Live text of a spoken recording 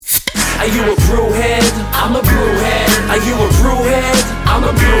Are you a brewhead? I'm a brewhead. Are you a brewhead? I'm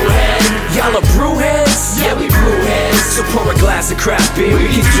a brewhead. Y'all are brewheads? Yeah, we brewheads. So pour a glass of craft beer, we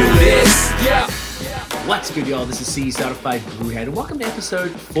can do this. Yeah. What's good, y'all? This is C Certified Brewhead, and welcome to episode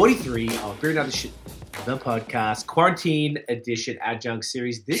 43 of Beer and Other Shit, the podcast, Quarantine Edition Adjunct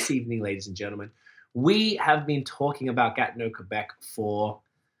Series. This evening, ladies and gentlemen, we have been talking about Gatineau, Quebec for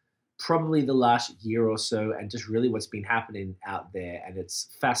probably the last year or so, and just really what's been happening out there. And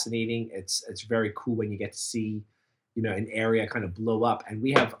it's fascinating. It's very cool when you get to see, you know, an area kind of blow up. And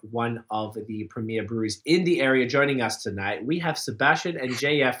we have one of the premier breweries in the area joining us tonight. We have Sebastian and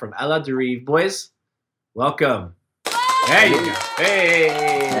JF from A La Derive. Boys, welcome. There you go.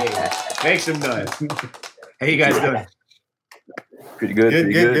 Hey, make some noise. How you guys doing? Pretty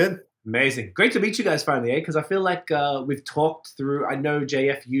good. Good. Amazing. Great to meet you guys finally, because I feel like we've talked through, I know,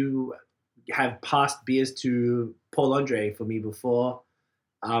 JF, you have passed beers to Paul Andre for me before.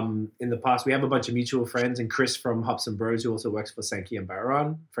 In the past, we have a bunch of mutual friends, and Chris from Hops and Bros, who also works for Sankey and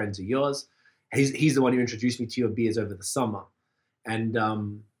Baron, friends of yours. He's the one who introduced me to your beers over the summer. And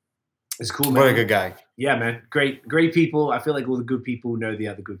it's cool, man. What a good guy. Yeah, man. Great people. I feel like all the good people know the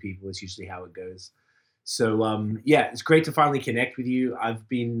other good people. It's usually how it goes. So, yeah, it's great to finally connect with you. I've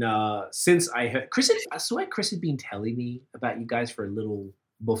been, since I heard, I swear Chris had been telling me about you guys for a little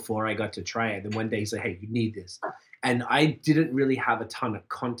before I got to try it. Then one day he's like, hey, you need this. And I didn't really have a ton of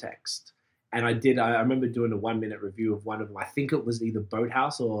context. And I remember doing a 1-minute review of one of them. I think it was either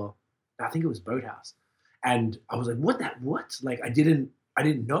Boathouse Boathouse. And I was like, what? Like, I didn't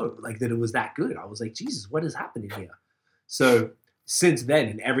know, like, that it was that good. I was like, Jesus, what is happening here? So since then,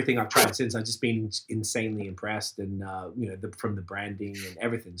 and everything I've tried since, I've just been insanely impressed, and from the branding and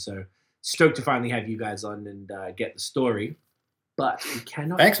everything. So stoked to finally have you guys on and get the story. But we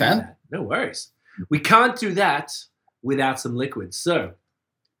cannot. Thanks, do man. That. No worries. We can't do that without some liquids. So,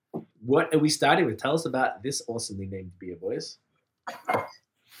 what are we starting with? Tell us about this awesomely named beer, boys.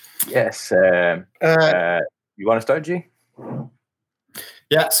 Yes. You want to start, G?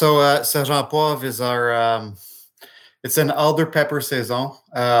 Yeah. So Sergent Poivre is our. It's an elder pepper saison.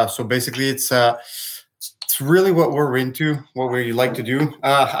 So basically, it's really what we're into, what we like to do.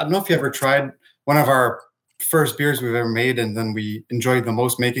 I don't know if you ever tried one of our first beers we've ever made, and then we enjoyed the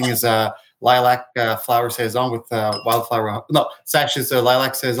most making is lilac flower saison with wildflower. No, it's a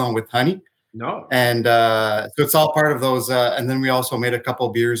lilac saison with honey. No. And so it's all part of those. And then we also made a couple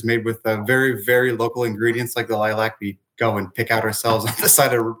beers made with very, very local ingredients like the lilac. We go and pick out ourselves on the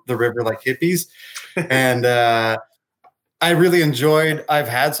side of the river like hippies. And I really enjoyed. I've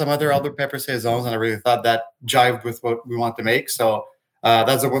had some other elder pepper saisons, and I really thought that jived with what we want to make. So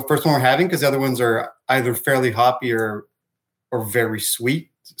that's the first one we're having, because the other ones are either fairly hoppy or very sweet.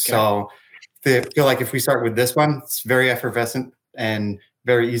 Okay. So I feel like if we start with this one, it's very effervescent and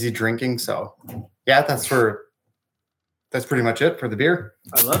very easy drinking. So yeah, that's pretty much it for the beer.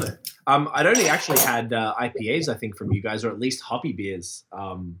 I love it. I'd only actually had IPAs, I think, from you guys, or at least hoppy beers.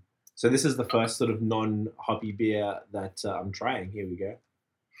 So this is the first sort of non-hoppy beer that I'm trying. Here we go.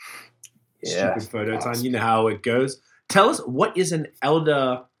 Yeah. Stupid photo time. You know how it goes. Tell us, what is an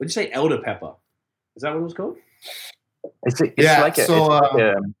elder? What did you say, elder pepper? Is that what it was called?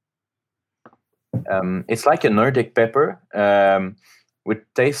 It's like a Nordic pepper, with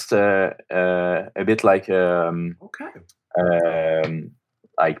taste a bit like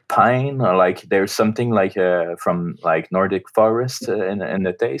like pine, or like there's something like from like Nordic forest in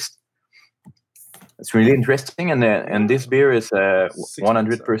the taste. It's really interesting, and this beer is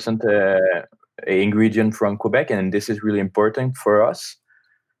 100% ingredient from Quebec, and this is really important for us.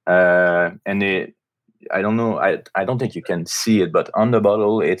 I don't know, I don't think you can see it, but on the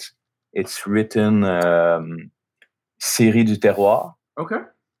bottle it's written Série du Terroir. Okay.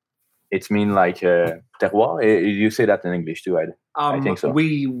 It's mean like terroir. You say that in English too, I think so.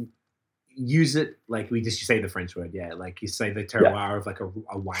 We use it like you say the French word, yeah. Like you say the terroir of like a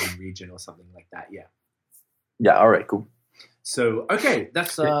wine region or something like that, yeah. Yeah. All right. Cool. So okay,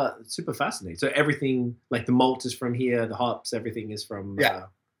 that's super fascinating. So everything, like the malt is from here, the hops, everything is from. Yeah.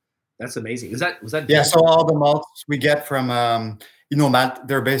 That's amazing. Was that? Yeah. So all the malts we get from Matt,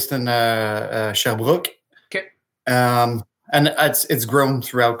 they're based in Sherbrooke. Okay. And it's grown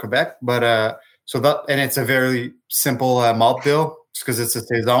throughout Quebec, but it's a very simple malt bill just because it's a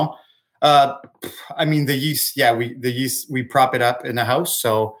saison. I mean the yeast we prop it up in the house.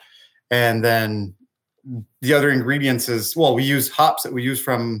 So, and then the other ingredients is we use hops that we use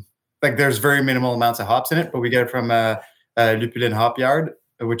from, like, there's very minimal amounts of hops in it, but we get it from Lupulin Hop Yard,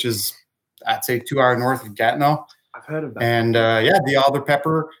 which is I'd say 2 hours north of Gatineau. I've heard of that. And the alder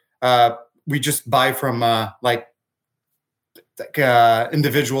pepper we just buy from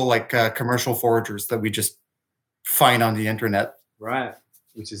individual commercial foragers that we just find on the internet. Right.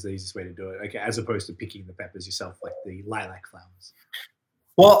 Which is the easiest way to do it. Okay, as opposed to picking the peppers yourself, like the lilac flowers.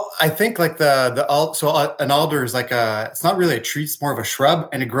 Well, I think like an alder is like it's not really a tree, it's more of a shrub,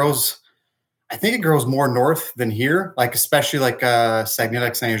 and it grows. I think it grows more north than here, like especially like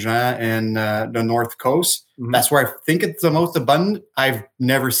Saguenay-Lac-Saint-Jean and the north coast. Mhm. That's where I think it's the most abundant. I've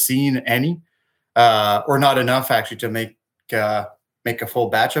never seen any, or not enough actually to make a full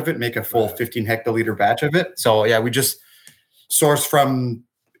batch of it, make a full 15 hectoliter batch of it. So yeah, we just source from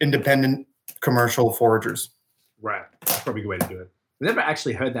independent commercial foragers. Right. That's probably a good way to do it. I never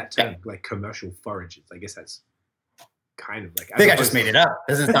actually heard that term, like commercial foragers. I guess that's kind of like. I think I just made it up.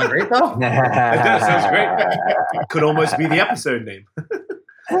 Doesn't it sound great though? It does. Sounds great. It could almost be the episode name.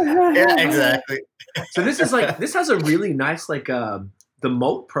 Yeah, exactly. So this has a really nice the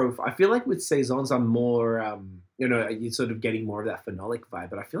malt profile. I feel like with saisons, I'm more you're sort of getting more of that phenolic vibe,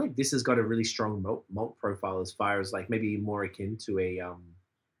 but I feel like this has got a really strong malt profile as far as like maybe more akin to a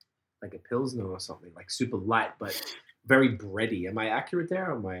like a pilsner or something, like super light but very bready. Am I accurate there?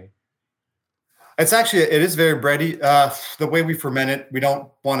 Or am I? It is very bready. The way we ferment it, we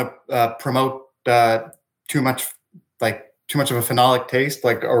don't want to promote too much of a phenolic taste,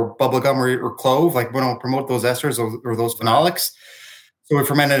 like or bubblegum or clove. Like we don't promote those esters or those phenolics. So we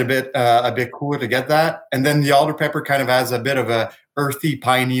ferment it a bit cooler to get that. And then the alder pepper kind of has a bit of a earthy,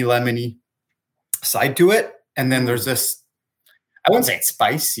 piney, lemony side to it. And then there's this, I wouldn't say it's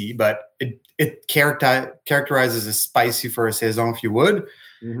spicy, but it characterizes as spicy for a saison, if you would.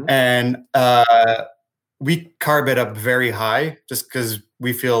 Mm-hmm. And we carb it up very high just because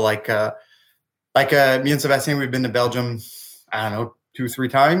we feel like me and Sebastien, we've been to Belgium, I don't know, 2-3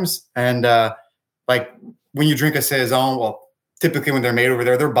 times. And like when you drink a saison, well, typically when they're made over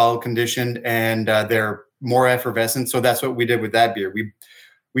there, they're bottle conditioned and they're more effervescent. So that's what we did with that beer.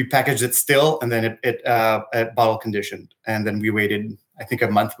 We packaged it still and then it bottle conditioned. And then we waited, I think, a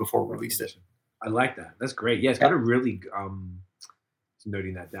month before we released it. I like that. That's great. Yeah, it's got a really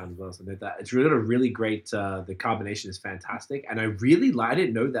noting that down as well. So that it's really got a really great. The carbonation is fantastic, and I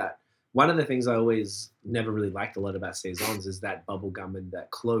didn't know that. One of the things I always never really liked a lot about saisons is that bubble gum and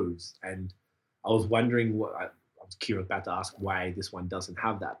that cloves. And I was wondering what I was curious about to ask why this one doesn't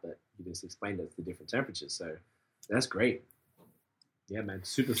have that, but you just explained it's the different temperatures. So that's great. Yeah, man,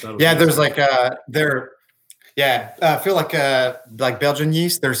 super subtle. Yeah, there's like I feel like Belgian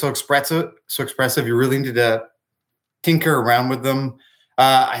yeast. They're so expressive. You really need to tinker around with them.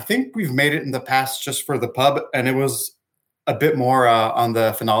 I think we've made it in the past just for the pub, and it was a bit more on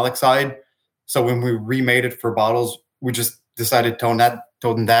the phenolic side. So when we remade it for bottles, we just decided to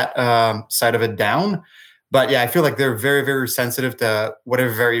tone that side of it down. But yeah, I feel like they're very, very sensitive to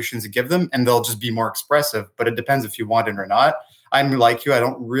whatever variations you give them, and they'll just be more expressive. But it depends if you want it or not. I'm like you. I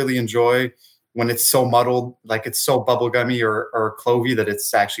don't really enjoy when it's so muddled, like it's so bubblegummy or clovey that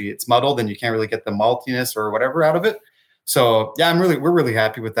it's muddled and you can't really get the maltiness or whatever out of it. So yeah, we're really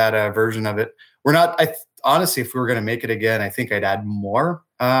happy with that version of it. We're not. Honestly, if we were going to make it again, I think I'd add more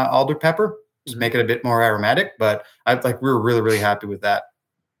alder pepper to make it a bit more aromatic. But we're really, really happy with that.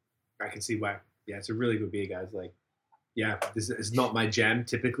 I can see why. Yeah, it's a really good beer, guys. Like, yeah, this is not my jam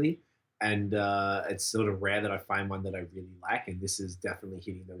typically, and it's sort of rare that I find one that I really like. And this is definitely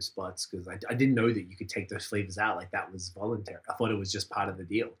hitting those spots because I didn't know that you could take those flavors out. Like that was voluntary. I thought it was just part of the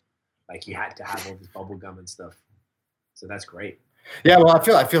deal. Like you had to have all this bubble gum and stuff. So that's great. Yeah, well, I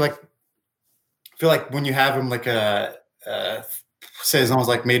feel like when you have them like saisons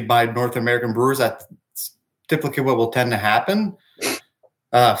like made by North American brewers, that's typically what will tend to happen.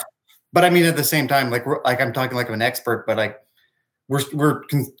 But I mean, at the same time, like I'm talking like an expert, but like we're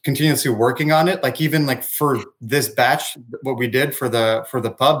continuously working on it. Like even like for this batch, what we did for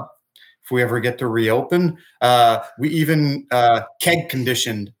the pub, if we ever get to reopen, we even keg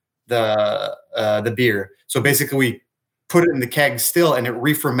conditioned the beer. So basically, we put it in the keg still, and it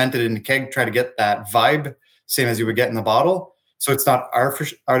re-fermented in the keg. Try to get that vibe, same as you would get in the bottle. So it's not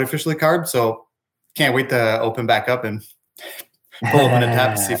artificially carved. So can't wait to open back up and pull open a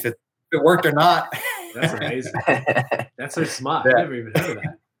tap to see if it worked or not. That's amazing. That's so smart. Yeah. I never even heard of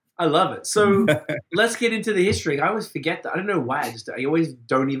that. I love it. So let's get into the history. I always forget that. I don't know why. I always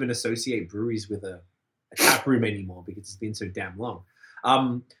don't even associate breweries with a tap room anymore because it's been so damn long.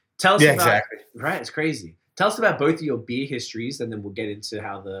 Tell us about exactly. Right. It's crazy. Tell us about both of your beer histories, and then we'll get into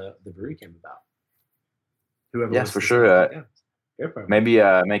how the brewery came about. Whoever. Yes, for sure. Maybe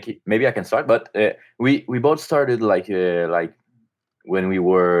I can start. But we both started like when we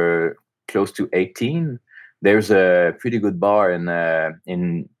were close to 18. There's a pretty good bar in the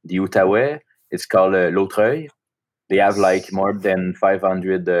Outaouais. It's called L'Autreuil. They have like more than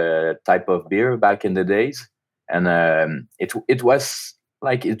 500 type of beer back in the days, and it was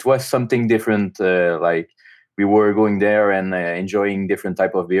something different. Like we were going there and enjoying different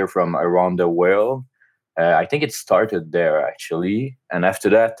type of beer from around the world. I think it started there actually, and after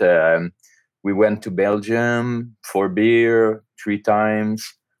that we went to Belgium for beer 3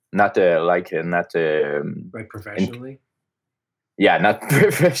 times. Not Like professionally. not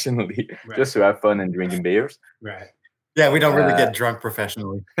professionally, Right. just to have fun and drinking beers. Right. Yeah, we don't really get drunk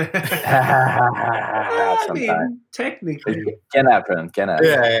professionally. I Sometimes mean, technically. can happen.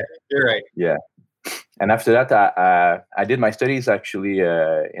 Yeah, you're right. And after that, I did my studies actually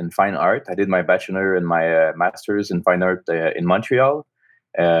in fine art. I did my bachelor and my master's in fine art in Montreal.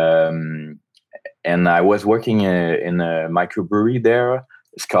 And I was working in a microbrewery there.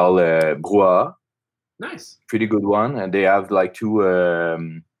 It's called Brouhaha. Nice. Pretty good one. And they have like 2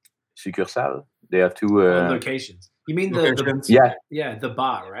 succursales. They have 2 locations. You mean the the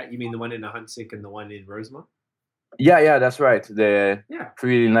bar, right? You mean the one in Ahuntsic and the one in Rosemont? Yeah, that's right. The Yeah.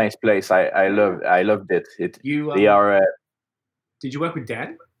 really nice place. I loved it. You They are. did you work with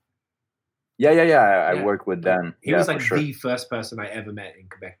Dan? Yeah. I Yeah. work with Dan. He was for like sure. the first person I ever met in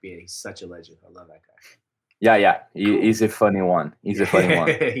Quebec beer. He's such a legend. I love that guy. Yeah. Cool. He's a funny one. He's a funny one.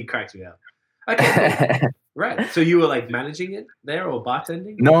 He cracks me up. Okay, cool. Right. So you were like managing it there or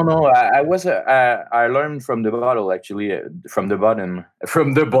bartending? No. I was. I learned from the bottle actually. From the bottom.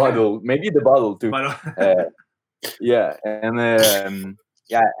 From the bottle. Maybe the bottle too. But, Yeah, and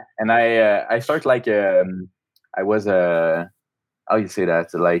and I start like I was how you say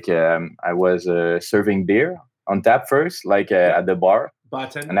that, like I was serving beer on tap first, like at the bar,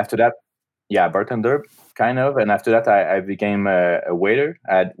 bartender. and after that, bartender kind of, and after that I became a waiter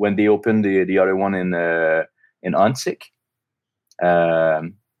at when they opened the other one in Ahuntsic.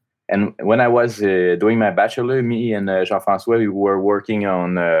 And when I was doing my bachelor, me and Jean-François, we were working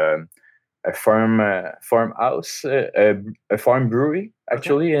on a farmhouse, a farm brewery,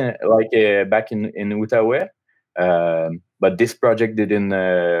 actually, back in Outaouais. But this project didn't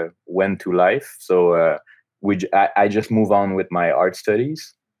went to life, so I just moved on with my art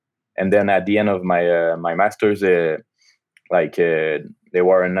studies, and then at the end of my my master's, there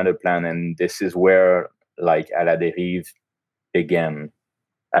were another plan, and this is where like À la Dérive began,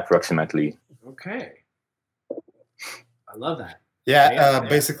 approximately. Okay. I love that. Yeah,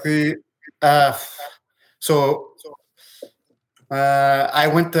 basically. I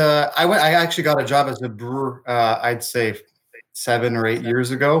actually got a job as a brewer. I'd say 7 or 8 years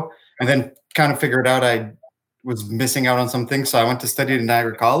ago, and then kind of figured out I was missing out on some things. So I went to study at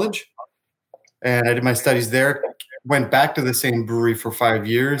Niagara College, and I did my studies there. Went back to the same brewery for 5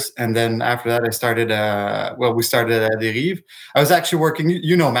 years, and then after that, I started. We started at Dérive. I was actually working.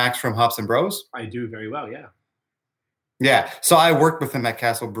 You know Max from Hops and Bros. I do very well. Yeah. Yeah. So I worked with him at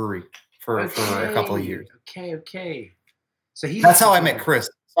Castle Brewery for a couple of years. Okay. So that's how I met Chris.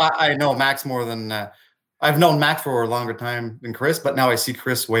 I know Max more than I've known Max for a longer time than Chris, but now I see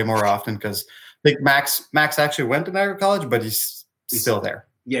Chris way more often because I think Max actually went to Niagara College, but he's still there.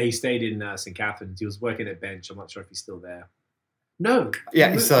 Yeah, he stayed in St. Catharines. He was working at Bench. I'm not sure if he's still there. No.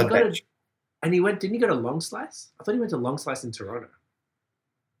 Yeah, he's still at Bench. And didn't he go to Long Slice? I thought he went to Long Slice in Toronto.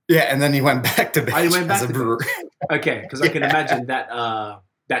 Yeah, and then he went back to Bench he went back as a brewer. Okay, because I can imagine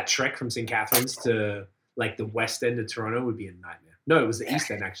that trek from St. Catharines to like the west end of Toronto would be a nightmare. No, it was the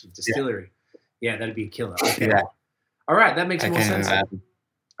east end actually, distillery. Yeah, that'd be a killer. Okay. Yeah. All right, that makes more sense.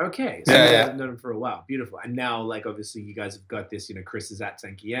 Okay, so I've known him for a while. Beautiful. And now, like, obviously, you guys have got this. Chris is at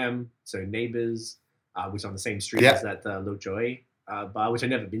Saint-Guillaume, so neighbors, which is on the same street as that Lovejoy bar, which I've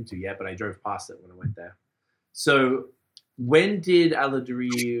never been to yet, but I drove past it when I went there. So, when did À la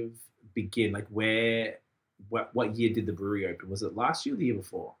Dérive begin? Like, what year did the brewery open? Was it last year or the year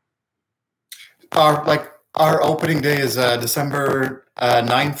before? Our opening day is December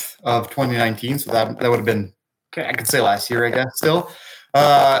 9th of 2019, so that would have been, I could say last year, I guess, still.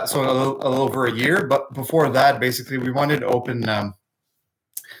 So a little over a year. But before that, basically, we wanted to open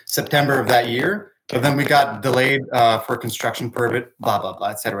September of that year, but then we got delayed for a construction permit, blah, blah, blah,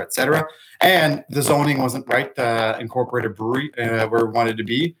 et cetera, et cetera. And the zoning wasn't right, incorporated brewery where we wanted to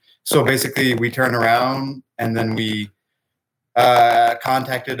be. So basically, we turned around and then we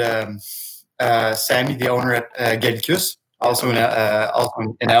contacted Sammy, the owner at Gallicus, also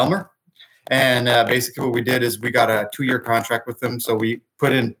in Elmer. And basically what we did is we got a 2-year contract with them. So we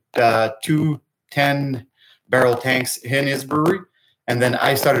put in 2 10-barrel tanks in his brewery. And then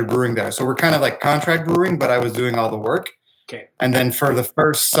I started brewing there. So we're kind of like contract brewing, but I was doing all the work. Okay. And then for the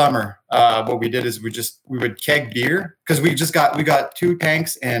first summer, what we did is we would keg beer because we got 2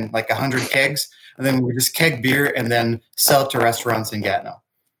 tanks and like 100 kegs. and then we just keg beer and then sell it to restaurants in Gatineau.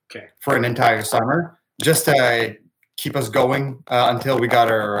 Okay. For an entire summer, just to keep us going until we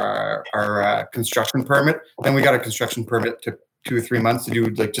got our construction permit. Then we got a construction permit. Took 2 or 3 months to do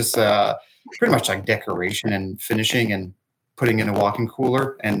like just pretty much like decoration and finishing and putting in a walk-in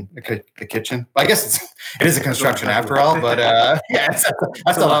cooler and a kitchen. I guess it is a construction after all, but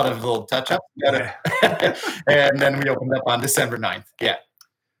that's a lot of little touch-ups. And then we opened up on December 9th. Yeah.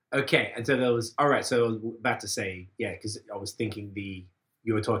 Okay, and so that was all right. So I was about to say, because I was thinking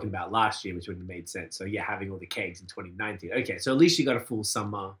you were talking about last year, which would have made sense. So having all the kegs in 2019. Okay, so at least you got a full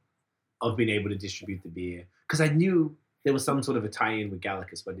summer of being able to distribute the beer. Because I knew there was some sort of a tie-in with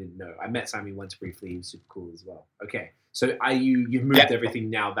Gallicus, but I didn't know. I met Sammy once briefly. He was super cool as well. Okay, so you've moved everything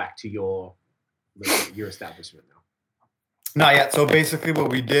now back to your establishment now. Not yet. So basically, what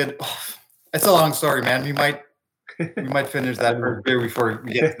we did, it's a long story, man. We might finish that beer before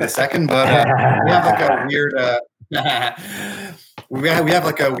we get to the second, but we have like a weird. We have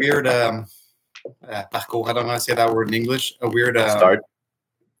like a weird. Parcours. I don't know how to say that word in English. A weird start.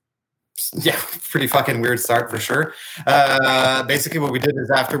 Yeah, pretty fucking weird start for sure. Basically, what we did is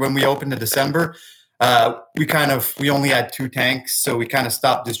after when we opened in December, we only had 2 tanks, so we kind of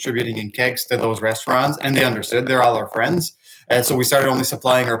stopped distributing in kegs to those restaurants, and they understood. They're all our friends, and so we started only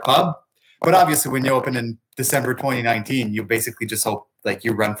supplying our pub. But obviously, when you open in December 2019, you basically just hope like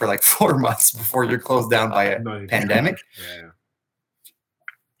you run for like 4 months before you're closed down by a pandemic. Yeah.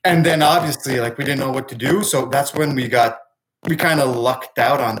 And then obviously, like we didn't know what to do, so that's when we kind of lucked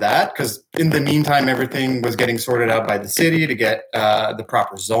out on that because in the meantime, everything was getting sorted out by the city to get the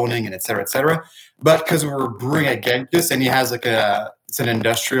proper zoning and et cetera, et cetera. But because we were brewing at Gallicus and he has like it's an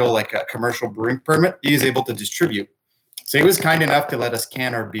industrial, like a commercial brewing permit, he's able to distribute. So he was kind enough to let us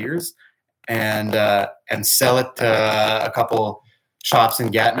can our beers and sell it to a couple shops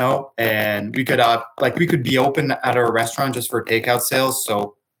in Gatineau. And we could be open at our restaurant just for takeout sales.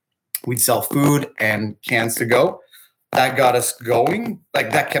 So we'd sell food and cans to go. That got us going.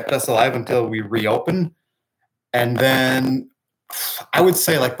 Like that kept us alive until we reopened. And then I would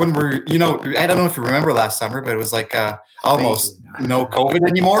say like when I don't know if you remember last summer, but it was like almost no COVID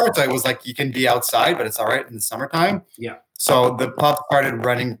anymore. So it was like you can be outside, but it's all right in the summertime. Yeah. So the pub started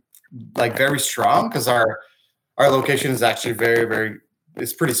running like very strong because our location is actually very, very,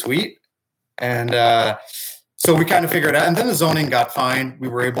 it's pretty sweet. And so we kind of figured out, and then the zoning got fine. We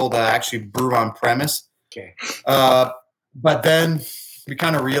were able to actually brew on premise. Okay. But then we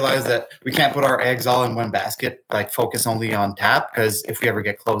kind of realized that we can't put our eggs all in one basket, like focus only on tap, because if we ever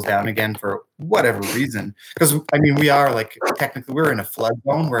get closed down again for whatever reason, because I mean, we are like, technically we're in a flood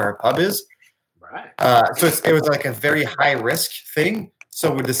zone where our pub is. Right. So it was like a very high risk thing.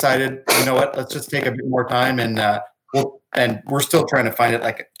 So we decided, you know what, let's just take a bit more time and we're still trying to find it.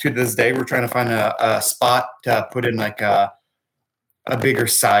 Like to this day, we're trying to find a spot to put in like a bigger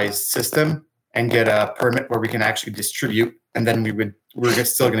size system and get a permit where we can actually distribute. And then we're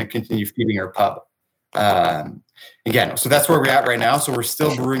still going to continue feeding our pub. Again, so that's where we're at right now. So we're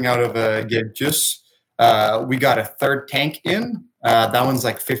still brewing out of Gallicus. We got a third tank in. That one's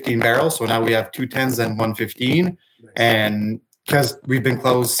like 15 barrels. So now we have 2 10s and 1 15. Nice. And because we've been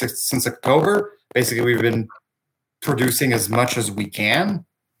closed since October, basically we've been producing as much as we can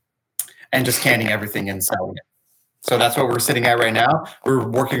and just canning everything and selling it. So that's what we're sitting at right now. We're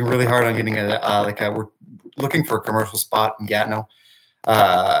working really hard on getting we're looking for a commercial spot in Gatineau.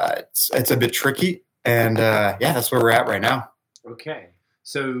 It's a bit tricky, and that's where we're at right now. Okay,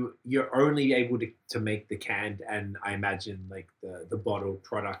 so you're only able to make the canned and I imagine like the bottled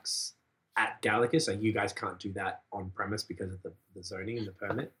products at Gallicus. So you guys can't do that on premise because of the zoning and the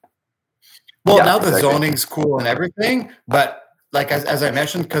permit. Well, now the zoning's cool and everything, but like as I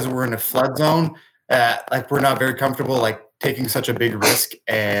mentioned, because we're in a flood zone. Like we're not very comfortable like taking such a big risk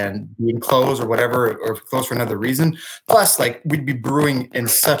and being closed or whatever, or closed for another reason. Plus, like we'd be brewing in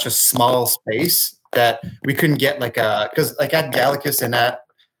such a small space that we couldn't get because like at Gallicus and at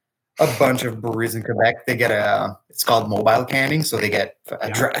a bunch of breweries in Quebec, they get it's called mobile canning. So they get a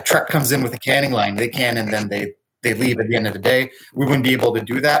truck comes in with a canning line, they can, and then they leave at the end of the day. We wouldn't be able to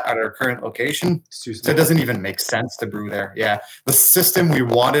do that at our current location. So it doesn't even make sense to brew there. Yeah. The system we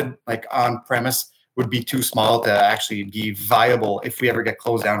wanted like on premise would be too small to actually be viable if we ever get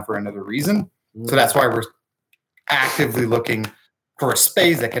closed down for another reason. Mm-hmm. So that's why we're actively looking for a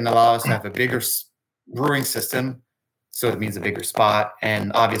space that can allow us to have a bigger brewing system. So it means a bigger spot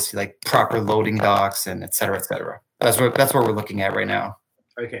and obviously like proper loading docks and et cetera, et cetera. That's what we're looking at right now.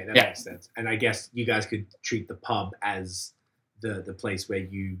 Okay, that makes sense. And I guess you guys could treat the pub as the place where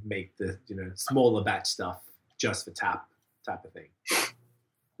you make the smaller batch stuff just for tap of thing.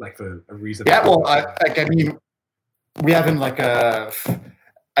 like for a reason? Yeah, well, I mean, we haven't like I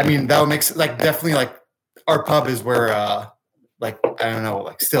mean, that would make like definitely like our pub is where like I don't know,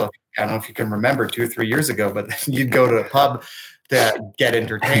 like still I don't know if you can remember 2 or 3 years ago, but you'd go to a pub to get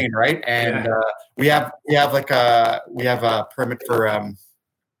entertained, right? And we have a permit for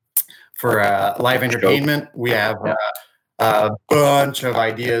live entertainment. We have a bunch of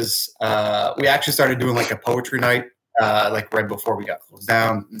ideas. We actually started doing like a poetry night, like right before we got closed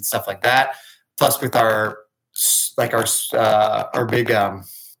down and stuff like that. Plus, with our big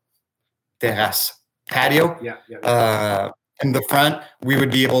terrace patio, in the front, we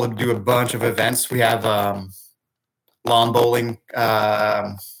would be able to do a bunch of events. We have lawn bowling.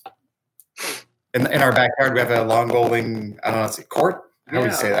 In our backyard, we have a lawn bowling. I don't know, it's a court. How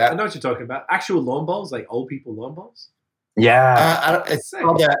would you say that? I know what you're talking about. Actual lawn bowls, like old people lawn bowls. Yeah. It's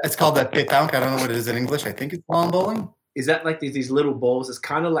called a pétanque. I don't know what it is in English. I think it's lawn bowling. Is that like these little balls? It's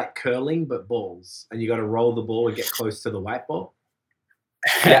kind of like curling, but balls, and you got to roll the ball and get close to the white ball.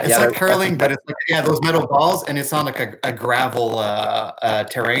 It's like curling, but it's like those metal balls, and it's on like a gravel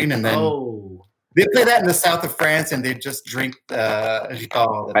terrain, and then they play that in the south of France, and they just drink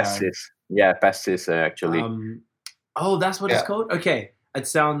pastis. Yeah, pastis actually. That's what it's called. Okay, it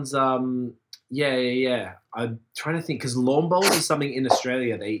sounds. Yeah. I'm trying to think because lawn bowls is something in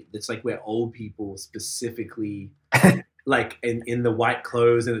Australia. It's like where old people specifically, like in the white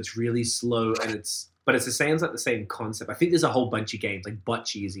clothes, and it's really slow, but it's the same like the same concept. I think there's a whole bunch of games like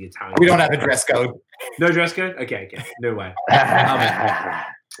Bocce is the Italian. We don't have a dress code. No dress code. Okay, no way.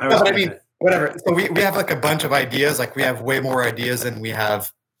 But I mean, whatever. So we have like a bunch of ideas. Like we have way more ideas than we have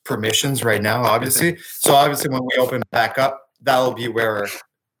permissions right now. Obviously, so obviously when we open back up, that'll be where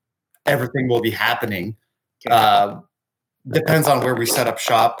everything will be happening. Depends on where we set up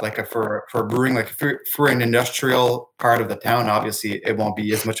shop. Like for brewing, like if we're in industrial part of the town, obviously it won't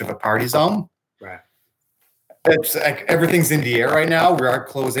be as much of a party zone. Right. It's like everything's in the air right now. We are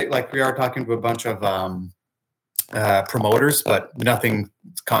closing. Like we are talking to a bunch of promoters, but nothing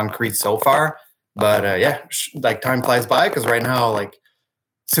concrete so far. But like time flies by because right now, like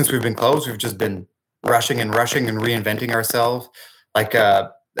since we've been closed, we've just been rushing and reinventing ourselves. Like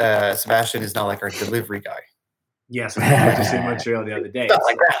Sebastian is now like our delivery guy. Yes, I was just in Montreal the other day. Stuff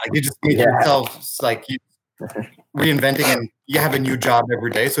like that. Like you just make yourself like reinventing, and you have a new job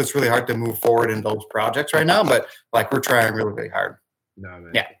every day, so it's really hard to move forward in those projects right now. But like we're trying really, really hard. No,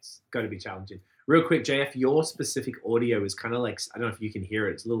 man, it's got to be challenging. Real quick, JF, your specific audio is kind of like, I don't know if you can hear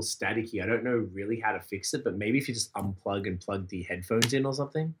it. It's a little staticky. I don't know really how to fix it, but maybe if you just unplug and plug the headphones in or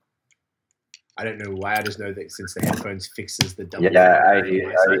something. I don't know why. I just know that since the headphones fixes the double. Yeah, I can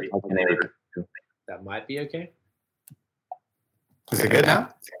hear it. That might be okay. Is it good now?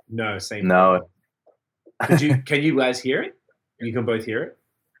 No, same. No. Can you guys hear it? You can both hear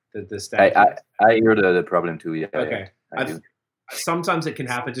it? The static? I hear the problem too, yeah. Okay. Sometimes it can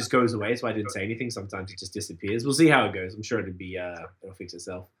happen, just goes away, so I didn't say anything. Sometimes it just disappears. We'll see how it goes. I'm sure it'll fix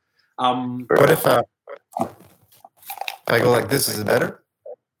itself. What if I go like this? Is it better?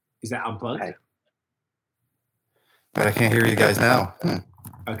 Is that unplugged? But I can't hear you guys now.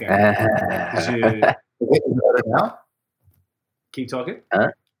 Okay. Is it better now? Keep talking.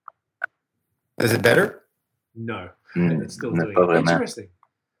 Is it better? No, it's still doing it. Interesting.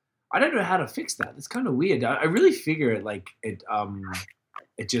 I don't know how to fix that. It's kind of weird. I really figure it like it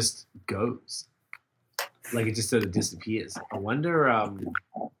just goes. Like it just sort of disappears. I wonder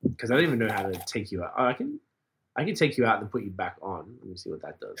because I don't even know how to take you out. Oh, I can take you out and put you back on. Let me see what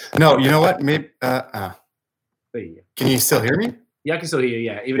that does. No, you know what? Maybe there you go. Can you still hear me? Yeah, I can still hear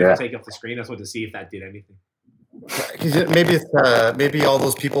you, Even if I take off the screen, I just wanted to see if that did anything. Maybe it's maybe all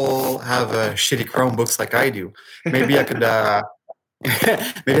those people have shitty Chromebooks like I do. Maybe I could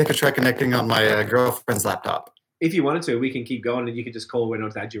try connecting on my girlfriend's laptop. If you wanted to, we can keep going, and you can just call when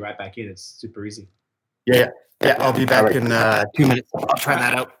I'll add you right back in. It's super easy. Yeah. I'll be back in 2 minutes. I'll try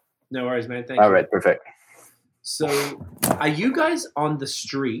that out. No worries, man. Thank you. All right, perfect. So, are you guys on the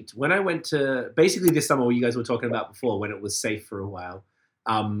street? When I went to basically this summer, what you guys were talking about before, when it was safe for a while.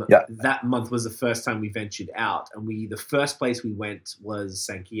 That month was the first time we ventured out, and the first place we went was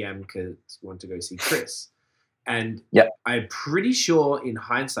Saint-Guillaume because we wanted to go see Chris. And I'm pretty sure in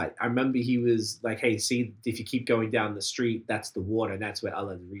hindsight, I remember he was like, "Hey, see, if you keep going down the street, that's the water, and that's where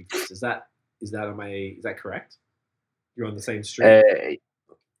Ala de Reef is." Is that correct? You're on the same street?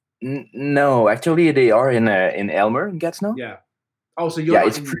 No, actually, they are in Elmer in Gatineau. Yeah. Oh, so you're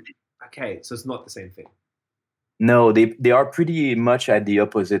okay. So it's not the same thing. No, they are pretty much at the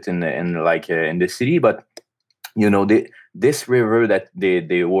opposite in the city, but this river that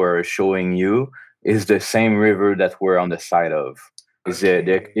they were showing you is the same river that we're on the side of.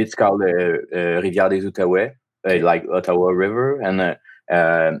 Okay. It's called Rivière des Outaouais, like Ottawa River, and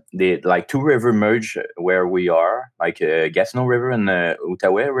the like two river merge where we are, like Gatineau River and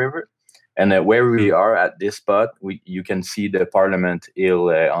Outaouais River, and where we are at this spot, you can see the Parliament Hill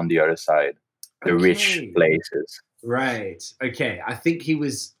on the other side, the rich Okay. places. Right. Okay. I think he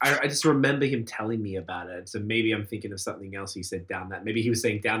was. I just remember him telling me about it. So maybe I'm thinking of something else he said down that. Maybe he was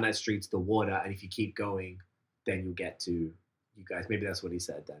saying down that street's the water, and if you keep going, then you'll get to you guys. Maybe that's what he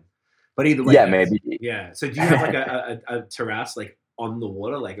said then. But either way, Yeah, that's, maybe. yeah. So do you have like a terrace like on the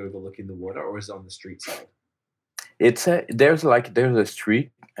water, like overlooking the water, or is it on the street side? It's there's a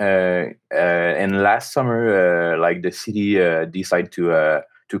street, and last summer, like the city decided to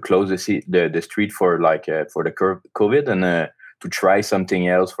close the street for like for the COVID, and to try something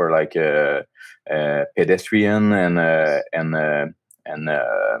else for like pedestrian and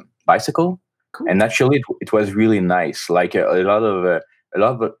bicycle. Cool. And actually, it was really nice. Like a lot of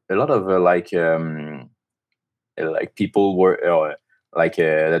like people were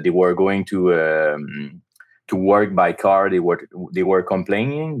that they were going to work by car. They were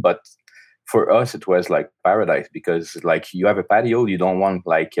complaining, but for us it was like paradise, because like you have a patio, you don't want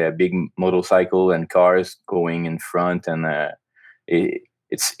like a big motorcycle and cars going in front, and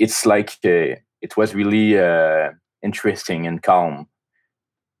it's like it was really interesting and calm.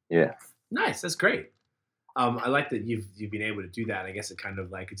 Yeah. Nice. That's great. I like that you've been able to do that. I guess it kind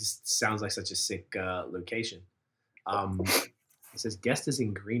of like it just sounds like such a sick location. It says guest is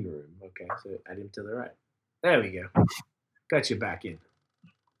in green room. Okay, so add him to the right. There we go. Got you back in.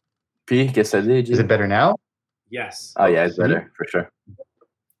 Puis, qu'est-ce que ça dit, Is it better now? Yes. Oh yeah, it's better for sure.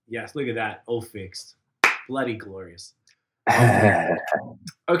 Yes. Look at that. All fixed. Bloody glorious.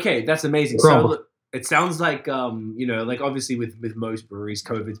 Okay, that's amazing. So look, it sounds like like obviously with most breweries,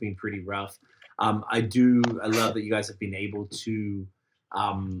 COVID's been pretty rough. I love that you guys have been able to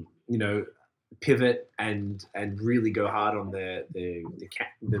pivot and really go hard on the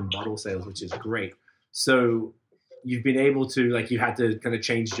bottle sales, which is great. So you've been able to, like, you had to kind of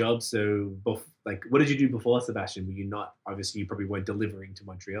change jobs. So like, what did you do before, Sebastian? Were you not, obviously you probably weren't delivering to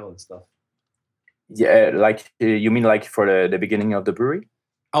Montreal and stuff. Yeah, like you mean like for the beginning of the brewery?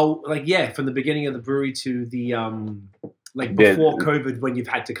 Oh, like, yeah, from the beginning of the brewery to the like before COVID, when you've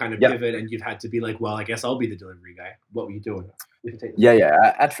had to kind of pivot and you've had to be like, well, I guess I'll be the delivery guy. What were you doing?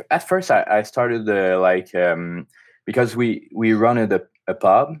 Yeah. At first, I started because we run a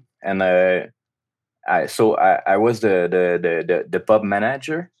pub, and I was the pub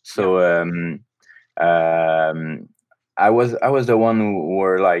manager. So I was the one who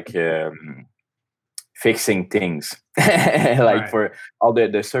were like fixing things, like right. for all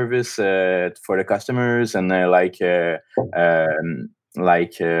the service for the customers, and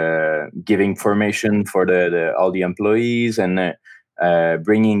giving information for all the employees, and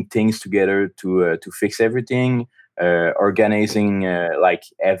bringing things together to fix everything, organizing like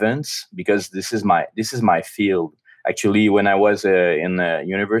events, because this is my field. Actually, when I was in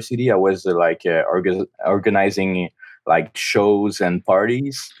university, I was organizing like shows and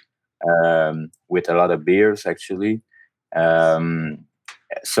parties with a lot of beers, actually.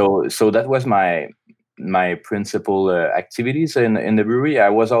 So that was my principal activities in the brewery. I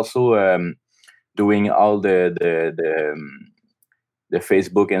was also doing all the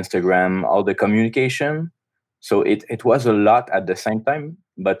Facebook, Instagram, all the communication. So it was a lot at the same time.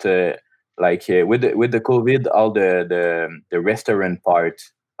 But with the COVID, all the restaurant part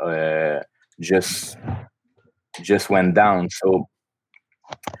just went down. So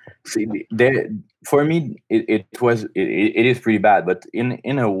see, for me, it is pretty bad. But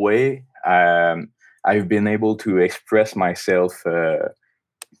in a way, I've been able to express myself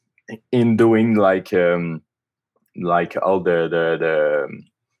in doing like all the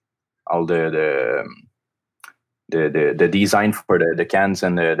design for the cans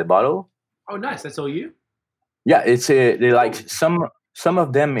and the bottle. Oh, nice! That's all you? Yeah, it's they like some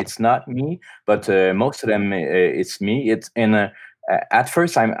of them it's not me, but most of them it's me. It's in. At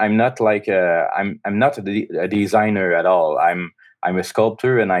first, I'm not like I'm not a designer at all. I'm a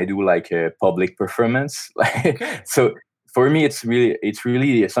sculptor, and I do like a public performance. Okay. So for me, it's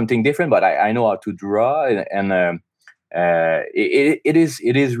really something different. But I know how to draw, and it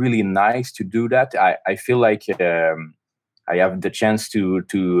is really nice to do that. I feel like I have the chance to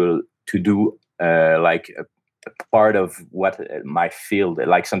do like a part of what my field,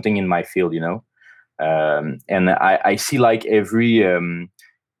 like something in my field, and I see like every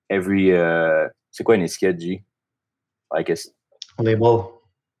c'est quoi une étiquette, G? Like a label.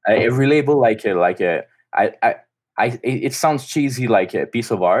 Every label, like it sounds cheesy, like a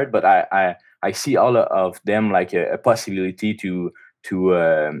piece of art, but I see all of them like a possibility to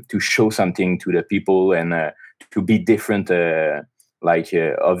to show something to the people and to be different,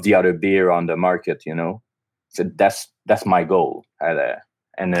 of the other beer on the market. So that's my goal,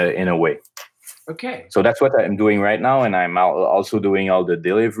 and in a way. Okay. So that's what I'm doing right now, and I'm also doing all the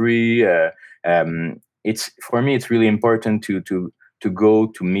delivery. It's for me, it's really important to go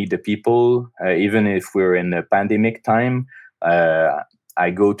to meet the people, even if we're in the pandemic time. I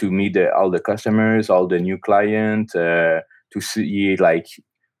go to meet all the customers, all the new clients, to see like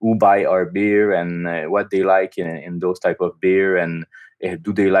who buy our beer and what they like in those type of beer, and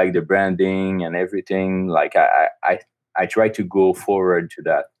do they like the branding and everything. Like I try to go forward to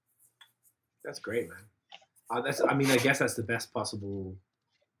that. That's great, man. I guess that's the best possible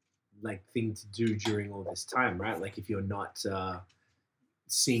like thing to do during all this time, right? Like if you're not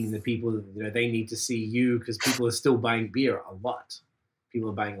seeing the people, they need to see you, because people are still buying beer a lot. People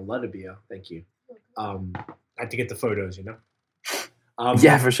are buying a lot of beer. Thank you. I had to get the photos,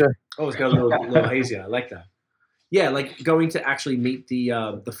 Yeah, for sure. Oh, it's got a little hazier. I like that. Yeah, like going to actually meet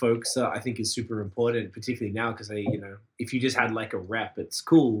the folks, I think is super important, particularly now, because if you just had like a rep, it's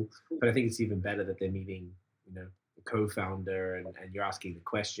cool, but I think it's even better that they're meeting, the co-founder, and you're asking the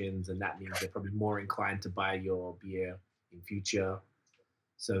questions, and that means they're probably more inclined to buy your beer in future.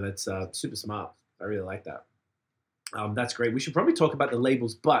 So that's super smart. I really like that. That's great. We should probably talk about the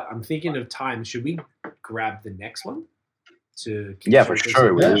labels, but I'm thinking of time. Should we grab the next one? Yeah, for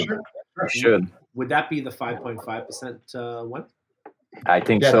sure. We should. Would that be the 5.5% one? I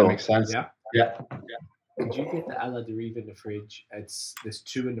think so. So. That makes sense. Yeah. Could you get the A La Derive in the fridge? There's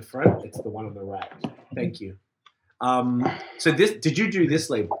two in the front. It's the one on the right. Thank you. So did you do this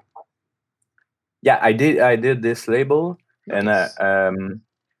label? Yeah, I did this label, Nice. and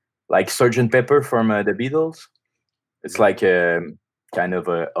like Sgt. Pepper from the Beatles. It's like a kind of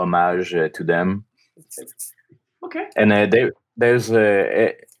a homage to them. Okay. And there's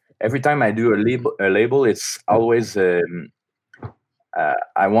every time I do a label, it's always I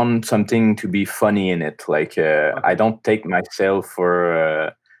want something to be funny in it. Like I don't take myself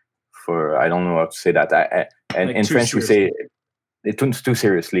for I don't know how to say that. And Like in too French we say it too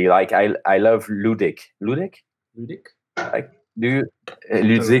seriously. Like I love ludic. Ludic? Ludic? Like do you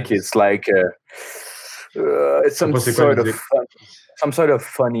ludic? It's like it's some What's it sort called, of some sort of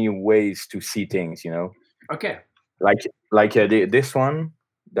funny ways to see things. Okay. Like this one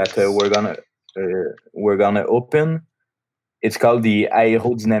that we're gonna open. It's called the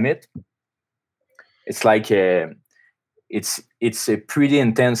Aerodynamite. It's like it's pretty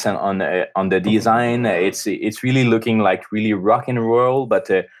intense on the design. It's really looking like really rock and roll, but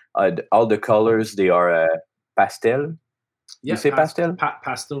all the colors, they are pastel. Yeah, You say pastel?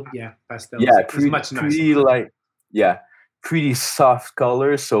 Pastel. Yeah, pastel. Yeah, It's much nicer. pretty soft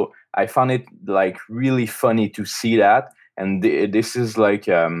colors. So I found it like really funny to see that, and this is like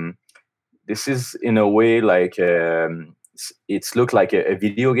this is in a way like it's looked like a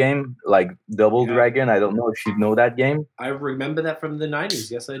video game, like Double Yeah. Dragon. I don't know if you know that game. I remember that from the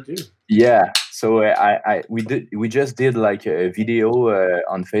 90s. Yes, I do. Yeah. So we just did like a video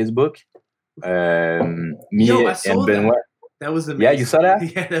on Facebook. Me Yo, I saw and Benoit. That was amazing. Yeah, you saw that?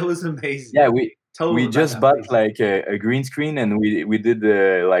 Yeah, that was amazing. Yeah, Tell we me about just that, bought please. like a green screen, and we did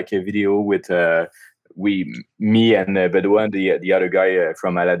like a video with me and Benoit, the other guy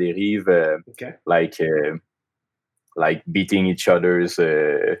from A La Derive, Okay. like beating each other's.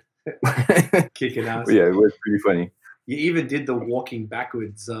 Kicking ass. Yeah, it was pretty funny. You even did the walking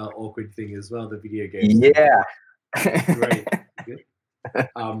backwards awkward thing as well, the video game. Yeah. Great. Good.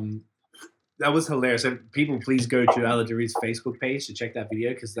 That was hilarious. And people, please go to A La Derive's Facebook page to check that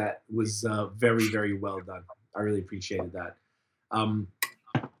video, because that was very, very well done. I really appreciated that.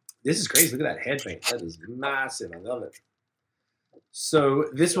 This is crazy. Look at that head paint. That is massive. I love it. So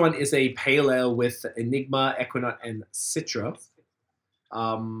this one is a pale ale with Enigma, Equinox, and Citra.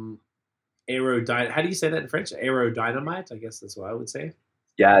 How do you say that in French? Aerodynamite, I guess that's what I would say.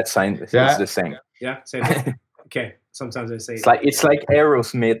 Yeah, it's the same. Yeah, same thing. Okay. Sometimes I say It's like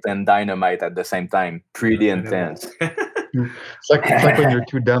Aerosmith and Dynamite at the same time. Pretty intense. It's like when you're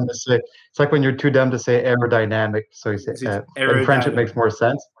too dumb to say. It's like when you're too dumb to say aerodynamic. So you say in French it makes more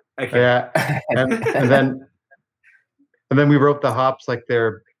sense. Okay. Yeah, and then we wrote the hops like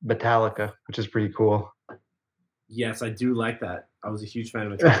they're Metallica, which is pretty cool. Yes, I do like that. I was a huge fan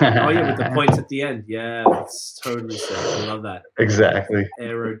of it. Oh yeah, with the points at the end. Yeah, that's totally sick. I love that. Exactly.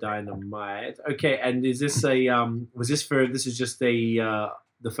 Aerodynamite. Okay, and is this this is just the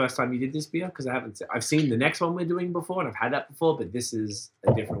first time you did this beer? Because I've seen the next one we're doing before, and I've had that before, but this is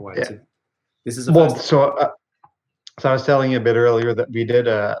a different one. Yeah. So this is a Well, first. so I was telling you a bit earlier that we did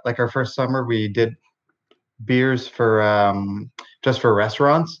like our first summer we did beers for just for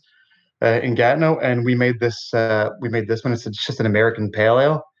restaurants in Gatineau, and we made this one. It's just an American pale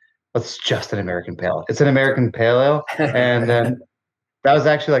ale. It's just an American pale ale. It's an American pale ale, and then that was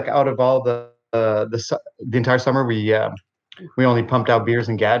actually like out of all the entire summer we only pumped out beers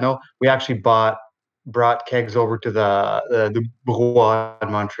in Gatineau. We actually brought kegs over to the Brew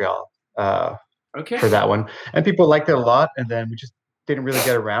in Montreal for that one, and people liked it a lot. And then we just didn't really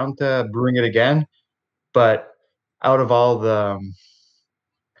get around to brewing it again. But out of all the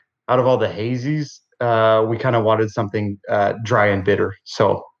hazies, we kind of wanted something dry and bitter,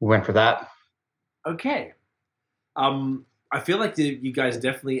 so we went for that. Okay. I feel like you guys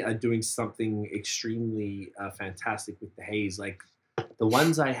definitely are doing something extremely fantastic with the haze. Like the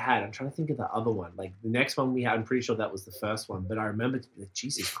ones I had, I'm trying to think of the other one. Like the next one we had, I'm pretty sure that was the first one, but I remember,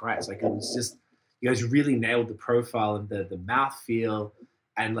 Jesus Christ, like it was just, you guys really nailed the profile and the mouthfeel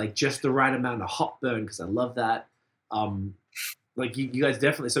and like just the right amount of hop burn, because I love that. Like you guys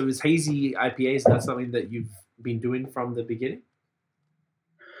definitely, so it was hazy IPAs. That's something that you've been doing from the beginning?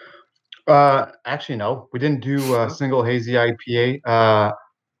 Actually, no, we didn't do a single hazy IPA.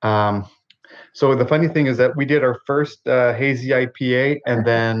 So the funny thing is that we did our first hazy IPA, and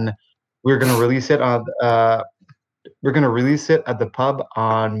then we're gonna release it at the pub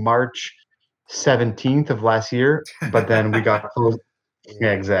on March 17th of last year. But then we got closed.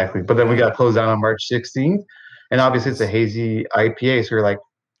 Yeah, exactly. But then we got closed down on March 16th, and obviously it's a hazy IPA. So we're like,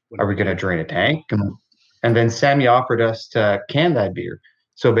 are we gonna drain a tank? And then Sammy offered us to can that beer.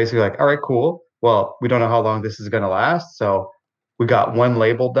 So basically, like, all right, cool. Well, we don't know how long this is going to last. So we got one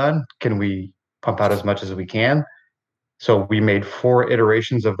label done. Can we pump out as much as we can? So we made 4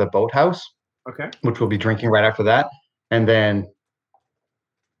 iterations of the Boathouse, which we'll be drinking right after that. And then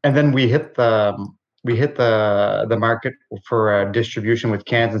we hit the market for distribution with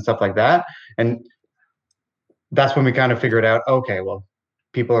cans and stuff like that. And that's when we kind of figured out, okay, well,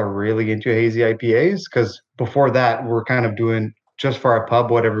 people are really into hazy IPAs, because before that, we're kind of doing just for our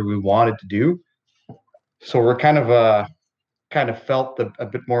pub whatever we wanted to do. So we're kind of felt a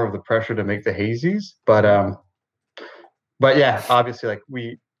bit more of the pressure to make the hazies. But yeah, obviously, like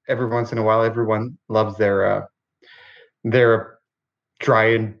every once in a while, everyone loves their dry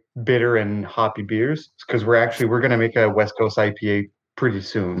and bitter and hoppy beers, because we're gonna make a West Coast IPA pretty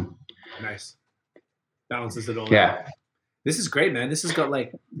soon. Nice. Balances it all. Yeah. This is great, man. This has got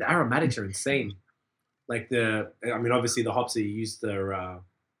like the aromatics are insane. Like obviously the hops that you used are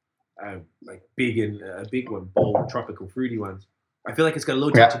like big one, bold, tropical, fruity ones. I feel like it's got a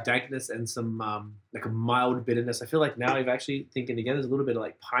little touch of dankness and some like a mild bitterness. I feel like now I've actually thinking again, there's a little bit of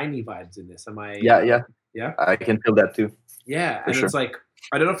like piney vibes in this. Am I? Yeah. Yeah. I can feel that too. Yeah, and it's like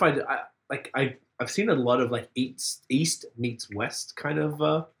I don't know if I've seen a lot of like East meets West kind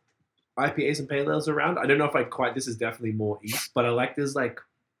of IPAs and pale ales around. I don't know if this is definitely more East, but I like this, like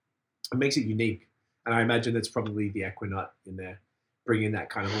it makes it unique. And I imagine that's probably the Equinox in there, bringing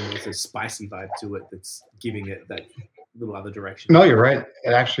that kind of almost a spicy vibe to it that's giving it that little other direction. No, you're right.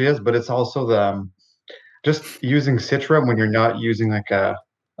 It actually is, but it's also the just using Citra when you're not using like a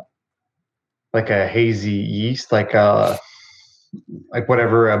hazy yeast, like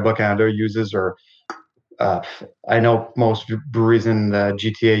whatever Buchanan's uses, or I know most breweries in the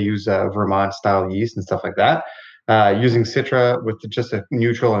GTA use Vermont style yeast and stuff like that. Using Citra with just a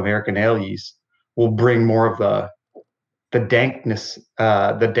neutral American ale yeast will bring more of the dankness,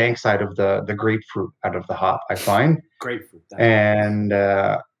 the dank side of the grapefruit out of the hop, I find. Grapefruit. And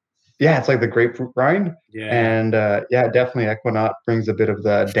it's like the grapefruit rind. Yeah. And definitely Equinox brings a bit of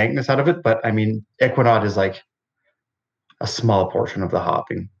the dankness out of it. But I mean, Equinox is like a small portion of the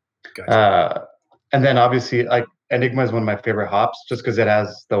hopping. Gotcha. And then obviously, like Enigma is one of my favorite hops, just because it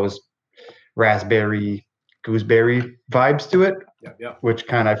has those raspberry, gooseberry vibes to it. Yeah.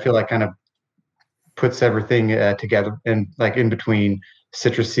 Which I feel like puts everything together, and like in between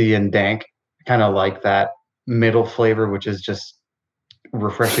citrusy and dank, kind of like that middle flavor, which is just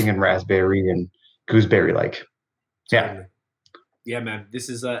refreshing and raspberry and gooseberry like. Yeah, man. This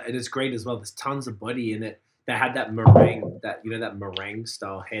is and it's great as well. There's tons of body in it. That had that meringue, that meringue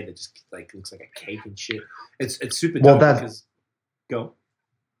style head that just like looks like a cake and shit. It's super dope because go.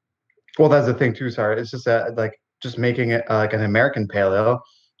 Well, that's the thing too. Sorry, it's just like just making it like an American pale ale.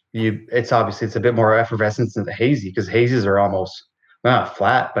 It's a bit more effervescence than the hazy, because hazies are almost not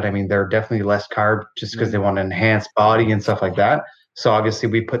flat, but I mean they're definitely less carb just because they want to enhance body and stuff like that. So obviously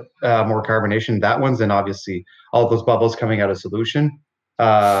we put more carbonation in that ones, and obviously all those bubbles coming out of solution.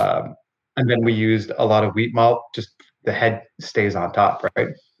 And then we used a lot of wheat malt, just the head stays on top, right?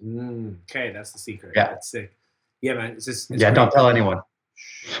 Okay, that's the secret. Yeah. That's sick. Yeah, man. It's don't tell anyone.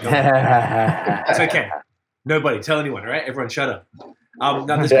 It's okay. Nobody. Tell anyone, all right? Everyone shut up. No,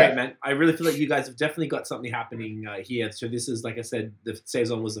 that's Yeah. great, man. I really feel like you guys have definitely got something happening here. So this is, like I said, the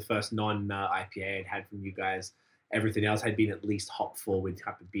Saison was the first non-IPA I'd had from you guys. Everything else had been at least hop forward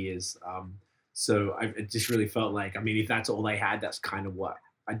type of beers. So it just really felt like, I mean, if that's all they had, that's kind of what,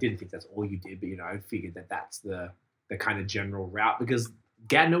 I didn't think that's all you did, but, I figured that that's the kind of general route, because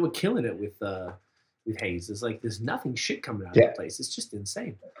Gatineau were killing it with Hayes. It's like, there's nothing shit coming out of that place. It's just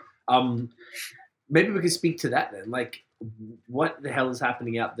insane. Maybe we could speak to that then. Like, what the hell is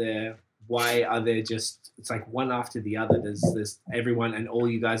happening out there? Why are there just, it's like one after the other. There's everyone, and all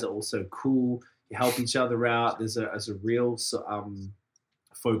you guys are also cool. You help each other out. There's a real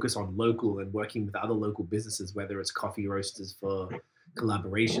focus on local and working with other local businesses, whether it's coffee roasters for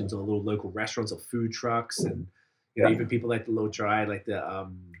collaborations or little local restaurants or food trucks, and even people like the Low Dry, like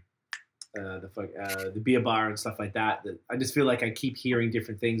the beer bar and stuff like that. I just feel like I keep hearing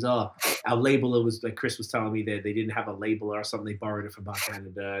different things. Oh, our labeler was, like Chris was telling me, that they didn't have a labeler or something. They borrowed it from Bar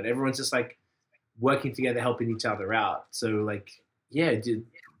Canada, and everyone's just like working together, helping each other out. So like, yeah,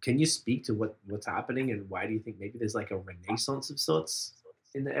 can you speak to what's happening, and why do you think maybe there's like a renaissance of sorts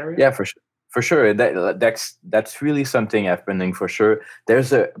in the area? Yeah, for sure. That's really something happening for sure.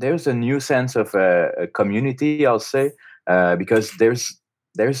 There's a new sense of a community, I'll say, because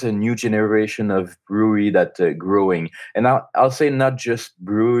there's a new generation of brewery that growing, and I'll say not just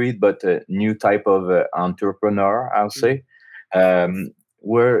brewery, but a new type of entrepreneur. I'll say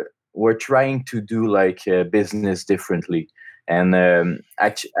we're trying to do like business differently, and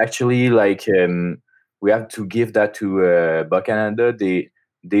actually like we have to give that to Bar Canada.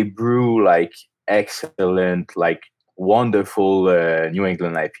 They brew like excellent, like wonderful New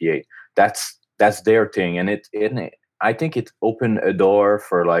England IPA. That's their thing, and I think it opened a door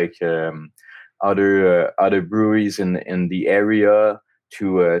for like other breweries in the area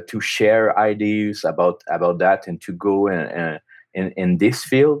to share ideas about that, and to go in this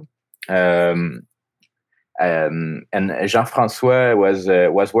field. And Jean-François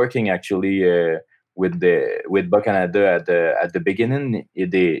was working actually with Bar Canada at the beginning.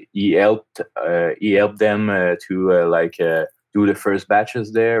 He helped them to do the first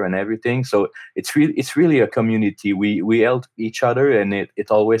batches there and everything. So it's really a community. We help each other, and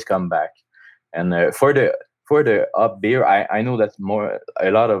it always come back. And for the up beer, I know that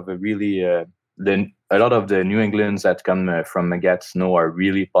a lot of the New Englands that come from Gatineau are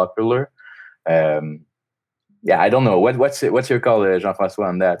really popular. I don't know what's your call, Jean-François,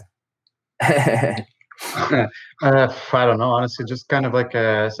 on that. I don't know, honestly. Just kind of like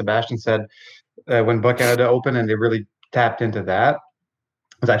Sebastian said, when Bar Canada opened and they really tapped into that,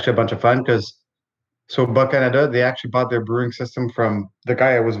 it was actually a bunch of fun, because Bar Canada, they actually bought their brewing system from the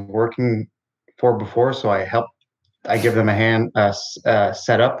guy I was working for before. So I give them a hand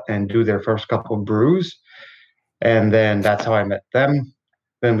set up and do their first couple of brews, and then that's how I met them.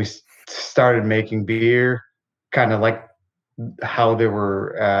 Then we started making beer, kind of like how they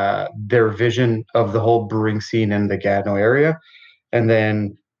were their vision of the whole brewing scene in the Gatineau area. And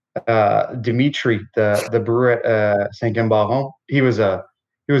then Dimitri, the brewer at Saint-Baron, he was a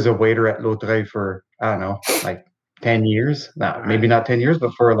waiter at L'Autreuil for, I don't know, like 10 years. No, maybe not 10 years,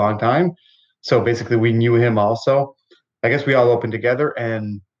 but for a long time. So basically we knew him also. I guess we all opened together,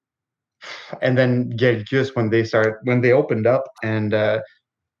 and then just when they opened up, and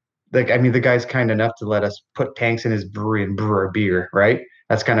the guy's kind enough to let us put tanks in his brewery and brew our beer, right?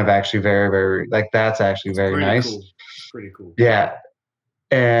 That's kind of actually very, very, that's actually very nice. Cool. Pretty cool. Yeah.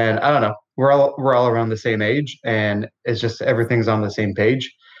 And I don't know, we're all around the same age, and it's just everything's on the same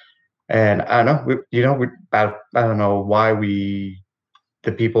page. And I don't know, I don't know why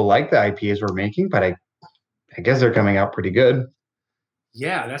the people like the IPAs we're making, but I guess they're coming out pretty good.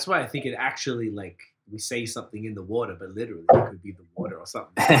 Yeah, that's why I think it actually, like, we say something in the water, but literally it could be the water or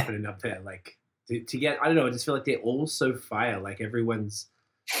something happening up there. Like to get, I don't know, I just feel like they're all so fire. Like everyone's,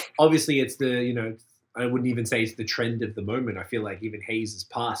 obviously it's the, I wouldn't even say it's the trend of the moment. I feel like even Hayes is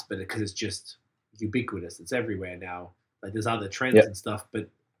past, but because it's just ubiquitous, it's everywhere now. Like there's other trends and stuff, but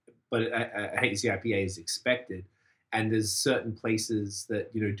a hazy IPA is expected. And there's certain places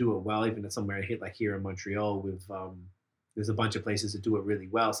that, do it well, even at somewhere like here in Montreal with, there's a bunch of places that do it really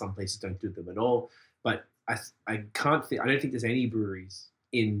well. Some places don't do them at all. But I don't think there's any breweries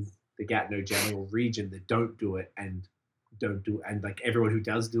in the Gatineau general region that don't do it, and like everyone who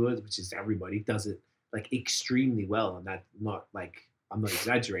does do it, which is everybody, does it like extremely well. And that not like, I'm not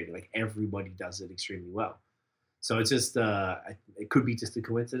exaggerating, like everybody does it extremely well. So it's just, it could be just a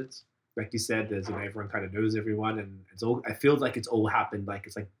coincidence. Like you said, there's, everyone kind of knows everyone, and it's all, I feel like it's all happened, like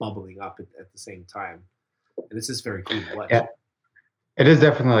it's like bubbling up at the same time. And this is very cool. Yeah, it is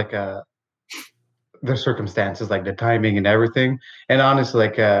definitely like the circumstances, like the timing and everything. And honestly,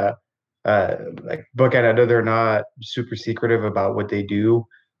 like Book and Edo, they're not super secretive about what they do,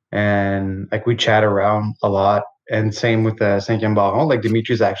 and like we chat around a lot. And same with the Cinquième Baron. Like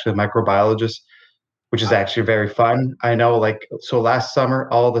Dimitri's actually a microbiologist, which is actually very fun. I know, like, so last summer,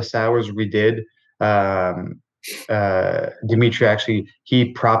 all the sours we did, um, Dimitri actually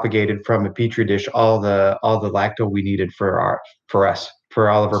he propagated from a petri dish all the lacto we needed for us for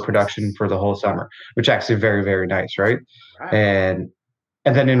all of our production for the whole summer, which actually very very nice, right? Right. And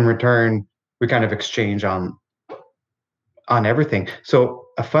then in return we kind of exchange on everything. So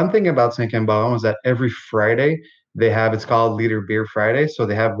a fun thing about Saint Baron is that every Friday they have it's called Liter Beer Friday. So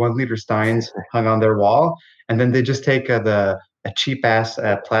they have 1 liter steins hung on their wall, and then they just take a cheap ass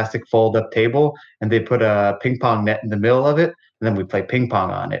plastic fold up table and they put a ping pong net in the middle of it, and then we play ping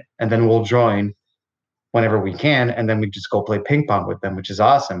pong on it, and then we'll join whenever we can, and then we just go play ping pong with them, which is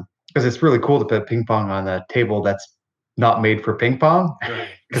awesome because it's really cool to put ping pong on a table that's not made for ping pong. Right.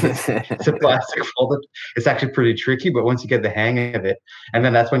 It's a plastic folded. It's actually pretty tricky, but once you get the hang of it, and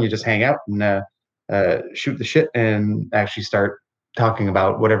then that's when you just hang out and shoot the shit and actually start talking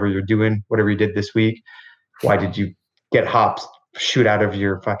about whatever you're doing, whatever you did this week. Why did you get hops shoot out of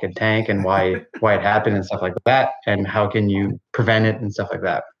your fucking tank, and why it happened and stuff like that, and how can you prevent it and stuff like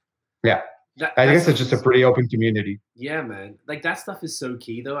that. Yeah, I guess it's just a pretty open community. Yeah, man. Like that stuff is so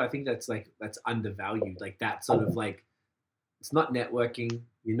key, though. I think that's undervalued. Like that sort of like. It's not networking.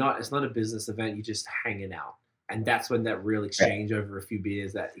 It's not a business event. You're just hanging out. And that's when that real exchange over a few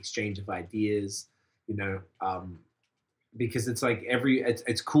beers, that exchange of ideas, because it's like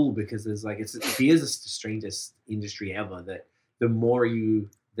it's cool because there's like, beers is the strangest industry ever, that the more you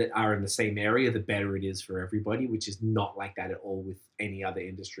that are in the same area, the better it is for everybody, which is not like that at all with any other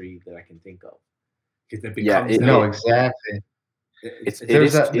industry that I can think of. Because there becomes no, exactly. It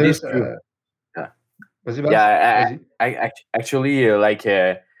is true. Yeah, I actually like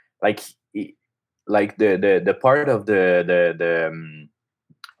the part of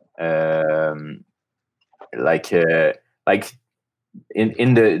like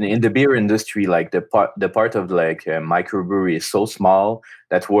in the beer industry, like the part of like microbrewery is so small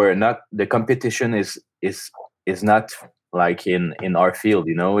that we're not, the competition is not like in our field,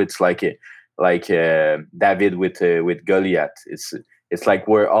 it's like David with Goliath. It's like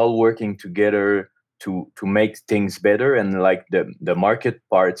we're all working together to make things better, and like the market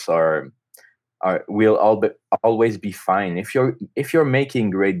parts will always be fine. If you're making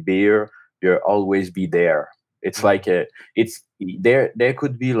great beer, you'll always be there. It's like there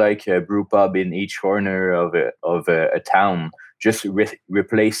could be like a brew pub in each corner of a town, just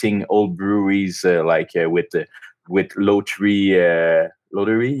replacing old breweries with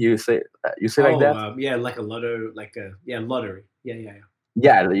lottery. You say like that? Yeah, like a lotto, lottery.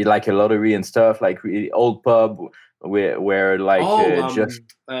 Yeah, like a lottery and stuff, like old pub where like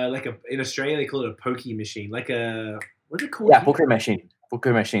in Australia they call it a pokey machine, like a what's it called? Yeah, poker machine,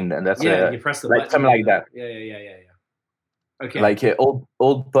 and that's you press the like button, something like that. Yeah. Okay. Like an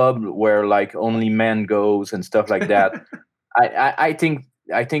old pub where like only men goes and stuff like that. I think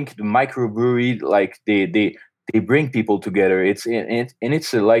the microbrewery, like they bring people together. It's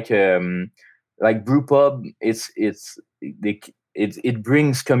like brew pub. It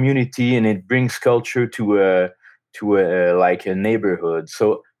brings community and it brings culture to a neighborhood.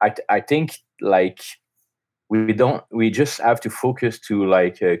 So I think like we just have to focus to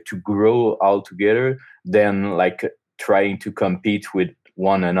to grow all together than like trying to compete with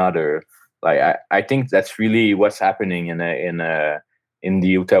one another. Like I think that's really what's happening in the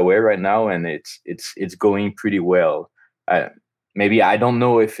Outaouais right now, and it's going pretty well. Maybe I don't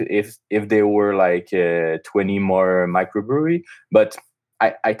know if there were like 20 more microbrewery, but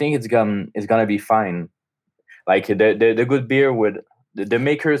I think it's gonna be fine. Like the good beer the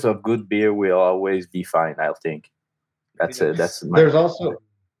makers of good beer will always be fine. I think that's there's also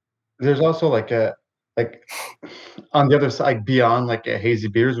like on the other side, beyond like hazy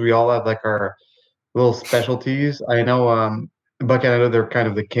beers, we all have like our little specialties. I know Buck and I know they're kind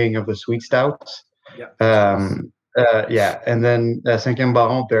of the king of the sweet stouts. Yeah, and then Cinquième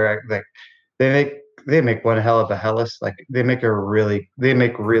Baron, they're like they make one hell of a Helles. Like they make really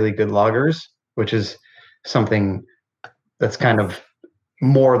good lagers, which is something that's kind of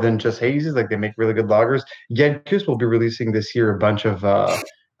more than just hazies. Like they make really good lagers. Yenkus will be releasing this year a bunch of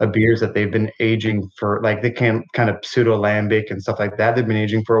beers that they've been aging for, like they can kind of pseudo lambic and stuff like that. They've been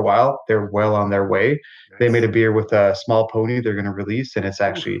aging for a while. They're well on their way. Nice. They made a beer with a small pony they're going to release, and it's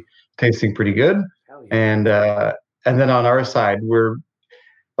actually tasting pretty good. Yeah. And then on our side, we're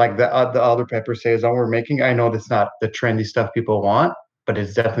like the Alder Pepper saison we're making. I know that's not the trendy stuff people want, but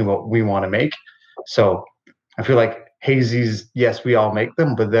it's definitely what we want to make. So I feel like hazies, yes, we all make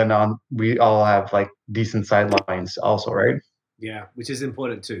them, but then we all have like decent sidelines also, right? Yeah, which is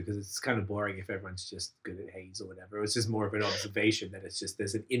important too, because it's kind of boring if everyone's just good at haze or whatever. It was just more of an observation that it's just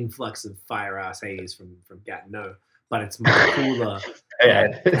there's an influx of fire ass haze from Gatineau, but it's much cooler.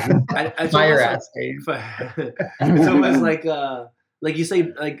 Fire ass haze. It's almost like you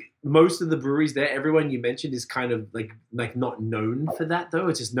say, like most of the breweries there, everyone you mentioned is kind of like not known for that though.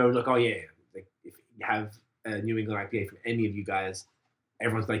 It's just known like, oh yeah, like if you have a New England IPA from any of you guys,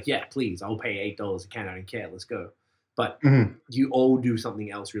 everyone's like, yeah, please, I'll pay $8 a can. I don't care. Let's go. But you all do something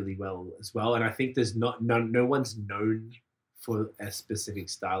else really well as well. And I think there's no one's known for a specific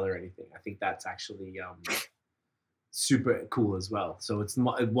style or anything. I think that's actually super cool as well. So it's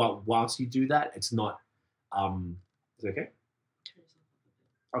not, whilst you do that, it's not, is it okay?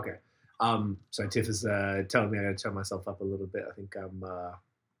 Okay. So Tiff is telling me I gotta turn myself up a little bit. I think I'm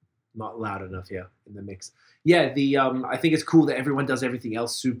not loud enough here in the mix. Yeah, I think it's cool that everyone does everything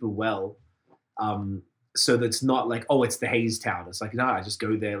else super well. So that's not like, oh, it's the Haze Town. It's like, no, I just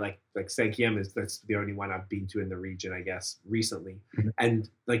go there. Like Saint-Kiem that's the only one I've been to in the region, I guess, recently. Mm-hmm. And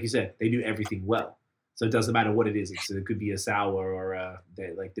like you said, they do everything well. So it doesn't matter what it is. It could be a sour or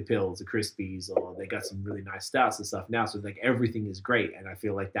like the pills, the crispies, or they got some really nice stouts and stuff now. So like everything is great. And I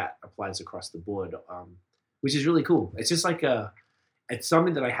feel like that applies across the board, which is really cool. It's just like it's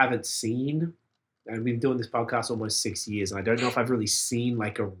something that I haven't seen. And we've been doing this podcast almost 6 years. And I don't know if I've really seen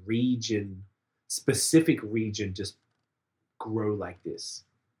like a specific region just grow like this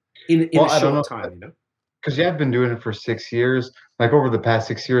in a short time, you know? Because you have been doing it for 6 years. Like over the past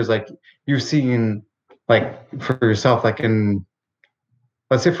 6 years, like you've seen, like for yourself, like in,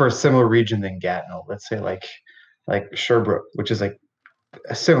 let's say for a similar region than Gatineau, let's say like Sherbrooke, which is like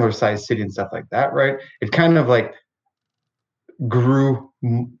a similar sized city and stuff like that, right? It kind of like grew.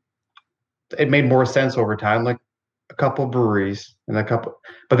 It made more sense over time, like a couple breweries and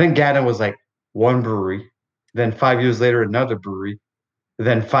but then Gatineau was like one brewery, then 5 years later another brewery,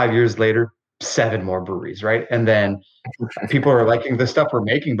 then 5 years later 7 more breweries, right? And then people are liking the stuff we're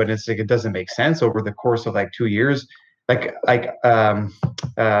making, but it's like it doesn't make sense over the course of like 2 years. The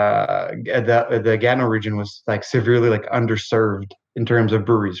Gatineau region was like severely like underserved in terms of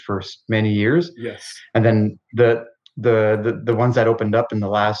breweries for many years. Yes, and then the ones that opened up in the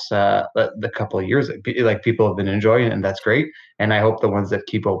last the couple of years, like people have been enjoying, and that's great. And I hope the ones that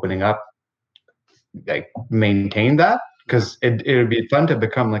keep opening up like maintain that, because it would be fun to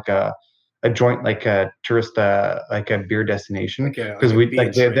become like a joint, like a tourist, like a beer destination. Because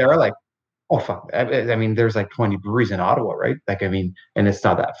there are like, oh fuck, I mean, there's like 20 breweries in Ottawa, right? Like, I mean, and it's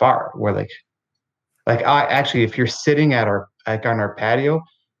not that far. We're like I actually, if you're sitting at on our patio,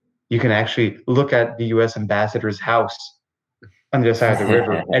 you can actually look at the U.S. ambassador's house on the other side of the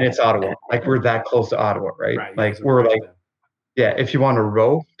river, and it's Ottawa. Like we're that close to Ottawa, right? Like we're like, yeah. If you want to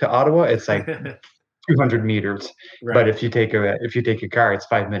row to Ottawa, it's like 200 meters. Right. But if you take a car, it's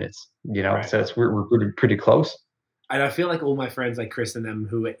 5 minutes. You know, right. So we're pretty close. And I feel like all my friends, like Chris and them,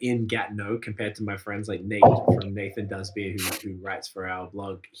 who are in Gatineau, compared to my friends like Nate from Nathan Does Beer, who writes for our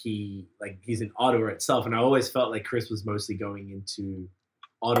blog, he's in Ottawa itself, and I always felt like Chris was mostly going into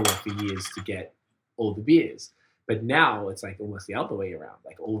Ottawa for years to get all the beers, but now it's like almost the other way around.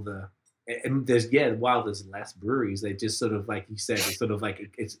 Like while there's less breweries, they just sort of, like you said, it's sort of like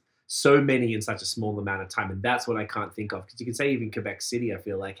it's so many in such a small amount of time, and that's what I can't think of. Because you can say even Quebec City, I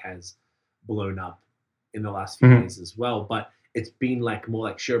feel like, has blown up in the last few years as well, but it's been like more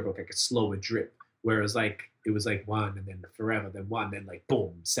like Sherbrooke, like a slower drip, whereas like it was like one and then forever, then one, then like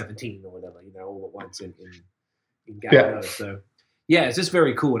boom, 17 or whatever, you know, all at once in Gatineau. Yeah. So yeah, it's just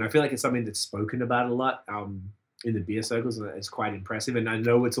very cool, and I feel like it's something that's spoken about a lot in the beer circles, and it's quite impressive. And I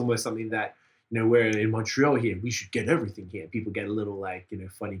know it's almost something that, you know, we're in Montreal here, we should get everything here. People get a little like, you know,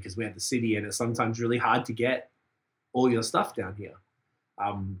 funny because we have the city, and it's sometimes really hard to get all your stuff down here.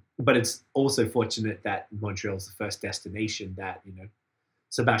 But it's also fortunate that Montreal is the first destination that, you know,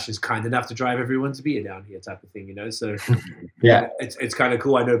 Sebastian's kind enough to drive everyone's beer down here, type of thing, you know. So yeah, it's kind of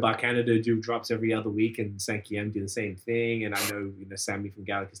cool. I know Bar Canada do drops every other week, and Saint-Kiem do the same thing, and I know, you know, Sammy from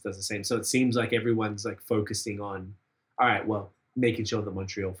Gallicus does the same. So it seems like everyone's like focusing on, all right, well, making sure that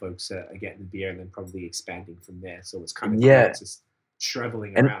Montreal folks are getting the beer, and then probably expanding from there. So it's kind of cool. It's just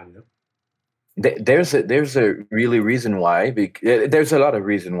traveling around, you know. There's a really reason why. There's a lot of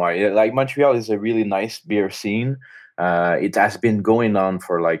reason why. Like Montreal is a really nice beer scene. It has been going on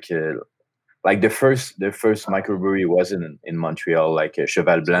for like the first microbrewery was in Montreal, like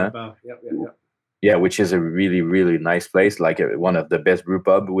Cheval Blanc. Yeah, which is a really, really nice place, like one of the best brew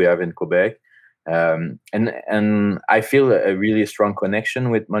pub we have in Quebec. And I feel a really strong connection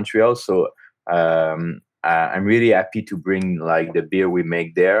with Montreal. So I'm really happy to bring like the beer we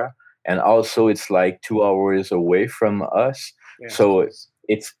make there, and also it's like 2 hours away from us, Yeah, so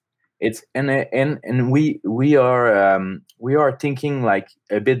it's and we are thinking like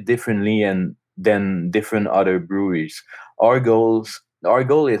a bit differently and than different other breweries. Our goal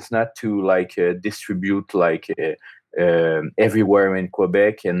is not to like distribute like everywhere in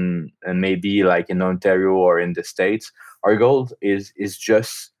Quebec and maybe like in Ontario or in the States. Our goal is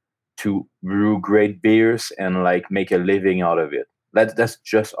just to brew great beers and like make a living out of it. That's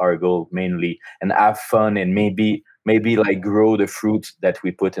just our goal mainly, and have fun and maybe like grow the fruit that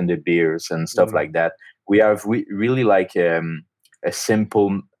we put in the beers and stuff like that. We really like a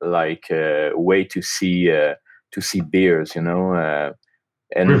simple like way to see beers, you know.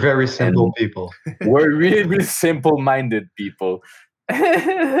 And We're very simple and people. we're really simple-minded people. I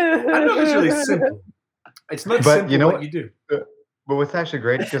don't know if it's really simple. It's not But simple you know what what? you do. But what's actually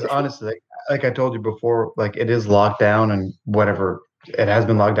great, because honestly, like I told you before, like it is locked down and whatever, it has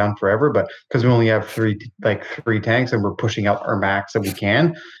been locked down forever. But because we only have three tanks and we're pushing out our max that we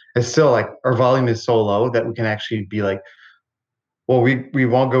can, it's still like our volume is so low that we can actually be like, well, we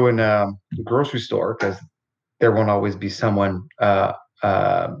won't go in a grocery store because there won't always be someone uh,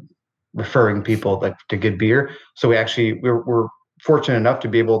 referring people like to get beer. So we're fortunate enough to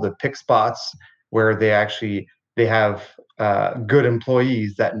be able to pick spots where they have good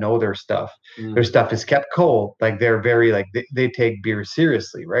employees that know their stuff. Their stuff is kept cold. Like they're very like they take beer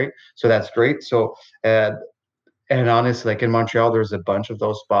seriously, right? So that's great. So and honestly, like in Montreal, there's a bunch of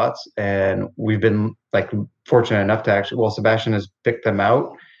those spots, and we've been like fortunate enough to actually. Well, Sebastian has picked them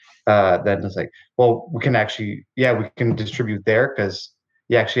out. Then it's like, well, we can actually, yeah, we can distribute there because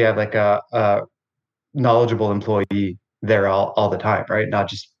you actually have like a knowledgeable employee there all the time, right? Not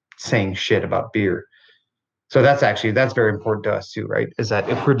just saying shit about beer. So that's very important to us too, right? Is that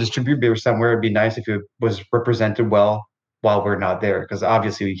if we're distributing beer somewhere, it'd be nice if it was represented well while we're not there, because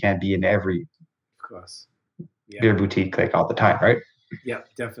obviously we can't be in every Of course. Yeah. beer boutique like all the time, right? Yeah,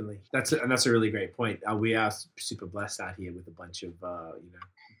 definitely. That's a really great point. We are super blessed out here with a bunch of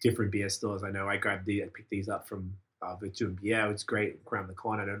different beer stores. I know I picked these up from Virtu and Bière. It's great around the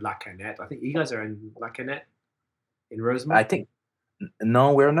corner. I know La Canette. I think you guys are in La Canette in Rosemont. I think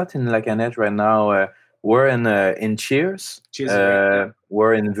no, we're not in La Canette right now. We're in Cheers. Cheers, right, yeah.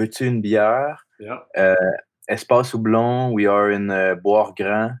 We're in Virtu and Bière. Yeah. Espace Houblon. We are in Bois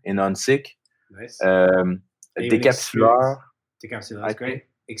Grand in Onsic. Nice. Décapsuleur. Décapsuleur is great.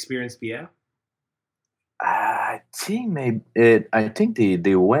 Experience Bière. I think I think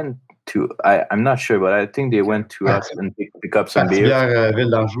they went to. I'm not sure, but I think they went to us and pick up some beer. Ville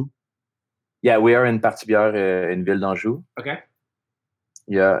d'Anjou. Yeah, we are in Partie Bière in Ville d'Anjou. Okay.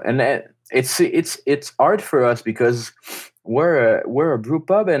 Yeah, and it's hard for us because we're a brew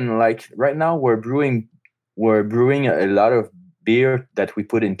pub, and like right now we're brewing a lot of beer that we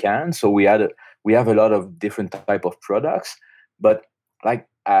put in cans. So we have a lot of different type of products, but like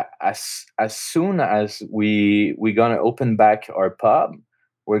as soon as we gonna open back our pub,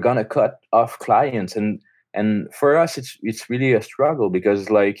 we're gonna cut off clients, and for us it's really a struggle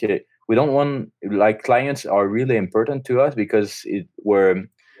because like we don't want, like, clients are really important to us because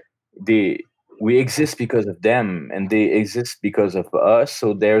we exist because of them and they exist because of us.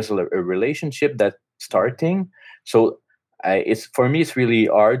 So there's a relationship that's starting. So it's for me it's really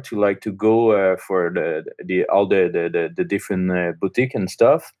hard to go for all the different boutique and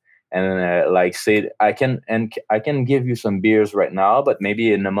stuff and like say I can give you some beers right now, but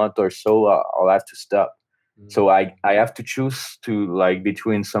maybe in a month or so I'll have to stop. So I have to choose to like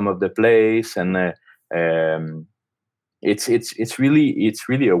between some of the place and it's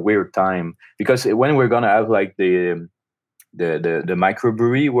really a weird time because when we're gonna have like the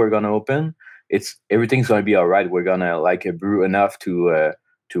microbrewery we're gonna open, everything's gonna be all right. We're gonna like brew enough to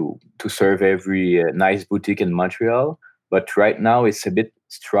serve every nice boutique in Montreal, but right now it's a bit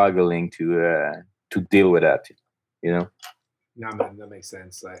struggling to deal with that, you know. No, man, that makes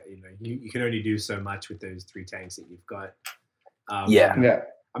sense. Like, you can only do so much with those 3 tanks that you've got. Yeah.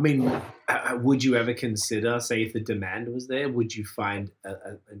 I mean, would you ever consider, say, if the demand was there, would you find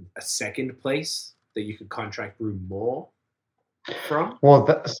a second place that you could contract brew more from? Well,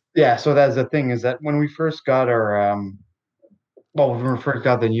 so that's the thing, is that when we first got our when we first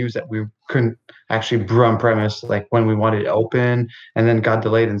got the news that we couldn't actually brew on premise, like when we wanted to open and then got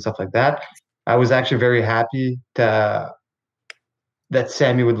delayed and stuff like that, I was actually very happy that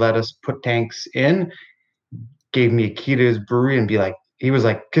Sammy would let us put tanks in, gave me a key to his brewery and he was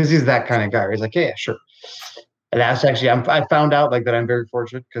like, because he's that kind of guy. He's like, yeah, sure. And that's actually, I found out like that I'm very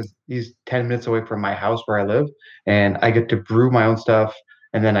fortunate because he's 10 minutes away from my house where I live, and I get to brew my own stuff.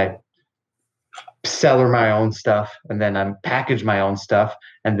 And then seller my own stuff, and then I package my own stuff,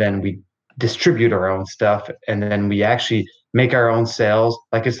 and then we distribute our own stuff, and then we actually make our own sales.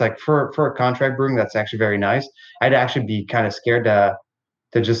 Like it's like for a contract brewing, that's actually very nice. I'd actually be kind of scared to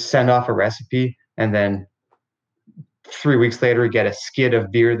just send off a recipe and then 3 weeks later get a skid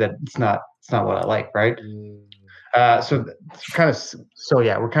of beer that it's not what I like, right? So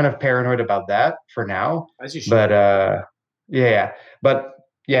yeah, we're kind of paranoid about that for now. As you should. But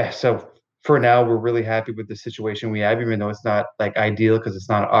so for now we're really happy with the situation we have, even though it's not like ideal because it's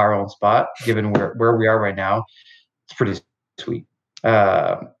not our own spot. Given where we are right now, it's pretty sweet.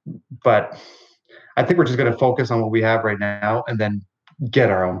 But I think we're just going to focus on what we have right now and then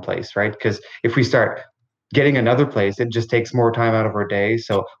get our own place, right? Because if we start getting another place, it just takes more time out of our day.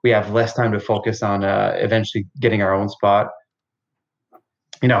 So we have less time to focus on eventually getting our own spot.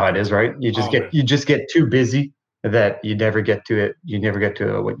 You know how it is, right? You just get too busy that you never get to it. You never get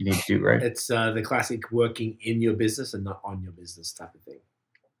to what you need to do, right? It's the classic working in your business and not on your business type of thing.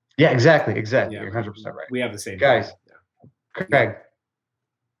 Yeah, exactly. Yeah. You're 100% right. We have the same Guys. thing. Yeah. Craig.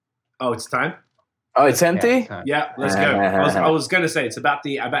 Oh, it's time? Oh, it's empty? Yeah, it's time. Yeah, let's go. I was going to say it's about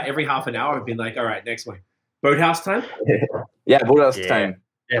every half an hour I've been like, all right, next one. Boathouse time? Yeah, boathouse time.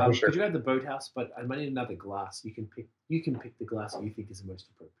 Yeah, for sure. Could you have the boathouse? But I might need another glass. You can pick the glass that you think is the most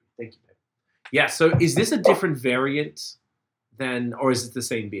appropriate. Thank you, babe. Yeah, so is this a different variant than, or is it the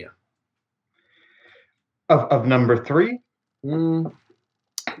same beer? Of number 3? Oh,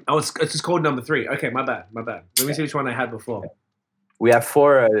 it's just called number 3. Okay, my bad. Let me see which one I had before. We have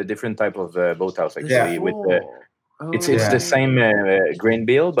 4 different type of boathouse actually. With it's the same grain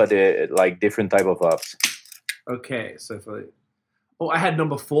bill, but like different type of hops. Okay, so I had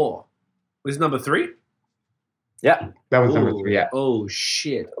number 4. Was it number 3? Yeah, that was number 3. Yeah. Oh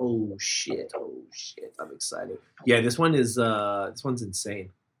shit! I'm excited. Yeah, this one's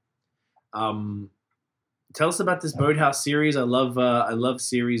insane. Tell us about this Boathouse series. I love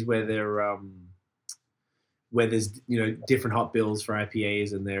series where they're where there's different hop bills for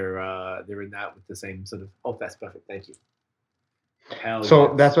IPAs and they're in that with the same sort of. Oh, that's perfect. Thank you. That's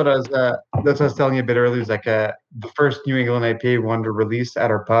what I was telling you a bit earlier. Is like the first New England IPA we wanted to release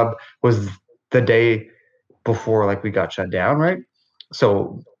at our pub was the day before like we got shut down, right?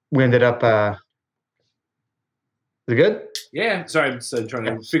 So we ended up. Is it good? Yeah. Sorry, I'm so trying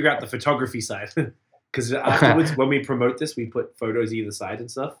to figure out the photography side because afterwards when we promote this, we put photos either side and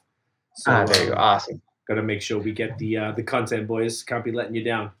stuff. So, there you go. Awesome. Got to make sure we get the content, boys. Can't be letting you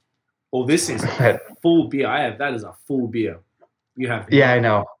down. Oh, this is full beer. That is a full beer. You have. Yeah, I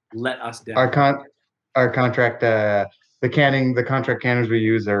know. Let us down. Our contract, the contract canners we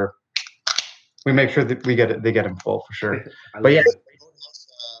use are. We make sure that they get them full for sure. But yeah,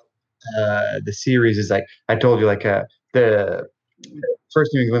 the series is like I told you, like the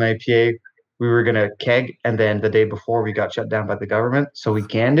first New England IPA we were gonna keg, and then the day before we got shut down by the government, so we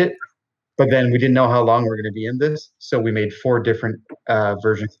canned it. But then we didn't know how long we were gonna be in this, so we made 4 different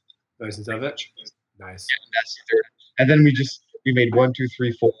versions of it. Nice. Yeah, that's the third. And then we made 1, 2,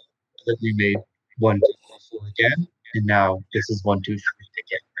 3, 4. And then we made 1, 2, 3, 4 again, and now this is 1, 2, 3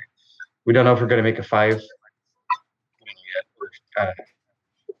 again. We don't know if we're going to make a 5.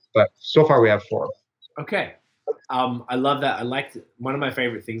 But so far we have 4. Okay. I love that. I liked one of my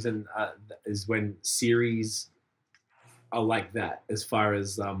favorite things is when series are like that, as far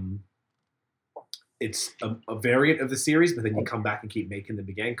as it's a variant of the series, but then you come back and keep making them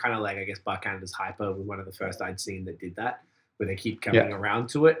again. Kind of like, I guess, Bar Canada's Hyper was one of the first I'd seen that did that, where they keep coming around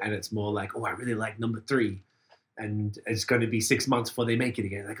to it. And it's more like, oh, I really like number 3. And it's going to be 6 months before they make it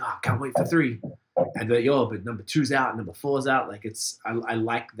again. Like, oh, can't wait for 3. And they're like, but number 2's out, number 4's out. Like, I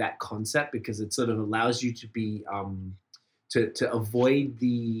like that concept because it sort of allows you to be to avoid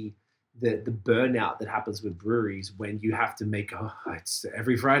the burnout that happens with breweries when you have to make it's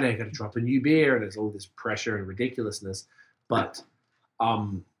every Friday I got to drop a new beer and there's all this pressure and ridiculousness. But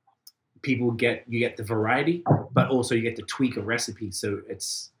you get the variety, but also you get to tweak a recipe. So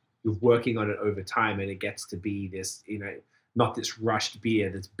you're working on it over time, and it gets to be this, not this rushed beer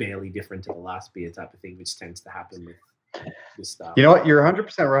that's barely different to the last beer type of thing, which tends to happen with this stuff. You know what? You're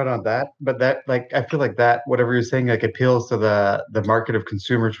 100% right on that. But that, like, I feel like that, whatever you're saying, like, appeals to the market of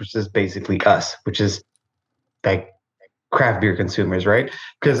consumers, which is basically us, which is like craft beer consumers, right?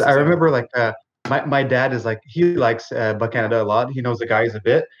 Because I remember, like, my dad is like, he likes Bar Canada a lot. He knows the guys a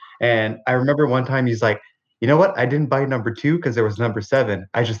bit, and I remember one time he's like, you know what? I didn't buy number 2 because there was number 7.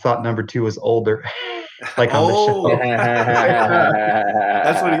 I just thought number 2 was older. Like on the show.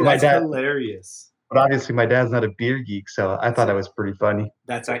 That's hilarious. But obviously my dad's not a beer geek, so I thought that was pretty funny.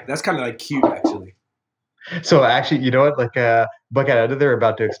 That's kind of like cute, actually. So actually, you know what? Like Bucket Out of there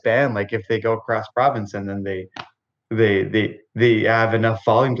about to expand. Like if they go across province and then they have enough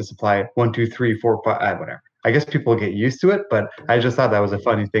volume to supply 1, 2, 3, 4, 5, whatever. I guess people get used to it, but I just thought that was a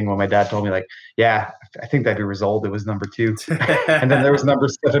funny thing when my dad told me, like, yeah, I think that beer was old. It was number 2, and then there was number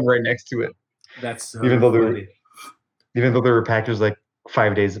 7 right next to it. That's so Even though funny. they were packaged like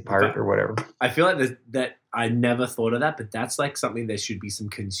 5 days apart or whatever. I feel like that I never thought of that, but that's like something there should be some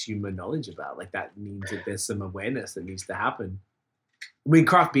consumer knowledge about. Like that means that there's some awareness that needs to happen. I mean,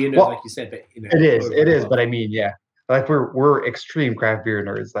 craft beer nerds, like you said, but it is. But I mean, yeah, like we're extreme craft beer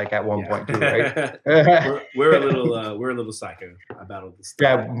nerds, like at one point too, right? we're a little psycho about all this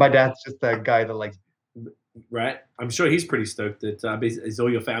stuff. Yeah, my dad's just that guy that likes. Right, I'm sure he's pretty stoked that is all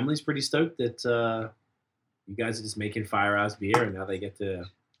your family's pretty stoked that you guys are just making Firehouse beer and now they get to.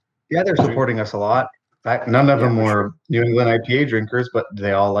 Yeah, they're supporting us a lot. None of them were New England IPA drinkers, but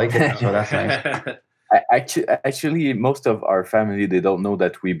they all like it, so that's nice. Actually, most of our family, they don't know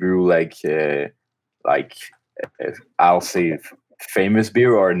that we brew I'll say famous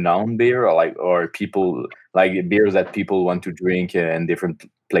beer or known beer or people like beers that people want to drink in different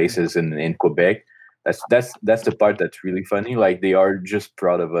places in Quebec. That's the part that's really funny. Like they are just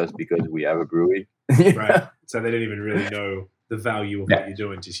proud of us because we have a brewery. Right. So they don't even really know the value of what you're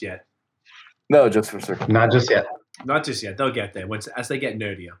doing just yet. No, just for certain. Not just yet. Not just yet. They'll get there as they get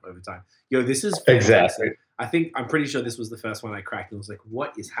nerdier over time. Yo, this is fantastic. Exactly. I'm pretty sure this was the first one I cracked and was like,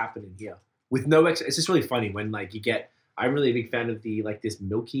 what is happening here? With no it's just really funny when like you get. I'm really a big fan of the like this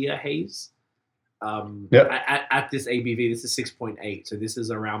milkier haze. At this ABV, this is 6.8, so this is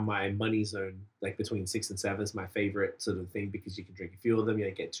around my money zone, like between 6 and 7 is my favorite sort of thing because you can drink a few of them. You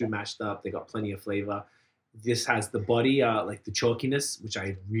don't get too mashed up. They got plenty of flavor. This has the body, like the chalkiness, which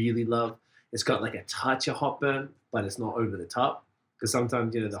I really love. It's got like a touch of hot burn, but it's not over the top because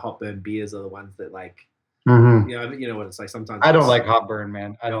sometimes the hot burn beers are the ones that like, you know what it's like. Sometimes I don't like hot burn,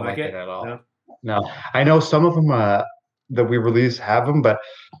 man. I don't like it at all. No, I know some of them that we release have them, but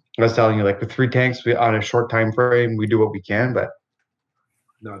I was telling you, like the 3 tanks, on a short time frame, we do what we can. But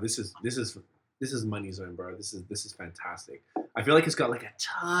no, this is money zone, bro. This is fantastic. I feel like it's got like a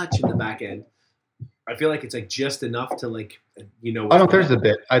touch in the back end. I feel like it's like just enough to like there's a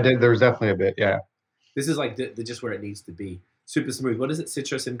bit. There's definitely a bit. Yeah. This is like the just where it needs to be. Super smooth. What is it?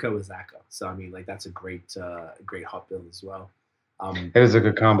 Citra, Simcoe, Azacca. So I mean, like that's a great hop bill as well. It is a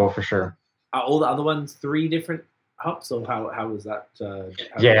good combo for sure. Are all the other ones 3 different hops, or how was that?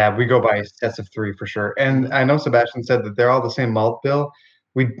 We go by sets of 3 for sure. And I know Sebastian said that they're all the same malt bill.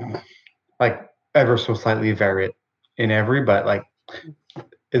 We like ever so slightly vary it in every, but like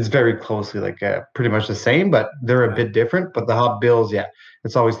it's very closely like pretty much the same, but they're a bit different. But the hop bills,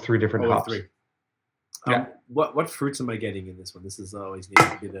 it's always 3 different hops. 3. What fruits am I getting in this one? This is always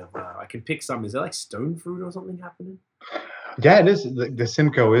needs a bit of. I can pick some. Is there like stone fruit or something happening? Yeah, it is. The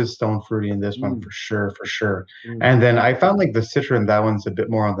Simcoe is stone fruity in this one for sure. And then I found like the Citra in that one's a bit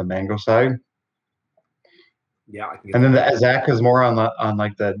more on the mango side. Yeah, I can get and then the Azacca is more on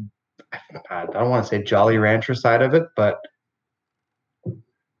like the I don't want to say Jolly Rancher side of it, but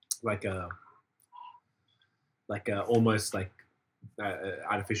like almost like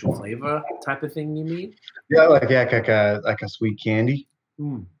artificial flavor type of thing. You mean? Yeah, like a sweet candy.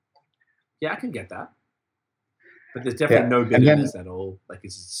 Yeah, I can get that. But there's definitely no bitterness at all. Like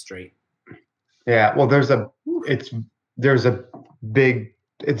it's just straight. Yeah, well, it's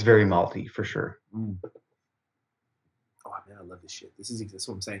very malty for sure. Oh man, I love this shit. This is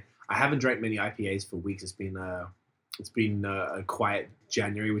what I'm saying. I haven't drank many IPAs for weeks. It's been a quiet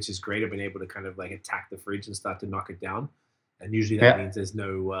January, which is great. I've been able to kind of like attack the fridge and start to knock it down. And usually that means there's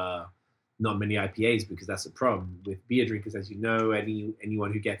not many IPAs because that's a problem with beer drinkers. As you know,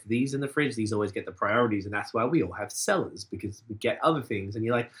 anyone who gets these in the fridge, these always get the priorities. And that's why we all have cellars because we get other things. And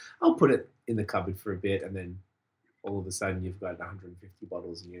you're like, I'll put it in the cupboard for a bit. And then all of a sudden you've got 150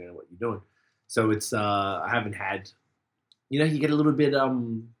 bottles and you don't know what you're doing. So it's, I haven't had, you get a little bit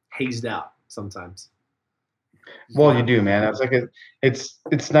hazed out sometimes. Well, you do, man. It's like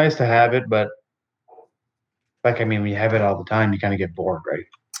it's nice to have it, but like, I mean, when you have it all the time, you kind of get bored, right?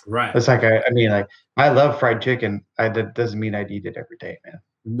 Right. It's like, I love fried chicken. That doesn't mean I'd eat it every day, man.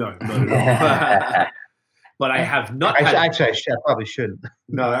 No, not at all. But I have not. I probably shouldn't.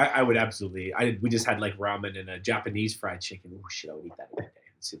 No, I would absolutely. We just had like ramen and a Japanese fried chicken. Oh shit, I would eat that every day.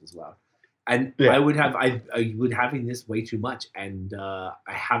 It's as well. And I would having this way too much, and I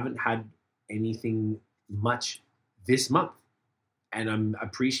haven't had anything much this month, and I'm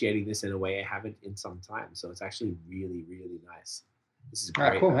appreciating this in a way I haven't in some time. So it's actually really, really nice. This is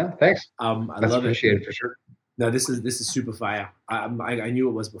great. Cool, man. Thanks. I That's love appreciated for sure. No, this is super fire. I knew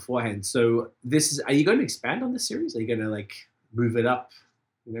it was beforehand. So this is. Are you going to expand on this series? Are you going to like move it up,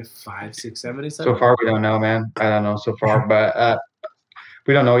 5, 6, 7 or so? So far, we don't know, man. I don't know so far, but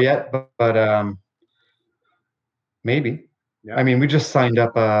we don't know yet. But maybe. Yeah. I mean, we just signed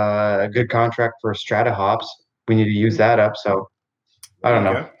up a good contract for Strata hops. We need to use that up. So I don't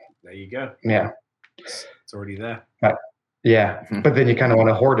know. There you go. Yeah. It's already there. Yeah. But then you kind of want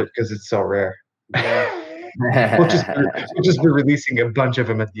to hoard it because it's so rare. Yeah. We'll just be releasing a bunch of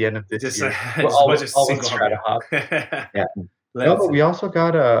them at the end of this year. All with Strata hop. Yeah. No, but we also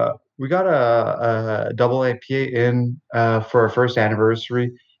got a double IPA in for our first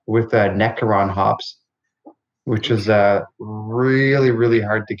anniversary with Nectaron hops, which is really, really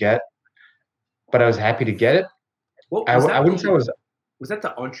hard to get. But I was happy to get it. I wouldn't say it was. Was that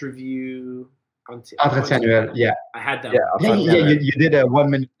the Entrevue? Yeah. I had that. Yeah, you did a 1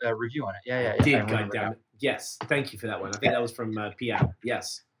 minute review on it. Yeah. I did, goddammit. Yes, thank you for that one. I think that was from PL.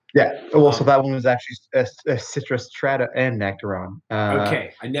 Yes. Yeah. Well, so that one was actually a Citrus Strata and Nectaron.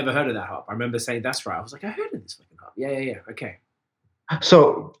 Okay, I never heard of that hop. I remember saying that's right. I was like, I heard of this fucking hop. Yeah. Okay.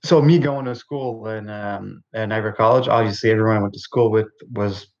 So me going to school in Niagara College, obviously everyone I went to school with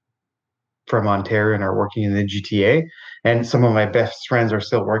was from Ontario and are working in the GTA, and some of my best friends are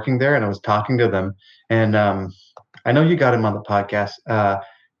still working there. And I was talking to them, and I know you got him on the podcast.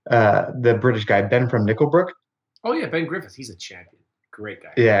 The British guy Ben from Nickelbrook. Oh yeah, Ben Griffith. He's a champion. Great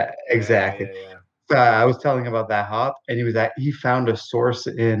guy. Yeah, exactly. Yeah. I was telling him about that hop, and he found a source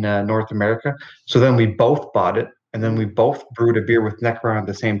in North America. So then we both bought it, and then we both brewed a beer with Nectaron at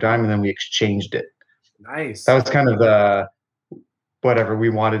the same time, and then we exchanged it. Nice. That was kind of the whatever we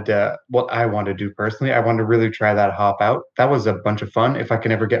wanted to. What I wanted to do personally, I wanted to really try that hop out. That was a bunch of fun. If I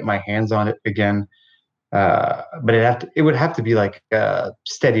can ever get my hands on it again, but it would have to be like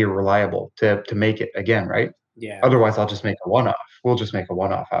steady or reliable to make it again, right? Yeah. Otherwise, I'll just make a one-off. We'll just make a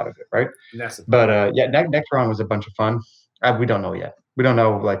one-off out of it, right? But yeah, Nectaron was a bunch of fun. We don't know yet. We don't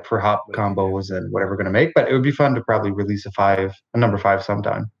know like for hop combos and whatever we're gonna make, but it would be fun to probably release a number 5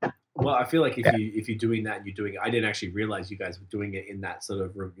 sometime. Well, I feel like if you're doing that, and you're doing it. I didn't actually realize you guys were doing it in that sort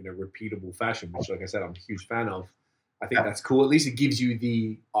of repeatable fashion, which, like I said, I'm a huge fan of. I think that's cool. At least it gives you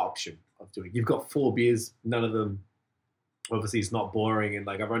the option of doing. You've got 4 beers, none of them. Obviously, it's not boring, and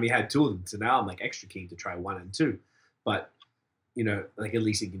like I've only had 2 of them, so now I'm like extra keen to try 1 and 2. But like at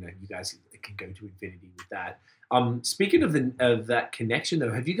least you guys can go to infinity with that. Speaking of that connection,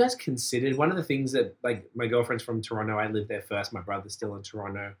 though, have you guys considered one of the things that, like, my girlfriend's from Toronto? I lived there first. My brother's still in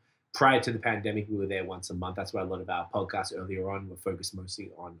Toronto. Prior to the pandemic, we were there once a month. That's why a lot of our podcasts earlier on were focused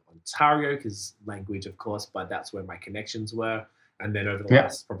mostly on Ontario, because language, of course, but that's where my connections were. And then over the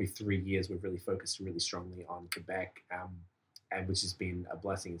last probably 3 years, we've really focused really strongly on Quebec, and which has been a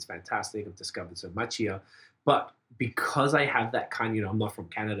blessing. It's fantastic. I've discovered so much here. But because I have that kind, I'm not from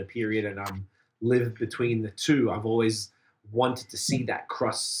Canada, period, and I'm lived between the two, I've always wanted to see that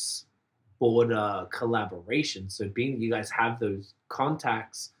cross-border collaboration. So being that you guys have those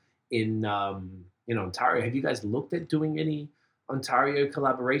contacts in Ontario, have you guys looked at doing any Ontario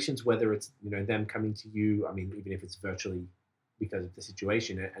collaborations, whether it's them coming to you, I mean, even if it's virtually because of the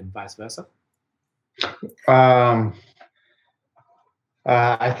situation, and vice versa? I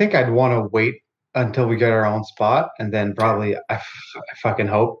think I'd want to wait until we get our own spot, and then probably I fucking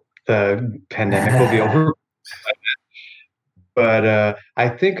hope the pandemic will be over. But I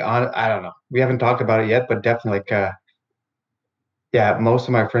think I don't know. We haven't talked about it yet, but definitely most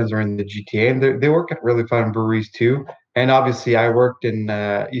of my friends are in the GTA, and they work at really fun breweries too. And obviously, I worked in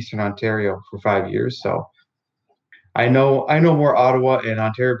Eastern Ontario for 5 years, so I know more Ottawa and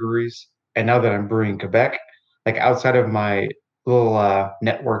Ontario breweries. And now that I'm brewing Quebec, like outside of my little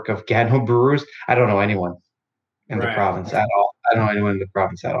network of Gano brewers, I don't know anyone in the province at all. I don't know anyone in the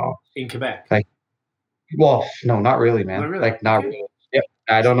province at all. In Quebec? Well, no, not really, man. Not really? Like, not really. Yep.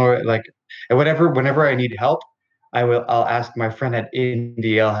 I don't know. Like, whenever I need help, I'll ask my friend at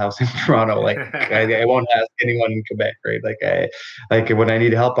Indie Ale House in Toronto. Like, I won't ask anyone in Quebec, right? Like when I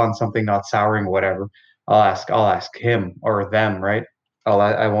need help on something not souring or whatever, I'll ask him or them, right?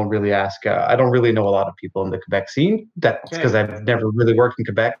 I won't really ask. I don't really know a lot of people in the Quebec scene. That's because I've never really worked in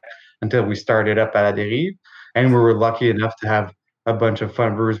Quebec until we started up at La Derive, and we were lucky enough to have a bunch of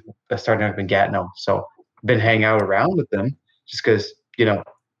fun brewers starting up in Gatineau. So been hanging out around with them just because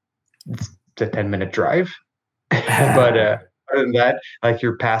it's a 10-minute drive. But other than that, like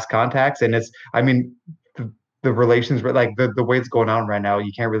your past contacts, and the relations, like the way it's going on right now,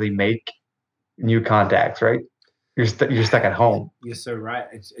 you can't really make new contacts, right? You're stuck at home. You're so right.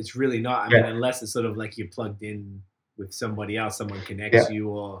 It's really not. I mean, unless it's sort of like you're plugged in with somebody else, someone connects you,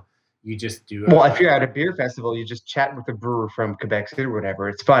 or you just do. Well, if you're at a beer festival, you just chat with a brewer from Quebec City or whatever.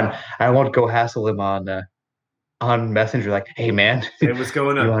 It's fun. I won't go hassle him on on Messenger, like, "Hey man, Hey, what's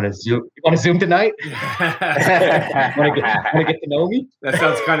going you on? want to zoom? You want to zoom tonight? Want to get to know me?" That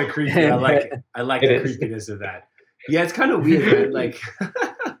sounds kind of creepy. I like it. I like It the is. creepiness of that. Yeah, it's kind of weird, man. Like,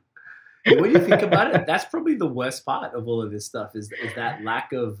 when you think about it, that's probably the worst part of all of this stuff is that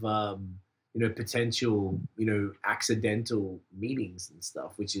lack of potential, accidental meetings and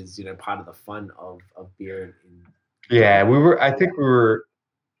stuff, which is part of the fun of beer. Yeah, I think we were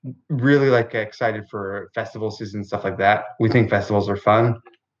really like excited for festival season and stuff like that. We think festivals are fun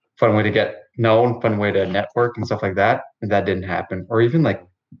way to get known, fun way to network and stuff like that. And that didn't happen. Or even like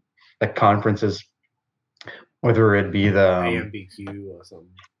conferences, whether it be the AMBQ or something.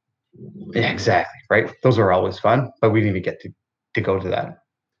 yeah, exactly, right. Those are always fun, but we didn't even get to go to that.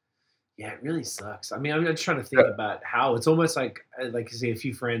 Yeah, it really sucks. I mean, I'm just trying to think about how it's almost like you say, a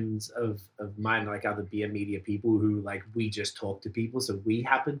few friends of mine, like other beer media people who like we just talk to people, so we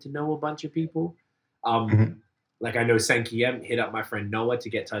happen to know a bunch of people. Like I know Sankeyem hit up my friend Noah to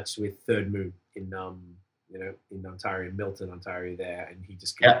get in touch with Third Moon in in Ontario, Milton, Ontario there, and he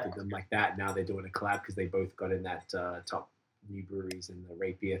just connected them like that. Now they're doing a collab because they both got in that top new breweries in the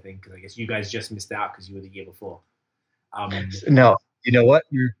rate beer thing. Because I guess you guys just missed out because you were the year before. No, you know what?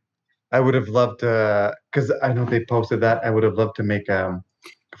 I would have loved to, because I know they posted that. I would have loved to make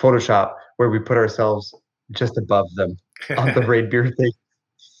Photoshop where we put ourselves just above them on the Raid Beer thing.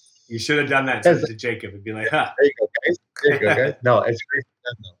 You should have done that to Jacob and be like, "Huh." There you go, guys. There you go, guys. No, it's great.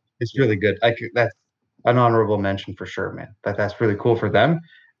 It's really good. That's an honorable mention for sure, man. That's really cool for them.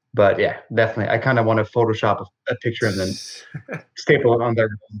 But yeah, definitely. I kind of want to Photoshop a picture and then staple it on their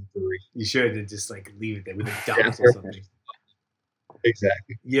brewery. You should and just like leave it there with a dot or something.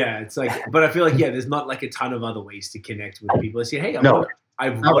 Exactly. Yeah, it's like, but I feel like there's not like a ton of other ways to connect with people. I say, hey,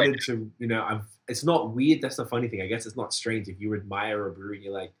 I've wanted to, it's not weird. That's the funny thing. I guess it's not strange if you admire a brewery and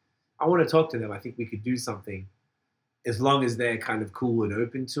you're like, I want to talk to them. I think we could do something, as long as they're kind of cool and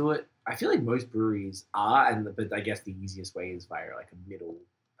open to it. I feel like most breweries are, but I guess the easiest way is via like a middle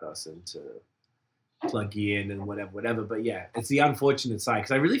person to plug in and whatever. But yeah, it's the unfortunate side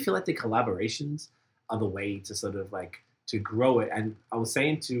because I really feel like the collaborations are the way to sort of like to grow it. And I was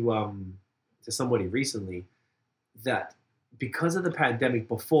saying to somebody recently that because of the pandemic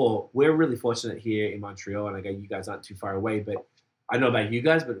before, we're really fortunate here in Montreal, and I go, you guys aren't too far away, but I know about you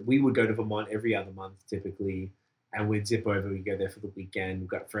guys, but we would go to Vermont every other month typically, and we'd zip over, we'd go there for the weekend, we've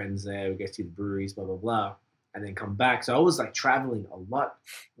got friends there, we go to the breweries, blah, blah, blah, and then come back. So I was like traveling a lot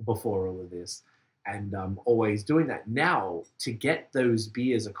before all of this, and always doing that. Now, to get those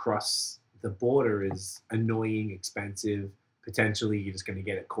beers across the border is annoying, expensive. Potentially, you're just going to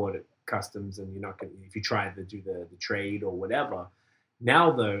get it caught at customs, and you're not going to, if you try to do the trade or whatever.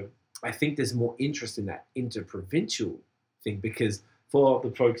 Now, though, I think there's more interest in that interprovincial thing because for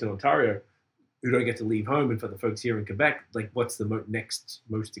the folks in Ontario who don't get to leave home, and for the folks here in Quebec, like what's the next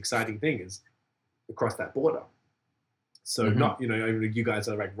most exciting thing is across that border. So not, you guys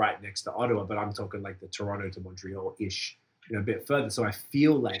are like right next to Ottawa, but I'm talking like the Toronto to Montreal-ish, a bit further. So I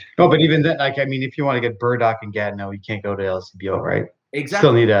feel like no, but even then, like I mean, if you want to get Burdock and Gatineau, you can't go to LCBO, right? Exactly.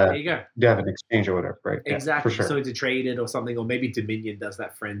 Still need there you go. to have an exchange or whatever, right? Exactly. Yeah, for sure. So to trade it or something, or maybe Dominion does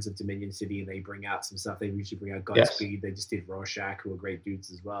that. Friends of Dominion City, and they bring out some stuff. They usually bring out Godspeed. Yes. They just did Rorschach, who are great dudes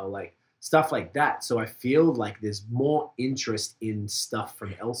as well. Like stuff like that. So I feel like there's more interest in stuff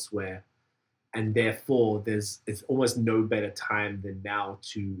from elsewhere, and therefore it's almost no better time than now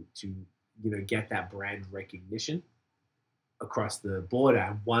to get that brand recognition across the border.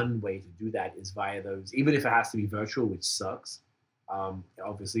 And one way to do that is via those, even if it has to be virtual, which sucks,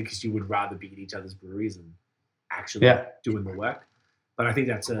 obviously, because you would rather be at each other's breweries and actually doing the work. But I think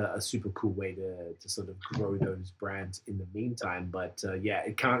that's a super cool way to sort of grow those brands in the meantime. But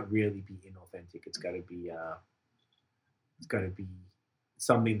it can't really be inauthentic. It's got to be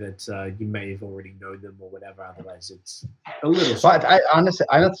something that you may have already known them or whatever. Otherwise, it's a little. But I honestly,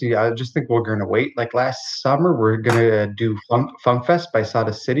 I just think we're gonna wait. Like last summer, we're gonna do Funk Fest by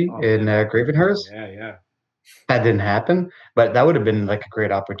Sawdust City in Gravenhurst. Yeah. That didn't happen, but that would have been like a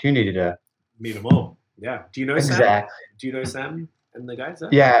great opportunity to meet them all. Yeah. Do you know Sam? Exactly. Do you know Sam and the guys there?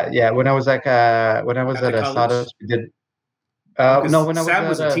 Yeah. When I was like at a Sawdust, we did. No, when Sam I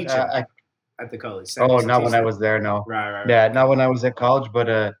was a teacher at the college. Sam not when I was there. No. Right. Yeah, not when I was at college,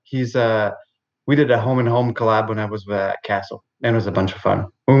 but he's we did a home and home collab when I was at Castle, and it was a bunch of fun.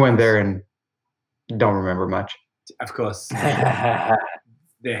 We went there and don't remember much. Of course, they're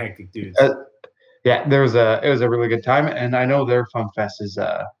hectic dudes. Yeah, it was a really good time, and I know their Funk Fest is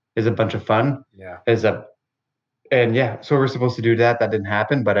a bunch of fun. Yeah. So we're supposed to do that. That didn't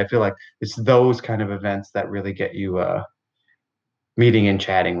happen, but I feel like it's those kind of events that really get you meeting and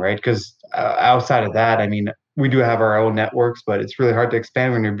chatting, right? Because outside of that, I mean, we do have our own networks, but it's really hard to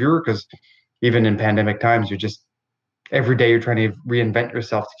expand when you're a brewer because even in pandemic times, you're just every day you're trying to reinvent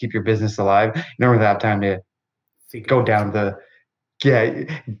yourself to keep your business alive. You don't really have time to Think go about down it. the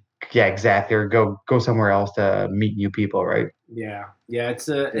yeah exactly or go somewhere else to meet new people, right? Yeah, it's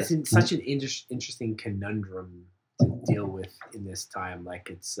such an interesting conundrum to deal with in this time. Like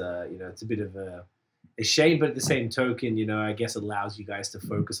it's it's a bit of a shame, but at the same token, I guess allows you guys to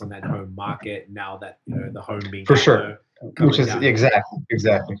focus on that home market now that the home being For sure. Which coming is down.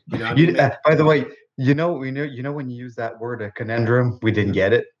 exactly. I mean, By the way, when you use that word, a conundrum, we didn't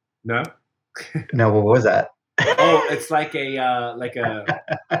get it. no. No, what was that? Oh, it's like a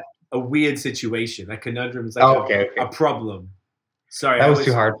weird situation. A conundrum is like a problem. Sorry, that was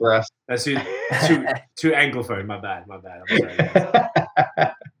too hard for us. That's too anglophone. My bad. I'm sorry.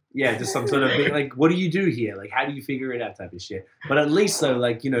 Yeah, just some sort of like, what do you do here? Like, how do you figure it out, type of shit. But at least though,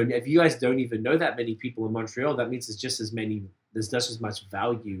 like if you guys don't even know that many people in Montreal, that means there's just as much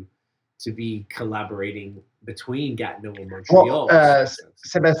value to be collaborating between Gatineau and Montreal. Well,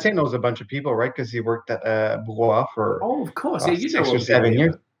 Sebastien knows a bunch of people, right? Because he worked at Brouhaha for of course, yeah, 6 or 7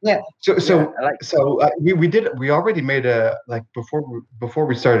 years. Yeah. We already made a before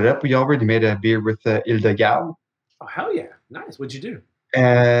we started up, we already made a beer with Ile de Garde. Oh hell yeah, nice! What'd you do?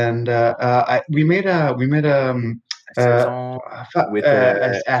 And we made a with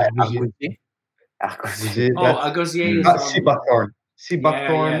Argousier. Argousier Sea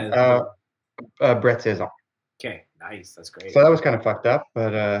Buckthorn, Brett Saison. Okay, nice. That's great. So that was kind of fucked up,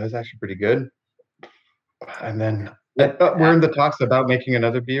 but it was actually pretty good. And then we're in the talks about making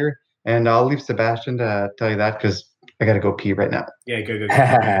another beer, and I'll leave Sebastian to tell you that because I gotta go pee right now. Yeah, go.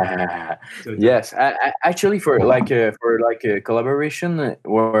 Yes, actually, for a collaboration,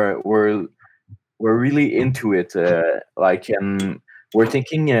 we're really into it. We're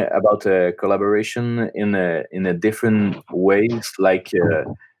thinking about collaboration in a different ways, like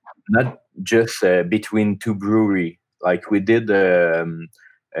not just between two brewery. Like we did a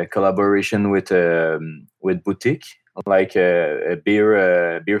collaboration with Boutique, like a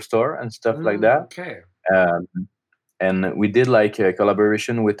beer store and stuff like that. Okay. And we did like a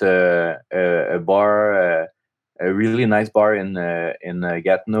collaboration with a bar, a really nice bar in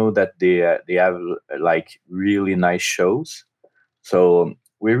Gatineau that they have like really nice shows. So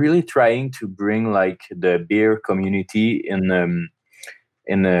we're really trying to bring like the beer community in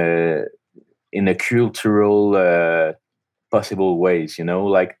a cultural possible ways,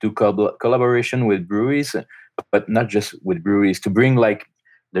 like do collaboration with breweries, but not just with breweries, to bring like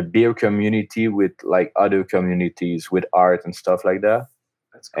the beer community with like other communities with art and stuff like that.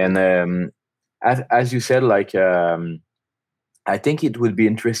 That's cool. And as you said, like I think it would be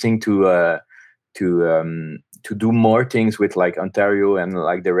interesting to do more things with like Ontario and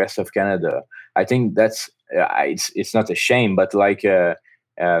like the rest of Canada. I think that's it's not a shame, but like the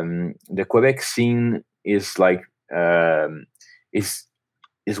Quebec scene is like is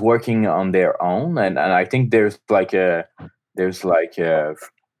working on their own, and I think there's like a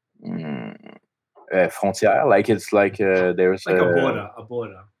frontière, like it's like there's like a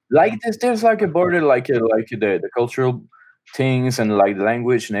border. Like there's like a border, like the cultural things and like the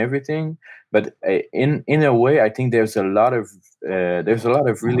language and everything. But in a way, I think there's a lot of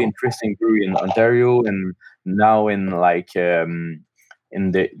really interesting brewery in Ontario and now in like in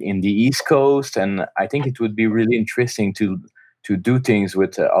the East Coast, and I think it would be really interesting to do things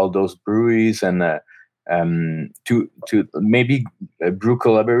with all those breweries and to maybe brew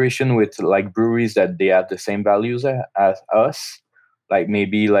collaboration with like breweries that they have the same values as us, like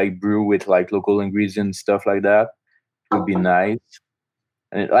maybe like brew with like local ingredients, stuff like that would be nice.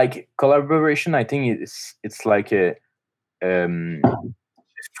 And like collaboration, I think it's like a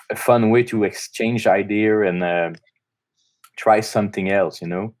fun way to exchange idea and try something else,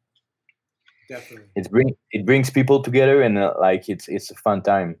 Definitely. It brings people together, and like it's a fun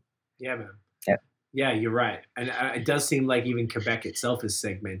time. Yeah, man. Yeah, you're right. And it does seem like even Quebec itself is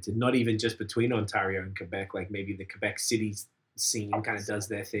segmented, not even just between Ontario and Quebec. Like maybe the Quebec City scene kind of does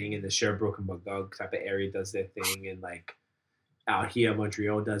their thing, and the Sherbrooke and Magog type of area does their thing, and like out here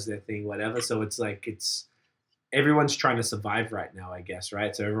Montreal does their thing, whatever. So it's like everyone's trying to survive right now, I guess,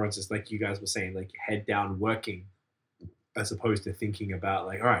 right? So everyone's just like you guys were saying, like head down working, as opposed to thinking about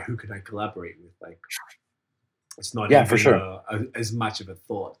like, all right, who can I collaborate with? Like, it's not even for sure as much of a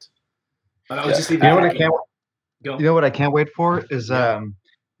thought. But I was just you know what I can't wait for is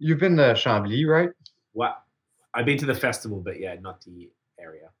you've been to Chambly, right? What? I've been to the festival, but yeah, not the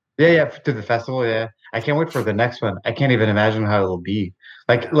area. Yeah, to the festival. Yeah, I can't wait for the next one. I can't even imagine how it'll be.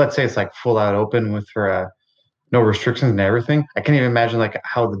 Like, let's say it's like full out open with no restrictions and everything. I can't even imagine like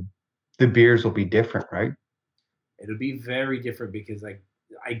how the beers will be different, right? It'll be very different because like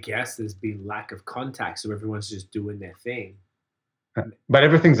I guess there's been lack of contact, so everyone's just doing their thing. But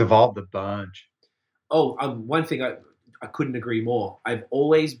everything's evolved a bunch. Oh, one thing I couldn't agree more. I've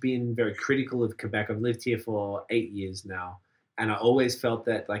always been very critical of Quebec. I've lived here for 8 years now, and I always felt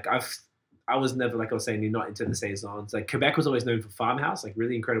that like I was never, like I was saying, you're not into the saisons. Like Quebec was always known for farmhouse, like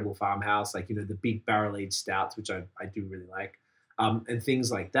really incredible farmhouse, like the big barrel aged stouts, which I do really like, and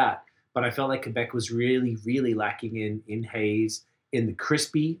things like that. But I felt like Quebec was really, really lacking in haze, in the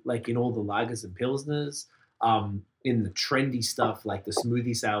crispy, like in all the lagers and pilsners, in the trendy stuff like the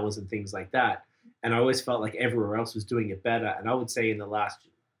smoothie sours and things like that. And I always felt like everywhere else was doing it better. And I would say in the last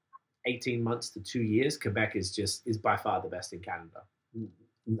 18 months to 2 years, Quebec is by far the best in Canada,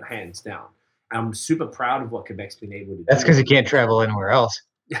 hands down. I'm super proud of what Quebec's been able to do. That's because you can't travel anywhere else.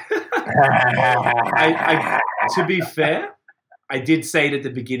 To be fair, I did say it at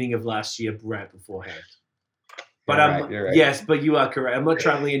the beginning of last year, right beforehand. But You're right. Yes, but you are correct. I'm not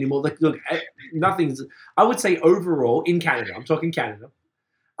traveling anymore. Look, nothing's. I would say overall in Canada. I'm talking Canada.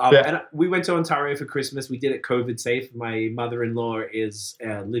 And we went to Ontario for Christmas. We did it COVID safe. My mother-in-law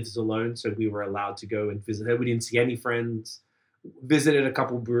lives alone, so we were allowed to go and visit her. We didn't see any friends. Visited a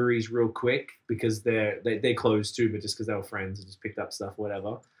couple breweries real quick because they closed too, but just because they were friends and just picked up stuff,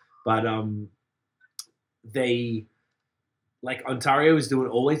 whatever. But they like Ontario has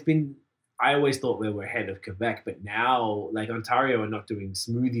always been. I always thought we were ahead of Quebec, but now like Ontario are not doing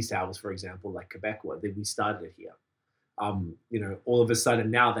smoothie sours, for example, like Quebec was. We started it here. All of a sudden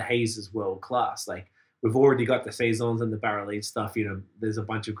now the haze is world class. Like we've already got the saisons and the barrel aged stuff. There's a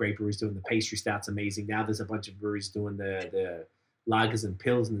bunch of great breweries doing the pastry stouts amazing. Now there's a bunch of breweries doing the lagers and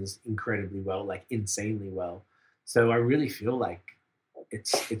pilsners incredibly well, like insanely well. So I really feel like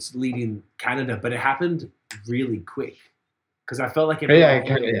it's leading Canada, but it happened really quick because I felt like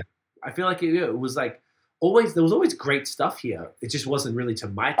I feel like it was like always there was always great stuff here. It just wasn't really to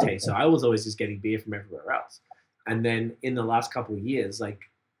my taste. So I was always just getting beer from everywhere else. And then in the last couple of years, like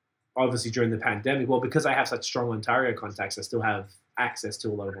obviously during the pandemic, well, because I have such strong Ontario contacts, I still have access to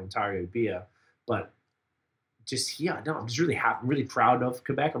a lot of Ontario beer. But just here, no, I'm just really happy, really proud of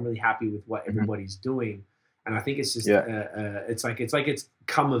Quebec. I'm really happy with what everybody's doing, and I think it's just it's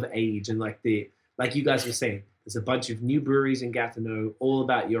come of age, and like you guys were saying, there's a bunch of new breweries in Gatineau, all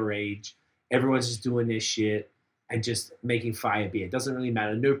about your age. Everyone's just doing this shit and just making fire beer. It doesn't really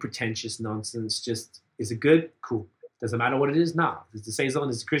matter. No pretentious nonsense. Just is it good? Cool. Doesn't matter what it is. Nah. Is the saison?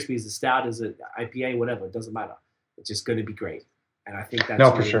 Is it crispy? Is it stout? Is it IPA? Whatever. It doesn't matter. It's just going to be great. And I think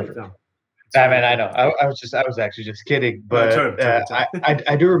that's for sure. I mean, I know. I was actually just kidding, but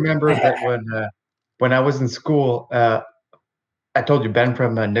I do remember that when I was in school, I told you Ben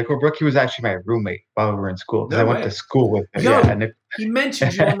from Nickelbrook. He was actually my roommate while we were in school because I went to school with him. He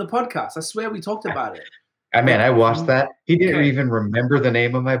mentioned you on the podcast. I swear we talked about it. I watched that. He didn't even remember the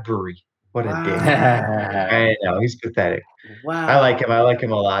name of my brewery. What a dick. I know, he's pathetic. Wow. I like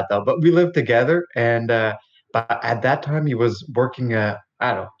him a lot though. But we lived together, and but at that time he was working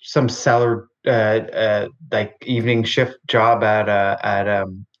some cellar like evening shift job at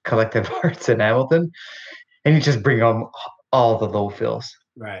Collective Arts in Hamilton, and he'd just bring home all the low fills.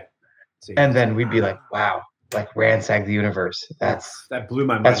 Right. So and then we'd be like, wow, like ransack the universe. That blew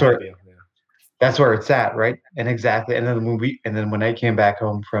my mind. That's where it's at, right? And exactly. And then when I came back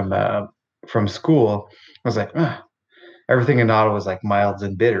home from school, I was like, everything in Ottawa was like milds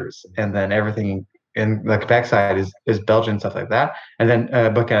and bitters, and then everything in the Quebec side is Belgian, stuff like that. And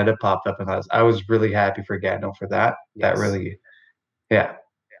then Book Canada popped up, and I was really happy for Gatineau for that. Yes. That really, yeah.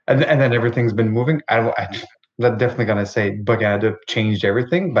 And then everything's been moving. I'm definitely gonna say Book Canada changed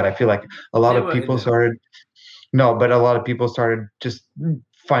everything, but I feel like a lot of people started just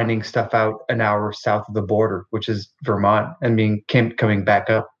finding stuff out an hour south of the border, which is Vermont, and coming back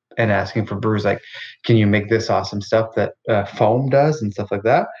up and asking for brewers like, can you make this awesome stuff that Foam does and stuff like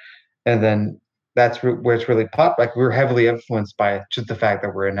that? And then that's where it's really popped. Like we're heavily influenced by just the fact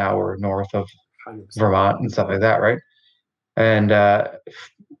that we're an hour north of 100%. Vermont and stuff like that, right? And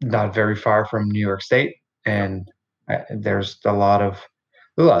not very far from New York State. And there's a lot of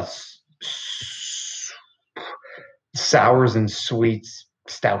sours and sweets,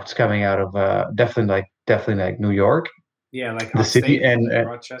 stouts coming out of definitely like New York. Yeah, like the city and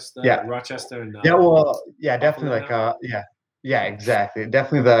Rochester. Rochester and definitely like exactly.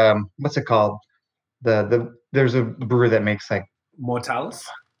 Definitely the what's it called? There's a brewer that makes like Mortalis.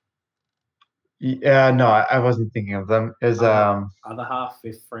 Yeah, no, I wasn't thinking of them. Other half,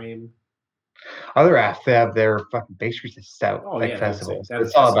 Fifth Frame. Other half, they have their fucking pastries and stout festivals.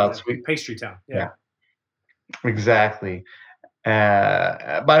 It's all about sweet pastry town. Yeah, exactly.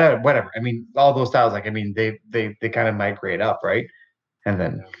 But whatever. I mean, all those styles, like I mean, they kind of migrate up, right? And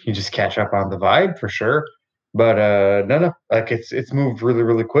then you just catch up on the vibe for sure. But no, like it's moved really,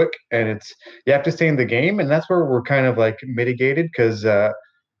 really quick, and it's you have to stay in the game, and that's where we're kind of like mitigated because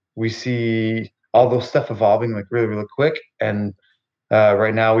we see all those stuff evolving like really, really quick, and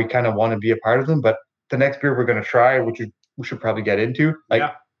right now we kind of want to be a part of them. But the next beer we're going to try, which we should probably get into, like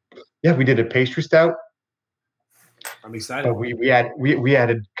we did a pastry stout. I'm excited. But we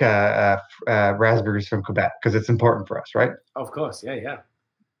added raspberries from Quebec because it's important for us, right? Of course, yeah.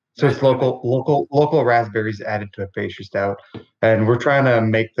 So it's local raspberries added to a pastry stout, and we're trying to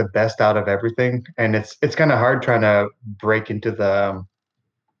make the best out of everything. And it's kind of hard trying to break into the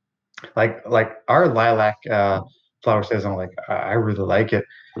like our lilac flower saison. Like I really like it.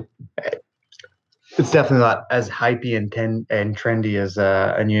 It's definitely not as hypey and trendy as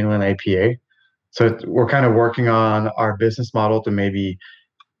a New England IPA. So we're kind of working on our business model to maybe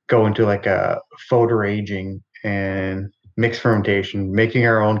go into like a photo aging and mixed fermentation, making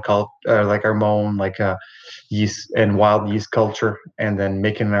our own like our own like yeast and wild yeast culture, and then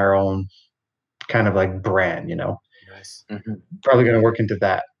making our own kind of like brand. Nice. Probably going to work into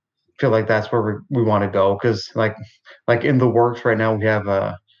that. Feel like that's where we want to go because like in the works right now we have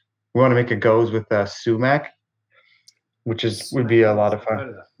we want to make a goes with sumac, which would be a lot of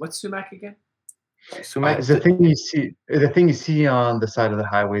fun. What's sumac again? Sumac It's the thing you see on the side of the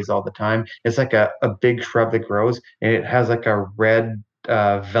highways all the time. It's like a big shrub that grows, and it has like a red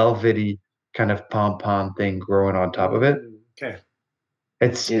velvety kind of pom-pom thing growing on top of it. Okay.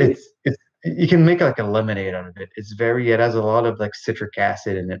 It's you can make like a lemonade out of it. It has a lot of like citric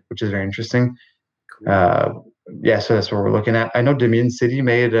acid in it, which is very interesting. Cool. So that's what we're looking at. I know Dominion City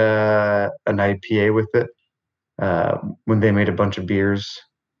made an IPA with it when they made a bunch of beers.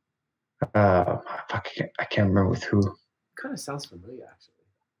 I can't remember with who. Kind of sounds familiar, actually.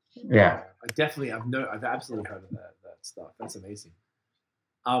 Yeah. I've absolutely heard of that stuff. That's amazing.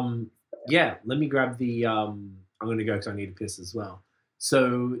 Let me grab the. I'm going to go because I need a piss as well.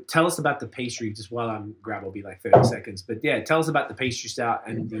 So tell us about the pastry. Just while I'm grab, will be like 30 seconds. But yeah, tell us about the pastry stout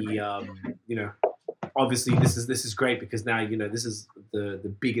and the. Obviously this is great because now this is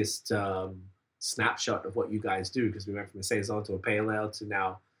the biggest snapshot of what you guys do because we went from a saison to a pale ale to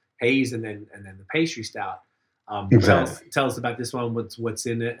now haze and then the pastry stout. Exactly. Tell us about this one. What's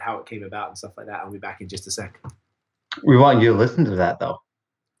in it, how it came about, and stuff like that. I'll be back in just a sec. We want you to listen to that though.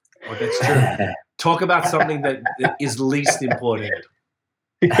 Oh, that's true. Talk about something that is least important.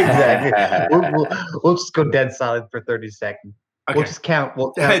 Exactly. We'll just go dead silent for 30 seconds. Okay. We'll just count.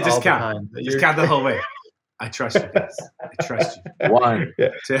 We'll count just all count. the time. Just count the whole way. I trust you guys. I trust you. 1,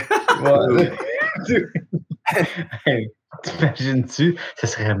 2. T'imagines-tu? Ça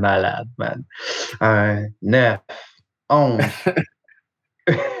serait malade, man. 9, 11.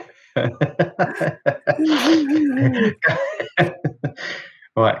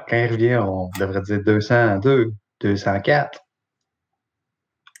 Ouais, quand il revient, on devrait dire 202, 204.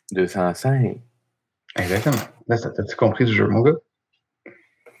 205. Exactement. Là, t'as-tu compris du jeu, mon gars?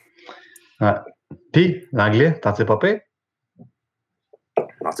 Ouais. Puis, l'anglais, t'en sais pas pire?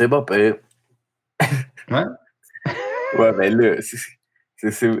 Non, c'est pas pire. Ouais. Ouais, ben là,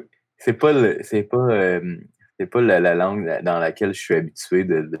 c'est pas la langue dans laquelle je suis habitué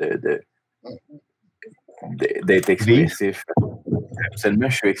d'être expressif. Absolument,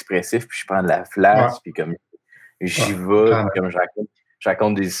 je suis expressif, puis je prends de la place, puis comme j'y vais, puis comme je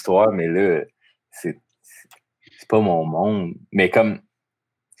raconte des histoires, mais là, c'est pas mon monde. Mais comme,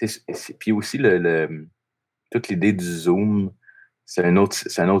 puis aussi toute l'idée du Zoom, c'est une autre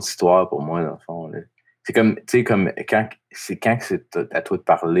histoire pour moi, dans le fond. Là. C'est comme, tu sais, comme quand c'est à toi de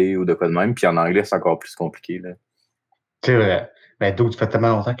parler ou de quoi de même, puis en anglais, c'est encore plus compliqué. Là. C'est vrai. Ben, d'où ça fait tellement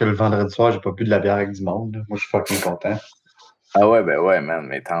longtemps que le vendredi soir, j'ai pas bu de la bière avec du monde. Là. Moi, je suis fucking content. Ah ouais, ben ouais, man,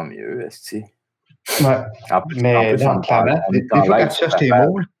 mais tant mieux, esti. Ouais. Mais non, clairement, des fois, quand tu cherches tes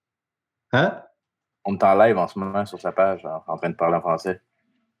mots, hein? On t'enlève en ce moment sur sa page, en train de parler en français.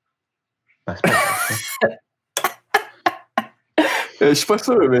 Ben, c'est pas grave. Je suis pas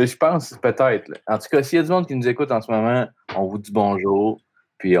sûr, mais je pense peut-être. Là. En tout cas, s'il y a du monde qui nous écoute en ce moment, on vous dit bonjour,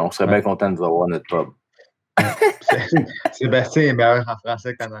 puis on serait bien content de vous avoir notre pub. Sébastien est meilleur en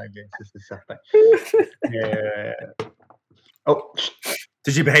français qu'en anglais, c'est certain. Oh,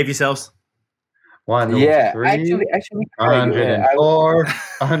 did you behave yourselves? 103, yeah, actually 104,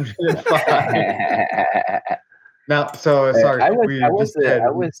 105. Now, so sorry. I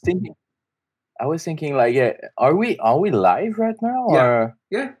was thinking, like, are we live right now?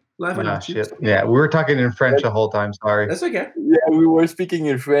 Yeah, live on YouTube. Shit. Yeah, we were talking in French the whole time. Sorry. That's okay. Yeah, we were speaking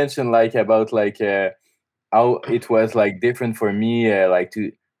in French and like about like how it was like different for me, like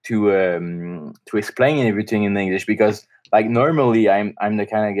to explain everything in English, because like normally I'm the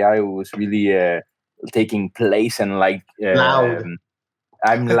kind of guy who's really taking place and like Loud.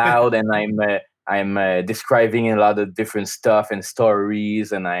 I'm loud and I'm describing a lot of different stuff and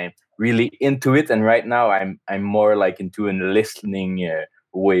stories, and I'm really into it. And right now I'm more like into a listening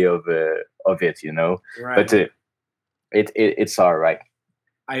way of it, you know. Right. But it's all right.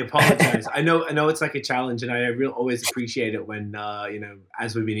 I apologize. I know it's like a challenge, and I always appreciate it when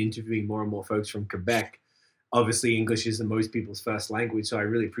as we've been interviewing more and more folks from Quebec. Obviously, English is most people's first language, so I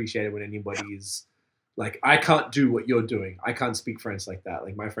really appreciate it when anybody is like, I can't do what you're doing. I can't speak French like that.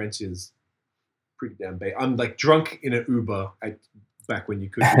 Like my French is pretty damn bad. I'm like drunk in an Uber back when you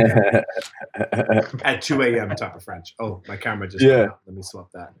could do that, at 2 a.m. type of French. Oh, my camera just went out. Let me swap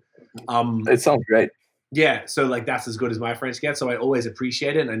that. It sounds great. Yeah, so like that's as good as my French gets. So I always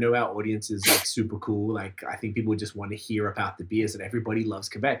appreciate it, and I know our audience is like super cool. Like I think people just want to hear about the beers, and everybody loves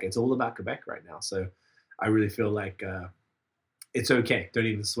Quebec. It's all about Quebec right now. So I really feel like it's okay. Don't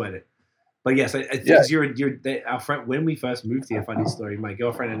even sweat it. But yes, you're our friend. When we first moved here, funny story. My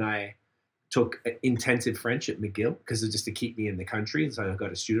girlfriend and I took intensive French at McGill because just to keep me in the country. So I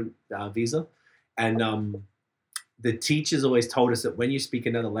got a student visa, and the teachers always told us that when you speak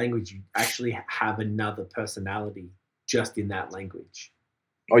another language, you actually have another personality just in that language.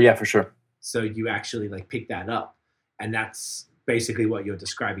 Oh yeah, for sure. So you actually like pick that up, and that's basically what you're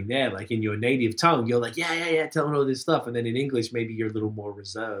describing there. Like in your native tongue, you're like, yeah, telling all this stuff. And then in English, maybe you're a little more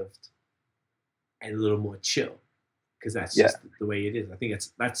reserved and a little more chill because that's just the way it is. I think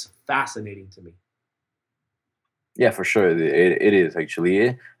that's fascinating to me. Yeah, for sure. It is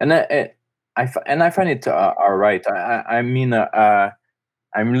actually. And I find it all right. I mean,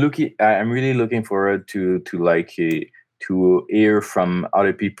 I'm really looking forward to like to hear from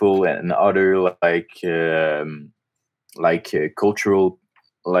other people and other cultural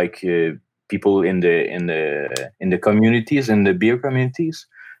people in the communities, in the beer communities.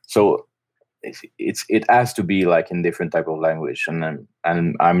 So it has to be like in different type of language, and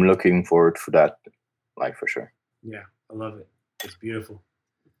I'm looking forward for that, like for sure. Yeah, I love it. It's beautiful.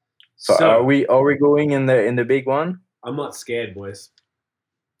 So are we going in the big one? I'm not scared, boys.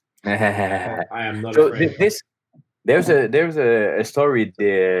 I am not so afraid. There's a story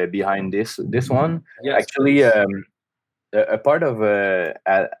there behind this one. Yes, actually, a part of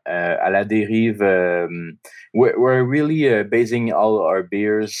à la dérive, we're really basing all our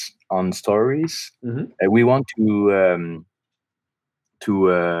beers on stories. Mm-hmm. We want to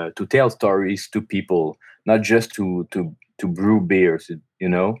tell stories to people, not just to brew beers. You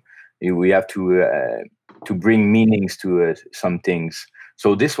know, we have to bring meanings to some things.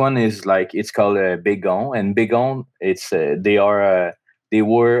 So this one is like, it's called Bégon, and Bégon, it's they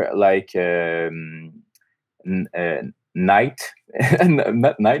were like night,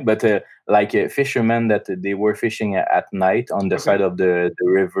 not night, but like fishermen that they were fishing at night on the side of the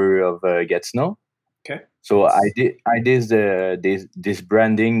river of Gatineau. Okay. So I did this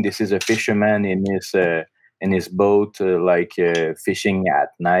branding. This is a fisherman in his boat, fishing at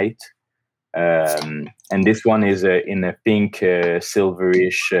night. And this one is in a pink,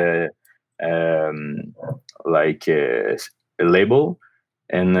 silverish, label,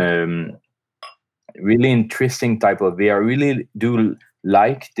 and really interesting type of beer. I really do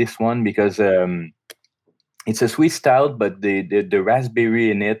like this one because it's a sweet stout, but the raspberry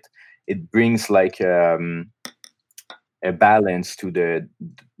in it brings like a balance to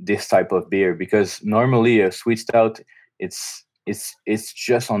this type of beer, because normally a sweet stout it's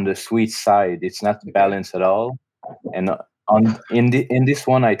just on the sweet side. It's not balanced at all. And in this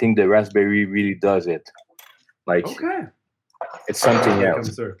one, I think the raspberry really does it. Like, it's something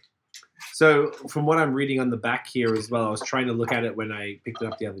else. So from what I'm reading on the back here as well, I was trying to look at it when I picked it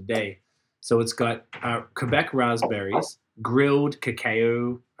up the other day. So it's got Quebec raspberries, grilled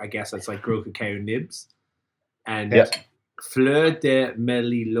cacao. I guess that's like grilled cacao nibs, and Fleur de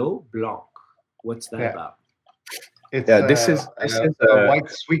Melilot Blanc. What's that about? It's, this is a white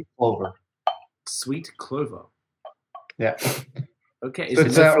sweet clover. Sweet clover. Yeah. Okay. So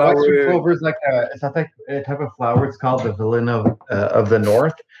it's white sweet clover is like it's not like a type of flower. It's called the Villain of the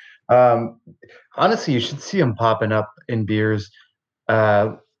North. Honestly, you should see them popping up in beers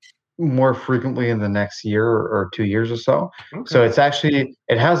more frequently in the next year or 2 years or so. Okay. So it's actually,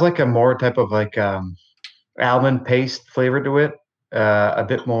 it has like a more type of like almond paste flavor to it, a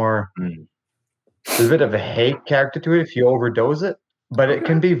bit more. There's a bit of a hay character to it if you overdose it, but it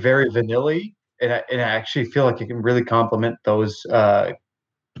can be very vanilla-y, and I actually feel like it can really complement those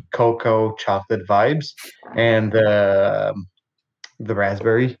cocoa chocolate vibes and the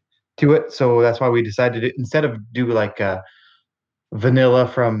raspberry to it. So that's why we decided to, instead of do like vanilla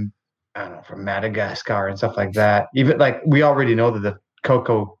from, I don't know, from Madagascar and stuff like that. Even like we already know that the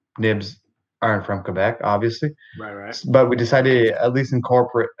cocoa nibs aren't from Quebec, obviously, Right. but we decided to at least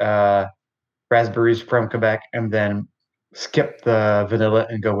incorporate raspberries from Quebec and then skip the vanilla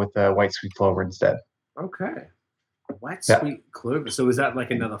and go with the white sweet clover instead. Okay. White Yeah. sweet clover. So is that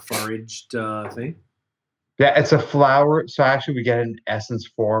like another foraged thing? Yeah, it's a flower. So actually, we get an essence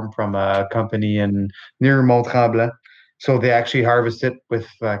form from a company near Mont Tremblant. So they actually harvest it with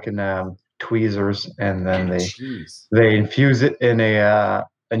fucking tweezers, and then Jeez. they infuse it in a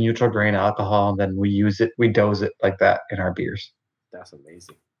neutral grain alcohol, and then we use it, we dose it like that in our beers. That's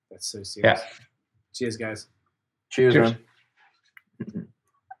amazing. That's so serious. Yeah. Cheers, guys. Cheers, Cheers. man.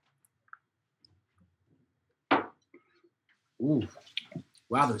 Ooh.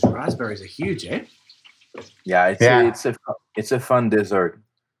 Wow, those raspberries are huge, eh? Yeah, it's a fun dessert.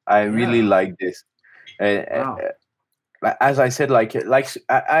 I really Yeah. like this. Wow. As I said,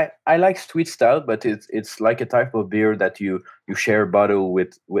 I like sweet stout, but it's like a type of beer that you share a bottle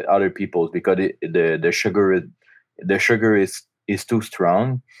with other people because the sugar is too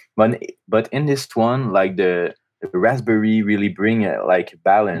strong. But in this one, like the raspberry really bring like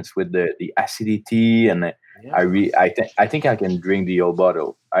balance with the acidity, and Yeah. I think I can drink the whole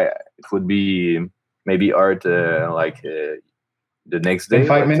bottle. It would be maybe hard the next day. In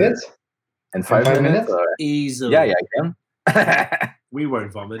 5 but, minutes? In 5 5 minutes? minutes? Easily. Yeah, I can. We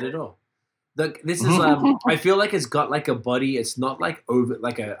won't vomit at all. Look, this is I feel like it's got like a body. It's not like over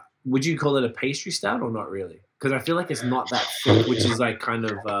like a. Would you call it a pastry stout or not really? Because I feel like it's not that thick, which is like kind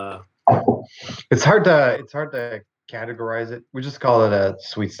of It's hard to categorize it. We just call it a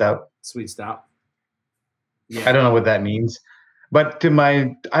sweet stout. sweet stout. I Yeah. don't know what that means, but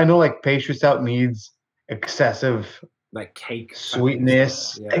I know like pastry stout needs excessive Like cake type of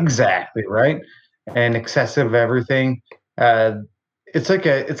sweetness, stuff. Yeah. exactly, right, and excessive everything. It's like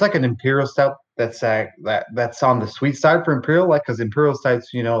an imperial stout that's on the sweet side for imperial, like because imperial stouts,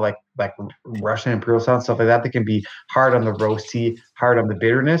 like Russian imperial stout stuff like that, they can be hard on the roasty, hard on the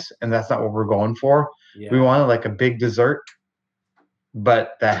bitterness, and that's not what we're going for. Yeah. We wanted like a big dessert,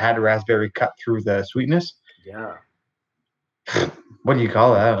 but that had raspberry cut through the sweetness. Yeah. What do you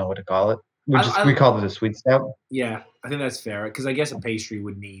call it? I don't know what to call it. We called it a sweet stout. Yeah, I think that's fair because I guess a pastry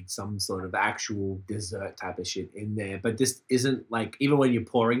would need some sort of actual dessert type of shit in there. But this isn't like, even when you're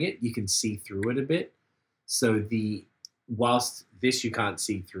pouring it, you can see through it a bit. So whilst this you can't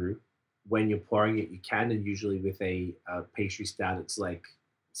see through, when you're pouring it, you can. And usually with a pastry stout, it's like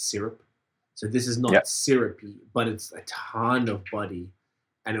syrup. So this is not syrupy, but it's a ton of body,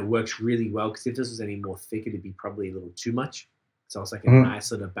 and it works really well because if this was any more thick, it'd be probably a little too much. So it's like a nice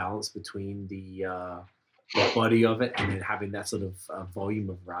sort of balance between the body of it and then having that sort of volume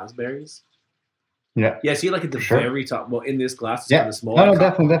of raspberries. Yeah. Yeah, see, like at the very top. Well, in this glass, it's kind of small. No,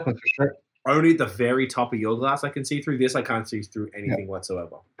 definitely for sure. Only at the very top of your glass I can see through. This I can't see through anything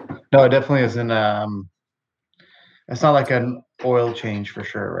whatsoever. No, it definitely isn't. It's not like an oil change for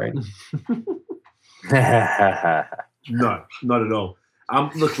sure, right? No, not at all.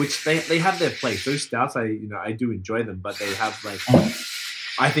 Look, which they have their place. Those stouts, I do enjoy them, but they have like,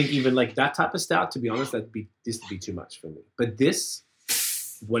 I think even like that type of stout, to be honest, this would be too much for me. But this,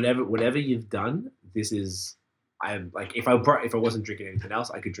 whatever you've done, this is, I'm like, if I wasn't drinking anything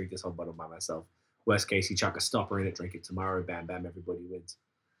else, I could drink this whole bottle by myself. Worst case, you chuck a stopper in it, drink it tomorrow, bam, bam, everybody wins.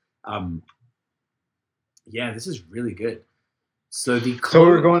 Yeah, this is really good. So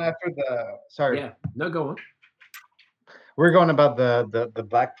we're going after the. Sorry. Yeah. No, go on. We're going about the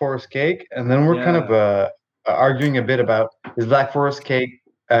Black Forest cake, and then we're kind of arguing a bit about, is Black Forest cake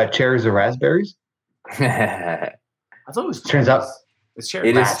cherries or raspberries? I thought it was cherries. Turns out it's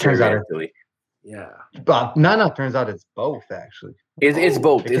cherries. It is cherry, actually. Yeah. But no, turns out it's both, actually. It's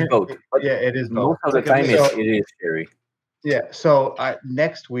both. It's both. But yeah, it is both. Most of the time, it is cherry. Yeah, so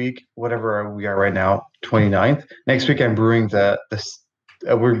next week, whatever we are right now, 29th, next week I'm brewing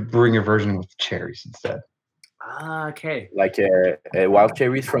we're brewing a version with cherries instead. Ah, okay. Like wild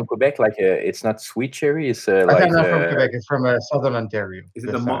cherries from Quebec. Like it's not sweet cherry. It's not from Quebec. It's from southern Ontario. Is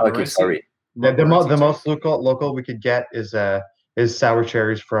it the okay, sorry. The most local we could get is sour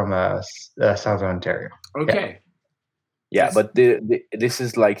cherries from southern Ontario. Okay. Yeah, but this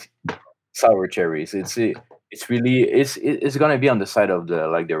is like sour cherries. It's gonna be on the side of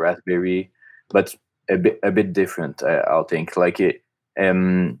the raspberry, but a bit different. I'll think like it.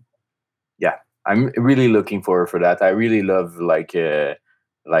 Yeah, I'm really looking forward for that. I really love like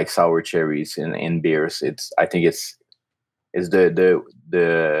sour cherries in beers. I think it's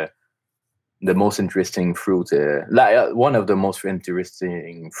the the most interesting fruit, one of the most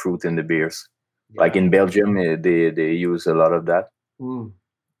interesting fruit in the beers. Like in Belgium, they use a lot of that. Mm.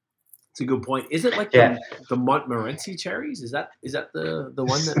 It's a good point. Is it like the Montmorency cherries? Is that the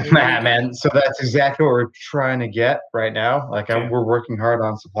one that? Nah, man. So that's exactly what we're trying to get right now. Like we're working hard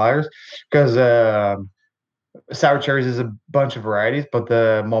on suppliers because sour cherries is a bunch of varieties, but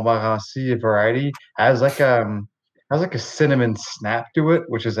the Montmorency variety has like a cinnamon snap to it,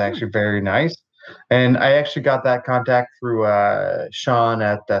 which is actually very nice. And I actually got that contact through Sean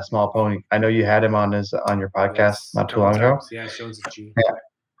at Small Pony. I know you had him on your podcast not too long ago. Yeah, Sean's a G. Yeah.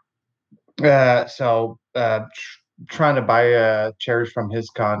 Trying to buy cherries from his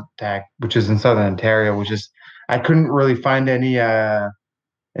contact, which is in Southern Ontario, which is I couldn't really find any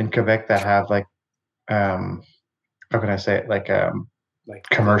in Quebec that have like how can I say it, like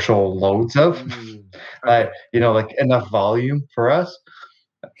commercial loads of like enough volume for us.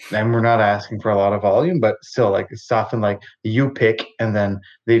 And we're not asking for a lot of volume, but still, like it's often like you pick and then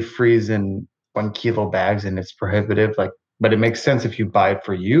they freeze in 1 kilo bags, and it's prohibitive. Like, but it makes sense if you buy it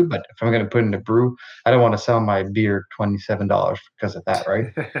for you. But if I'm going to put in a brew, I don't want to sell my beer $27 because of that, right?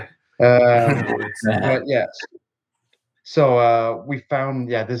 But yeah. So we found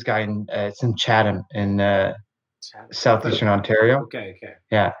this guy it's in Chatham in southeastern Ontario. Okay.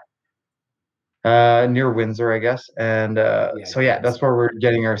 Yeah. Near Windsor, I guess. And that's where we're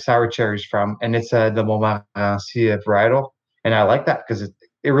getting our sour cherries from. And it's the Montmorency varietal. And I like that because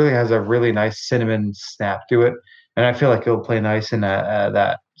it really has a really nice cinnamon snap to it. And I feel like it'll play nice in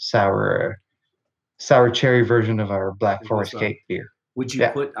that sour cherry version of our Black Forest cake beer. Would you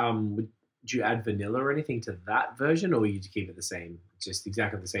put would you add vanilla or anything to that version, or would you keep it the same, just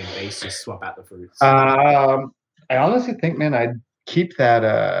exactly the same base, just swap out the fruits? I honestly think, man, I'd keep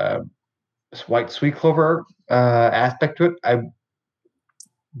that white sweet clover aspect to it. I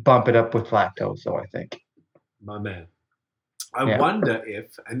bump it up with lactose, though, I think. My man. I wonder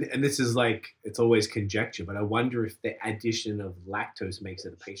if, and this is like, it's always conjecture, but I wonder if the addition of lactose makes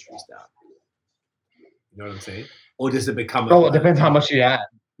it a pastry stout. You know what I'm saying? Or does it become it depends how much you add.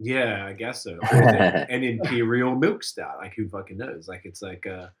 Yeah, I guess so. Or is it an imperial milk stout? Like, who fucking knows? Like, it's like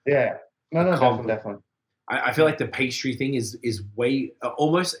a... Yeah. No, definitely. I feel like the pastry thing is way...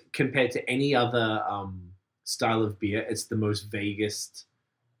 almost compared to any other style of beer, it's the most vaguest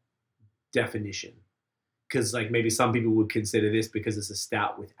definition. Because like maybe some people would consider this because it's a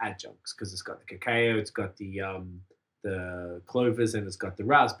stout with adjuncts, because it's got the cacao, it's got the clovers, and it's got the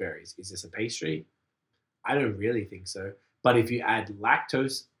raspberries. Is this a pastry? I don't really think so. But if you add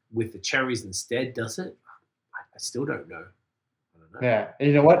lactose with the cherries instead, does it? I still don't know. I don't know. Yeah, and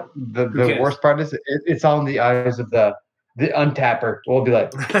you know what? The worst part is it's on the eyes of the untapper. We'll be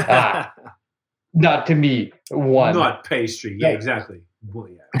like, not to me. One, not pastry. Yeah, exactly. Well,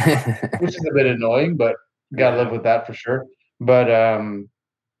 yeah. Which is a bit annoying, but gotta live with that for sure. But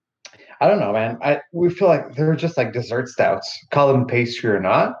I don't know, man. We feel like they're just like dessert stouts. Call them pastry or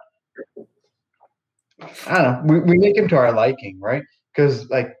not. I don't know. We make them to our liking, right? Because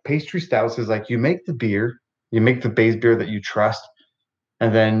like pastry stouts is like you make the beer, you make the base beer that you trust,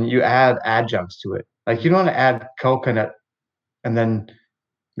 and then you add adjuncts to it. Like you don't want to add coconut and then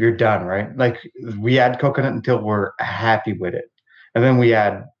you're done, right? Like we add coconut until we're happy with it, and then we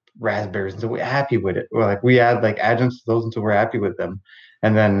add raspberries until we're happy with it. Or like we add like adjuncts to those until we're happy with them,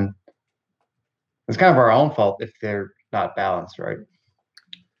 and then it's kind of our own fault if they're not balanced, right?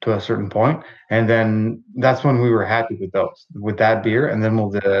 To a certain point, and then that's when we were happy with that beer, and then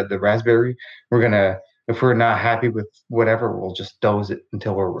the raspberry. We're gonna, if we're not happy with whatever, we'll just dose it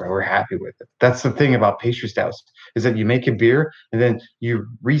until we're happy with it. That's the thing about pastry stouts, is that you make a beer and then you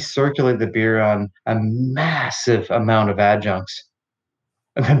recirculate the beer on a massive amount of adjuncts,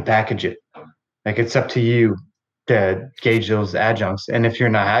 and then package it. Like it's up to you to gauge those adjuncts, and if you're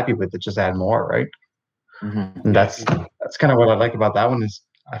not happy with it, just add more, right? Mm-hmm. And that's kind of what I like about that one is.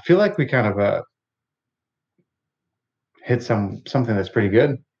 I feel like we kind of hit something that's pretty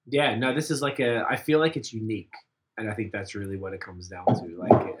good. Yeah, no, this is like I feel like it's unique, and I think that's really what it comes down to.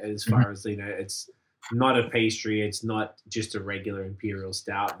 Like as far as it's not a pastry, it's not just a regular imperial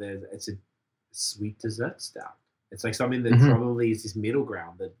stout. It's a sweet dessert stout. It's like something that probably is this middle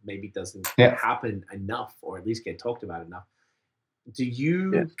ground that maybe doesn't happen enough, or at least get talked about enough. Do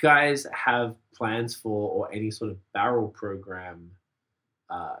you guys have plans for or any sort of barrel program?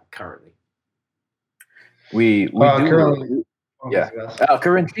 Currently, we do.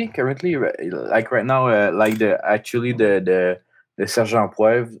 Currently, currently, like right now, like the Sergent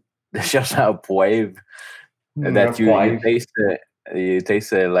Poivre, that you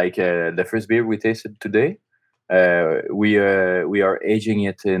taste like the first beer we tasted today. We are aging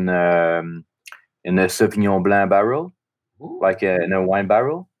it in in a Sauvignon Blanc barrel, Ooh, like in a wine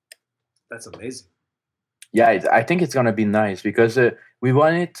barrel. that's amazing. Yeah, I think it's gonna be nice because we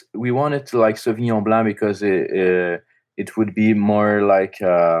want it to like Sauvignon Blanc because it would be more like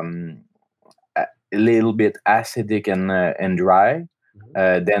a little bit acidic and dry.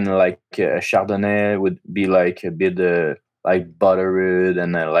 Then like a Chardonnay would be like a bit like buttered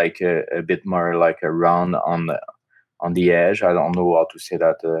and like a bit more like a round on the edge. I don't know how to say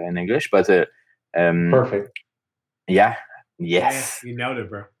that in English, but Perfect. yeah, Yeah, yes, you nailed it,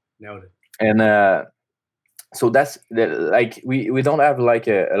 bro. Nailed it. and so that's like we don't have like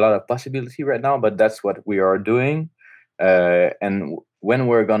a lot of possibility right now, but that's what we are doing. And when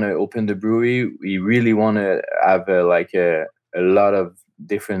we're gonna open the brewery, we really want to have like a lot of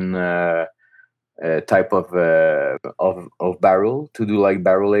different type of barrel to do like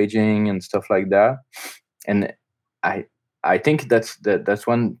barrel aging and stuff like that. And I think that's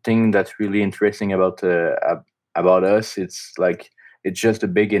one thing that's really interesting about us. It's like it's just the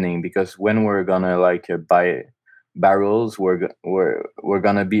beginning, because when we're gonna like buy barrels, we're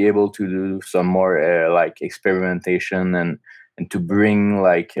gonna be able to do some more like experimentation and to bring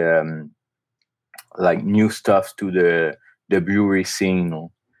like new stuff to the brewery scene. You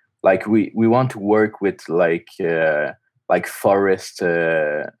know? Like we want to work with like forest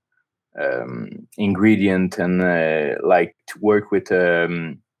ingredient and like to work with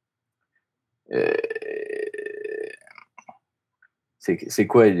c'est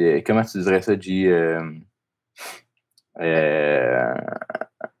quoi comment tu dirais ça, G?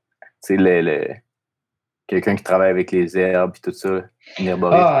 C'est quelqu'un qui travaille avec les herbes et tout ça, une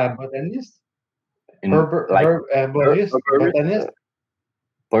herboriste. Ah, botaniste. Une- Herboriste, botaniste.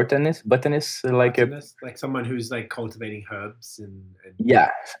 Botanist, like a Botanist, like someone who's like cultivating herbs and yeah,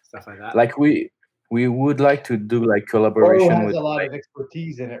 stuff like that. like we would like to do like Oro collaboration has with a lot like, of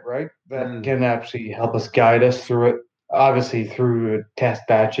expertise in it, right? That Mm. can actually help us guide us through it. Obviously, through test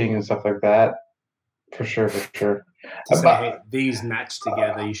batching and stuff like that. For sure. to say, hey, these match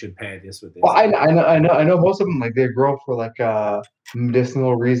together. You should pair this with this. Well, I know most of them, like, they grow for like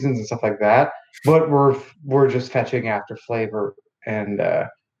medicinal reasons and stuff like that. But we're just fetching after flavor and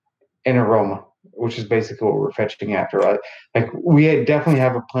aroma, which is basically what we're fetching after. Right? Like we definitely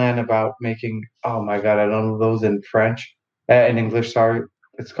have a plan about making. Oh my god, I don't know those in French, in English. Sorry,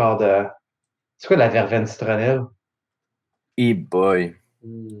 it's called it's called la verveine citronnelle. boy.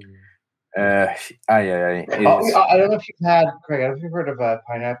 Mm. Aye. Oh, I don't know if you've had, Craig. I don't know if you've heard of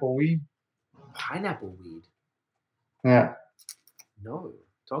pineapple weed. Pineapple weed. Yeah, No,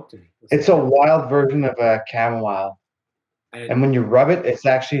 talk to me. it's a wild version of a chamomile, and when you rub it, it's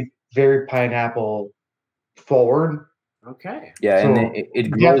actually very pineapple forward. okay. Yeah, So and it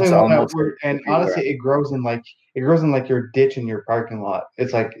grows definitely one that almost. and everywhere. honestly, it grows in like your ditch in your parking lot.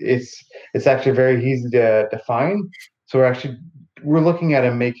 It's like it's actually very easy to find. So we're looking at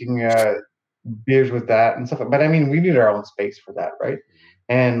making beers with that and stuff. But I mean, we need our own space for that, right?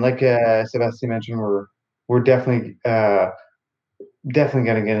 And like Sebastian mentioned, we're definitely gonna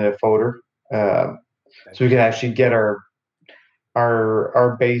get a folder, so we can actually get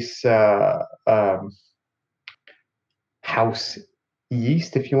our base house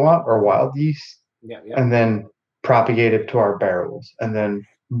yeast, if you want, or wild yeast, Yeah. and then propagate it to our barrels and then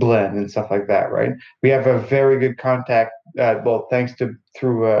blend and stuff like that, right? We have a very good contact, well, thanks to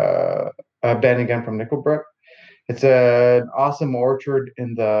through Ben again from Nickelbrook. It's an awesome orchard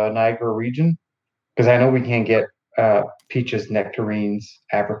in the Niagara region, because I know we can't get peaches, nectarines,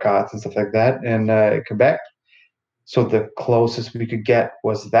 apricots, and stuff like that in Quebec. So the closest we could get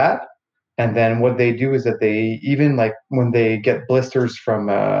was that. And then what they do is that they, even like when they get blisters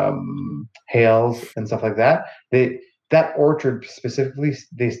from hails and stuff like that, that orchard specifically,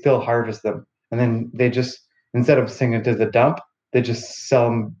 they still harvest them, and then they just, instead of sending it to the dump, they just sell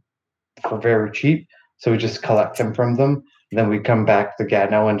them for very cheap. So we just collect them from them, and then we come back to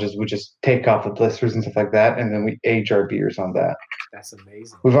Gatineau and we just take off the blisters and stuff like that, and then we age our beers on that. That's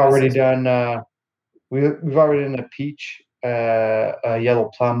amazing. We've already done we've already done a peach, a yellow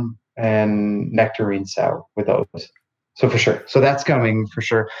plum, and nectarine sour with those. So for sure. So that's coming for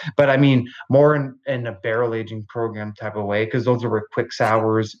sure. But I mean, more in a barrel aging program type of way, because those were quick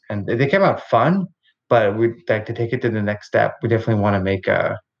sours and they came out fun. But we'd like to take it to the next step. We definitely want to make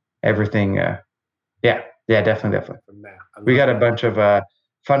everything. Yeah, definitely. From there. We got a bunch of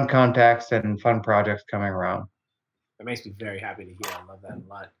fun contacts and fun projects coming around. That makes me very happy to hear. I love that a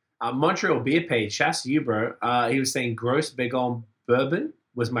lot. Montreal Beer Page, shouts to you, bro. He was saying Gross Begon Bourbon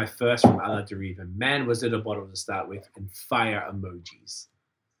was my first from Ala Deriva. Man, was it a bottle to start with, and fire emojis.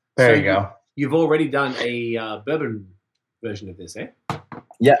 There you go. You've already done a bourbon version of this, eh?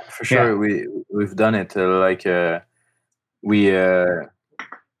 Yeah, for sure. We've done it. We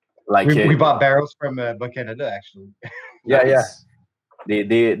we bought barrels from Canada actually. yeah. Nice.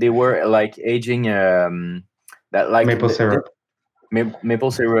 They were like aging that like Maple syrup.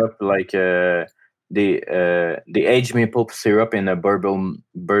 maple syrup like they age maple syrup in a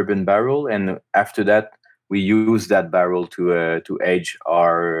bourbon barrel, and after that we use that barrel to age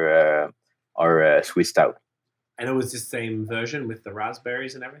our Swiss stout. And it was the same version with the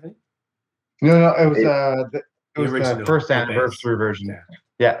raspberries and everything. No, it was The the original, first the anniversary base. version. Okay.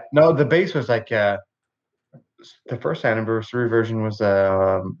 Yeah, no, the base was like the first anniversary version was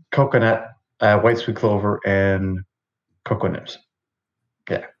coconut, white sweet clover, and cocoa nibs.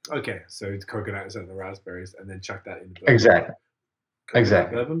 Yeah. Okay, so it's coconuts and the raspberries, and then chuck that in. Exactly. Coconut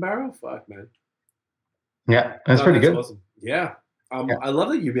Exactly. Bourbon barrel, fuck man. Yeah, that's No, pretty that's good. awesome. Yeah. Yeah. I love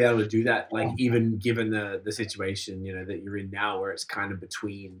that you'd be able to do that, like even given the situation, that you're in now, where it's kind of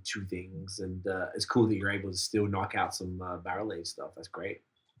between two things, and it's cool that you're able to still knock out some barrel aged stuff. That's great.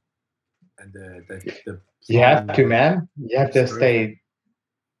 And the You have to, plum- man. You have to stay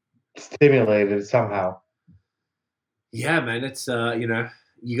stimulated somehow. Yeah, man. It's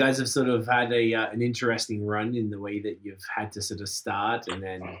you guys have sort of had an interesting run in the way that you've had to sort of start and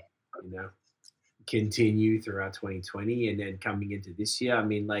then continue throughout 2020 and then coming into this year. I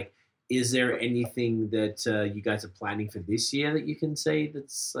mean, like, is there anything that you guys are planning for this year that you can say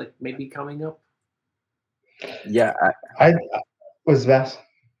that's like maybe coming up? Yeah, I was best.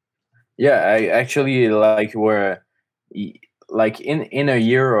 yeah. I actually like we're like in a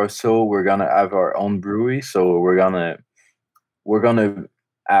year or so we're gonna have our own brewery, so we're gonna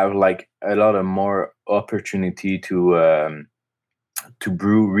have like a lot of more opportunity to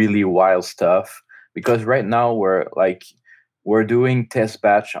brew really wild stuff, because right now we're doing test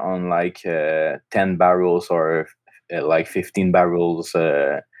batch on like 10 barrels or like 15 barrels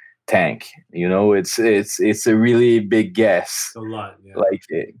tank. It's a really big guess. It's a lot. Yeah.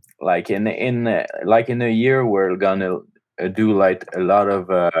 Like in a year we're gonna do like a lot of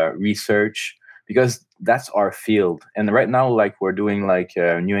research, because that's our field. And right now, like, we're doing like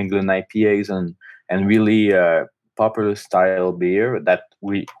New England IPAs and really popular style beer that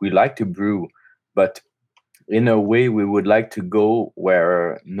we like to brew, but in a way we would like to go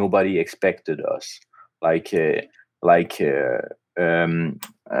where nobody expected us, how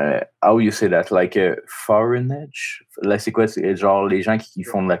you say that, like foreignage. Là, c'est quoi? C'est genre les gens qui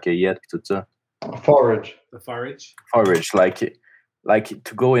font de la cueillette et tout ça. Forage. The forage. Forage, like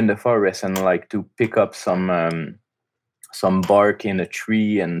to go in the forest and like to pick up some bark in a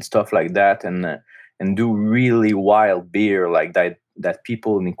tree and stuff like that, and do really wild beer like that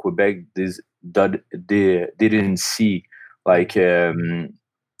people in Quebec they didn't see. Like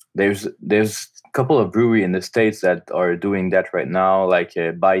there's a couple of brewery in the States that are doing that right now, like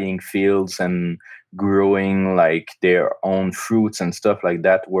buying fields and growing like their own fruits and stuff like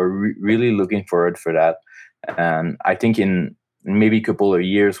that. We're really looking forward for that, and I think in maybe a couple of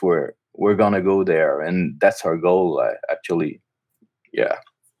years we're gonna go there, and that's our goal actually. Yeah.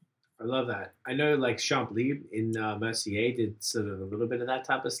 I love that. I know, like, Champlain in Mercier did sort of a little bit of that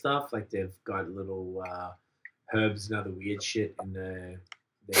type of stuff. Like, they've got little herbs and other weird shit in their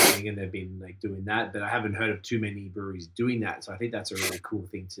thing, and they've been like doing that. But I haven't heard of too many breweries doing that. So I think that's a really cool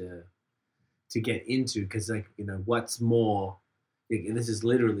thing to get into, because, like, what's more, and this is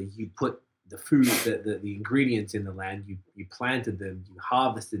literally, you put the food, the ingredients in the land, you planted them, you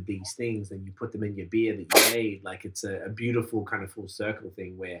harvested these things, and you put them in your beer that you made. Like, it's a beautiful kind of full circle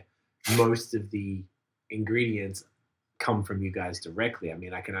thing where most of the ingredients come from you guys directly. I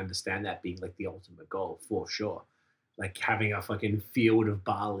mean, I can understand that being like the ultimate goal for sure. Like having a fucking field of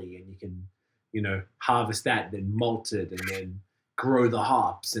barley, and you can, harvest that, then malt it, and then grow the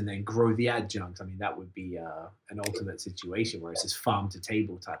hops, and then grow the adjuncts. I mean, that would be an ultimate situation where it's just farm to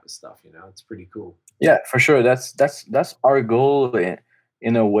table type of stuff. It's pretty cool. Yeah, for sure. That's our goal.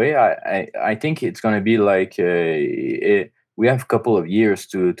 In a way, I think it's gonna be like we have a couple of years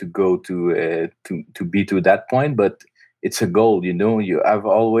to go to be to that point, but it's a goal. You have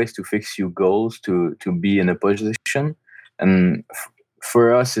always to fix your goals to be in a position, and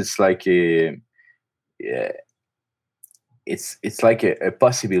for us, it's like it's like a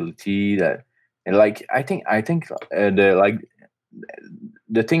possibility that, and like I think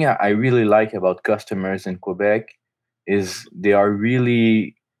the thing I really like about customers in Quebec is they are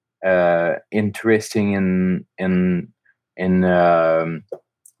really interesting in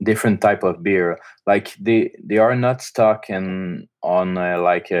different type of beer. Like they are not stuck on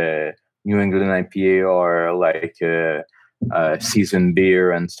like a New England IPA or like seasoned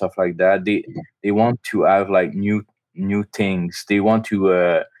beer and stuff like that. They want to have like new new things. They want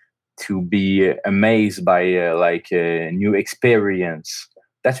to be amazed by new experience.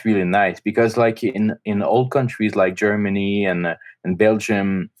 That's really nice because like in old countries like Germany and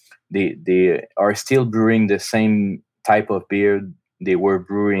Belgium, they are still brewing the same type of beer they were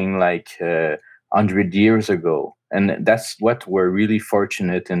brewing like 100 years ago, and that's what we're really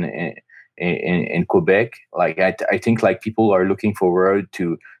fortunate in Quebec. Like I think like people are looking forward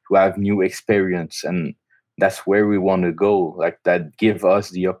to have new experience, and that's where we want to go. Like that give us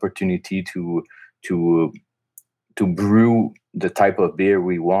the opportunity to to brew the type of beer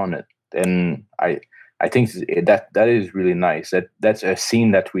we wanted. And I think that is really nice. That's a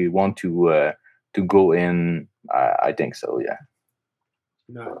scene that we want to go in. I think so. Yeah.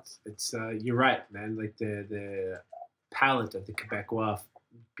 No, it's you're right, man. Like the palate of the Quebecois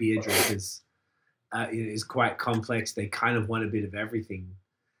beer drinkers is quite complex. They kind of want a bit of everything,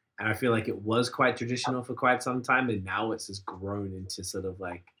 and I feel like it was quite traditional for quite some time, and now it's just grown into sort of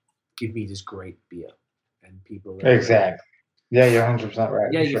like, give me this great beer, and people are, Exactly. Yeah, you're 100% right.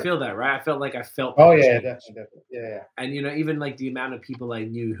 yeah, for you sure. feel that, right? I felt like I felt. Oh that yeah, change. definitely. Yeah. And even like the amount of people I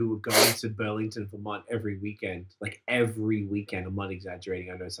knew who were going to Burlington, Vermont every weekend, like every weekend. I'm not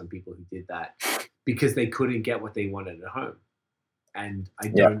exaggerating. I know some people who did that because they couldn't get what they wanted at home. And I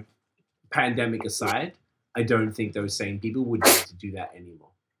don't, pandemic aside, I don't think those same people would be able to do that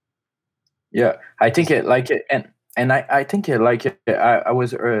anymore. Yeah, I think it like it, and I think it like it, I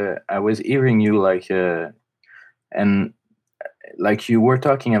was hearing you like and like you were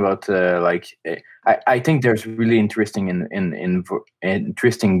talking about I think there's really interesting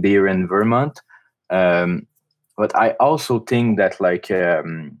interesting beer in Vermont, but I also think that like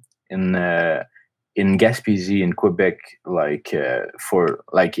in Gaspésie in Quebec, like for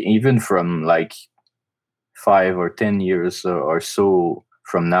like even from like 5 or 10 years or so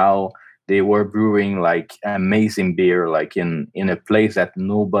from now, they were brewing like amazing beer like in a place that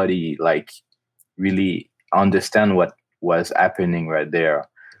nobody like really understand what was happening right there.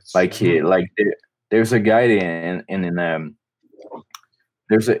 Like there's a guy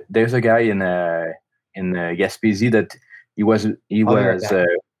there's a guy in Gaspésie that he I'll be right was back.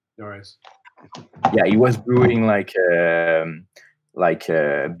 No worries. yeah, he was brewing like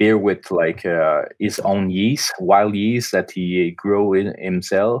beer with like his own yeast, wild yeast that he grew in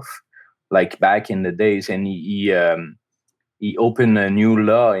himself like back in the days, and he opened a new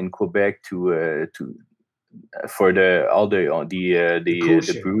law in Quebec to for the all The cool the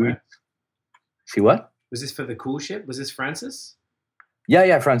ship, brewery. right? See what? Was this for the cool ship? Was this Francis?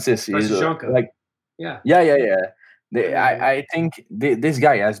 Yeah, Francis. Francis He's Jonker. like Yeah. yeah. Yeah. I think this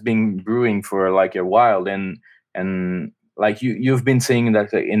guy has been brewing for like a while, and like you've been saying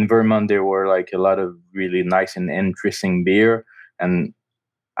that in Vermont there were like a lot of really nice and interesting beer, and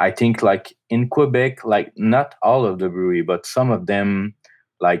I think like in Quebec, like not all of the brewery, but some of them,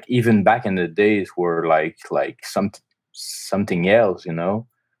 like even back in the days, were like something else, you know.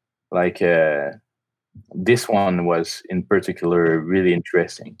 Like this one was in particular really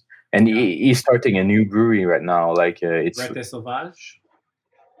interesting, and he's starting a new brewery right now. Like it's Brett de Sauvage.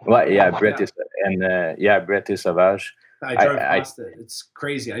 well, yeah, Brett is and Brett is Savage. I drove past it. It's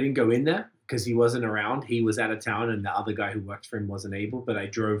crazy. I didn't go in there because he wasn't around. He was out of town, and the other guy who worked for him wasn't able. But I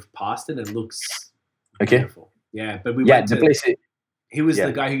drove past it. It looks beautiful. Yeah, but we went the to. place. He was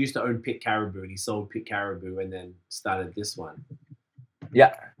the guy who used to own Pit Caribou, and he sold Pit Caribou, and then started this one.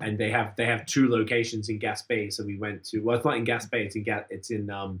 Yeah, and they have two locations in Gaspé. So we went to it's not in Gaspé. It's in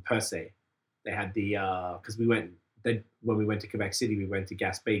Percé. They had the because when we went to Quebec City, we went to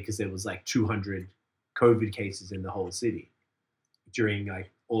Gaspé because there was like 200 COVID cases in the whole city during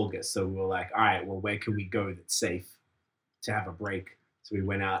like August. So we were like, all right, well, where can we go that's safe to have a break? So we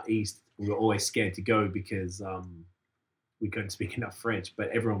went out east. We were always scared to go because we couldn't speak enough French, but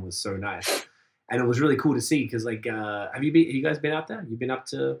everyone was so nice. And it was really cool to see because like, have you guys been out there? You've been up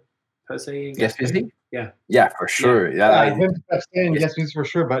to Percé? Yes, yeah. Yeah, for sure. Yeah, I've been to Percé and Gaspésie for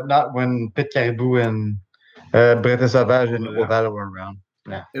sure, but not when Pit Caribou and Brett de Sauvage and Oval were around.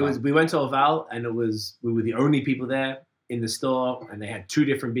 Yeah, we went to Oval, and we were the only people there in the store, and they had two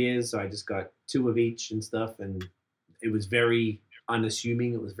different beers, so I just got two of each and stuff, and it was very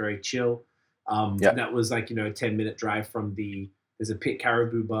unassuming. It was very chill. That was like a 10-minute drive from there's a Pit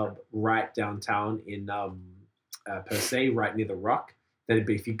Caribou pub right downtown in Percé, right near the Rock. Then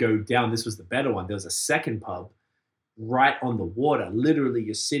if you go down, this was the better one. There was a second pub right on the water. Literally,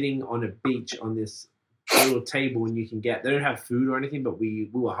 you're sitting on a beach on this little table, and they don't have food or anything, but we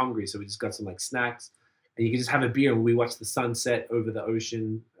were hungry, so we just got some like snacks, and you can just have a beer, and we watched the sunset over the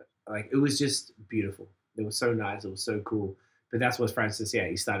ocean. Like, it was just beautiful. It was so nice. It was so cool. But that's what Francis,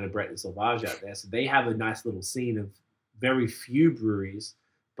 he started Brett and Sauvage out there. So they have a nice little scene of very few breweries,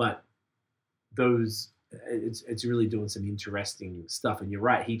 but it's really doing some interesting stuff. And you're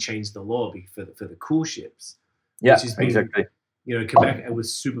right, he changed the law for the cool ships. Yeah, which has been, exactly. Quebec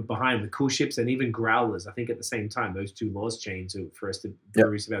was super behind with cool ships and even growlers. I think at the same time, those two laws changed for us to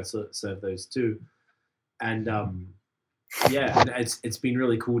breweries to be able to serve those too. And and it's been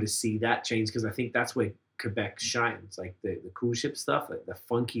really cool to see that change, because I think that's where Quebec shines, like the cool ship stuff, like the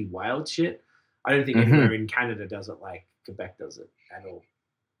funky wild shit. I don't think anywhere in Canada does it like Quebec does it at all.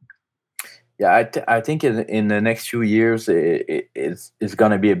 Yeah, I think in the next few years it's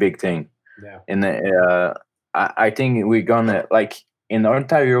gonna be a big thing. Yeah. And I think we're gonna, like, in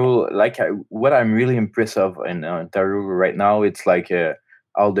Ontario, like what I'm really impressed of in Ontario right now, it's like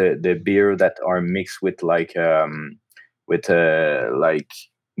all the beer that are mixed with like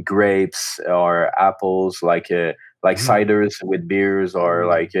grapes or apples, like ciders with beers, or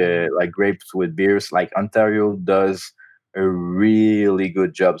like grapes with beers. Like Ontario does a really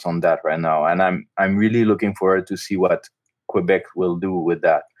good jobs on that right now, and I'm really looking forward to see what Quebec will do with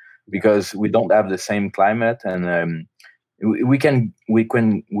that, because we don't have the same climate, and we can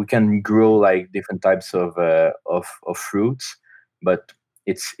grow like different types of fruits, but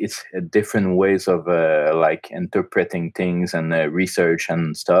it's different ways of like interpreting things and research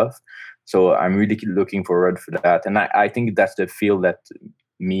and stuff. So I'm really looking forward for that, and I think that's the field that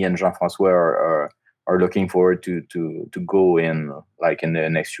me and Jean-François are looking forward to go in, like, in the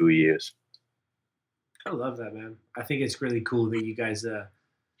next few years. I love that, man. I think it's really cool that you guys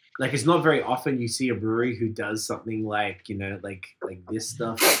like, it's not very often you see a brewery who does something like, like this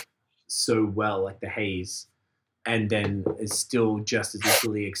stuff so well, like the haze, and then is still just as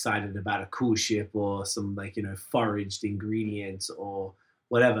equally excited about a cool ship or some, like, foraged ingredients or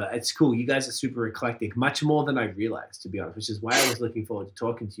whatever. It's cool. You guys are super eclectic, much more than I realized, to be honest, which is why I was looking forward to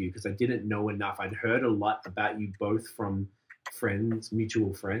talking to you, because I didn't know enough. I'd heard a lot about you both from friends,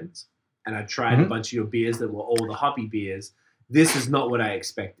 mutual friends, and I tried a bunch of your beers that were all the hoppy beers. This is not what I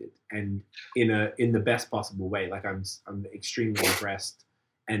expected, and in the best possible way. Like, I'm extremely impressed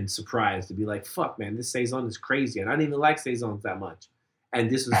and surprised to be like, fuck, man, this saison is crazy, and I don't even like saisons that much, and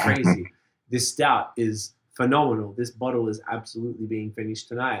this was crazy. This stout is phenomenal. This bottle is absolutely being finished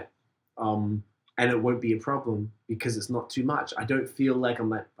tonight, and it won't be a problem because it's not too much. I don't feel like I'm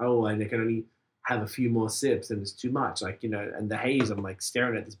like, oh, I can only have a few more sips and it's too much. Like, and the haze, I'm like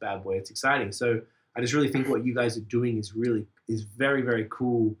staring at this bad boy. It's exciting. So I just really think what you guys are doing is very, very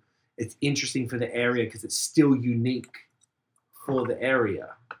cool. It's interesting for the area because it's still unique for the area.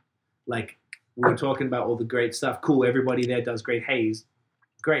 Like, we were talking about all the great stuff. Cool, everybody there does great haze.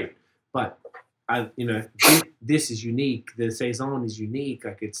 Great. But this is unique. The saison is unique.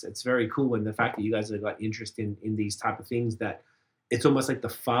 Like, it's very cool. And the fact that you guys have got interest in these type of things, that it's almost like the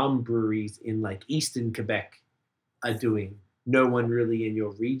farm breweries in like Eastern Quebec are doing, no one really in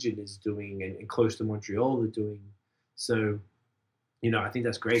your region is doing, and close to Montreal are doing. So, I think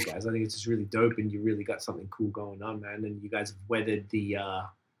that's great, guys. I think it's just really dope, and you really got something cool going on, man. And you guys have weathered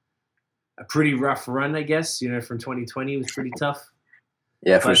a pretty rough run, I guess. From 2020 was pretty tough.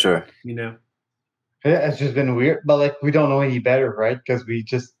 Yeah, for sure. Yeah, it's just been weird, but like, we don't know any better, right? Because we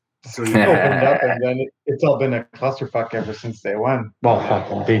just opened up, and then it's all been a clusterfuck ever since day one.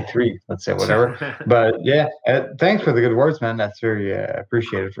 Well, day 3, let's say, whatever. But yeah, thanks for the good words, man. That's very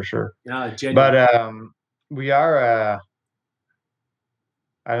appreciated for sure. Genuine. But we are.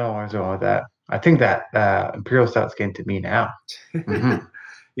 I don't know where I'm going with that. I think that Imperial Stout's getting to me now. Mm-hmm.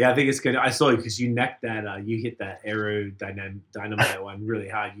 Yeah, I think it's good. I saw you because you necked that. You hit that dynamite one really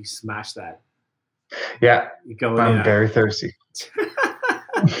hard. You smashed that. Yeah, I'm very thirsty.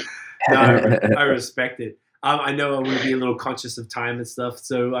 No, I respect it. I know I want to be a little conscious of time and stuff.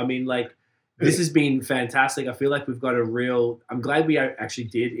 So, I mean, like, this has been fantastic. I feel like we've got I'm glad we actually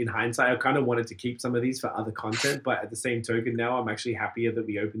did, in hindsight. I kind of wanted to keep some of these for other content, but at the same token now, I'm actually happier that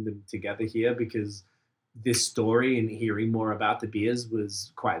we opened them together here, because this story and hearing more about the beers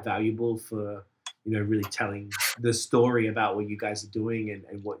was quite valuable for, really telling the story about what you guys are doing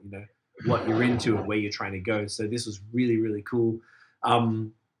and what, what you're into and where you're trying to go. So this was really, really cool.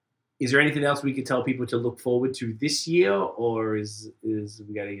 Is there anything else we could tell people to look forward to this year, or is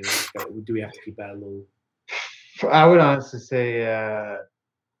we got to, do we have to keep that a little? I would honestly say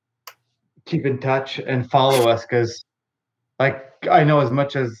keep in touch and follow us, because, like, I know as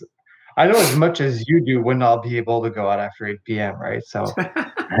much as you do when I'll be able to go out after 8 p.m. Right? So, like,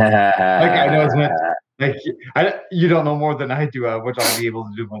 I know as much. Like, you don't know more than I do what I'll be able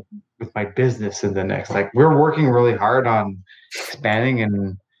to do with my business in the next. Like, we're working really hard on expanding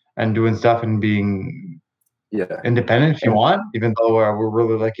and doing stuff and being Yeah. independent if you want, even though we're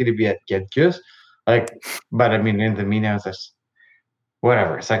really lucky to be at Gedkes. Like, but I mean, in the meantime, it's just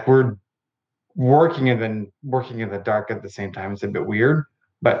whatever. It's like we're working and then working in the dark at the same time. It's a bit weird,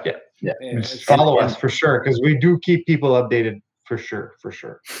 but yeah, Yeah. just follow us for sure because we do keep people updated for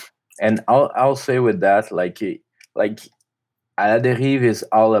sure. And I'll say with that, like À la Dérive is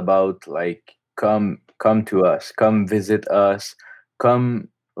all about like come to us, come visit us, come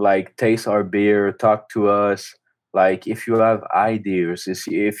like taste our beer, talk to us. Like if you have ideas,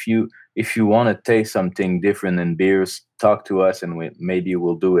 if you want to taste something different in beers, talk to us and maybe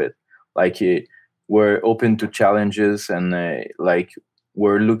we'll do it. Like we're open to challenges and like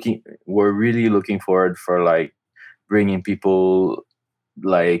we're really looking forward for like bringing people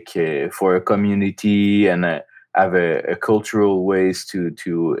like for a community and have a cultural ways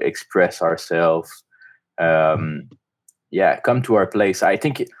to express ourselves. Yeah, come to our place. I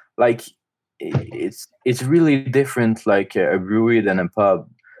think like it's really different like a brewery than a pub,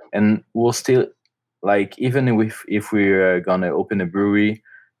 and we'll still like even if we're gonna open a brewery,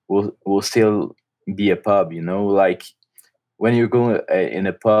 we'll still be a pub. You know, like when you go in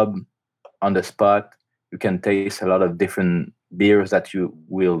a pub on the spot, you can taste a lot of different beers that you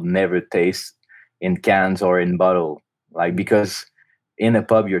will never taste in cans or in bottle. Like because in a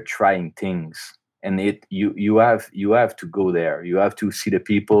pub you're trying things, and you have to go there. You have to see the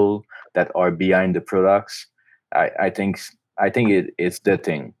people that are behind the products. I think it's the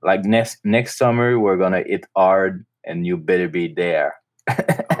thing. Like next summer we're gonna hit hard, and you better be there.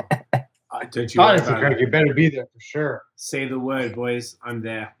 Don't you worry Honestly, about Craig, it. you better be there for sure. Say the word, boys. I'm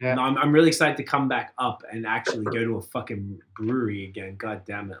there. Yeah. No, I'm really excited to come back up and actually go to a fucking brewery again. God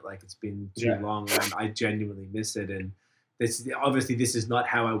damn it! Like it's been too long, and I genuinely miss it. And this is not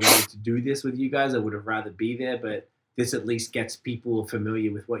how I wanted to do this with you guys. I would have rather be there, but this at least gets people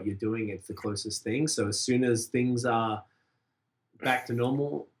familiar with what you're doing. It's the closest thing. So as soon as things are back to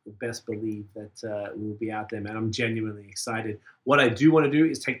normal, best believe that we'll be out there, man. I'm genuinely excited. What I do want to do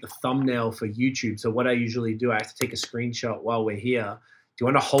is take the thumbnail for YouTube. So what I usually do, I have to take a screenshot while we're here. Do you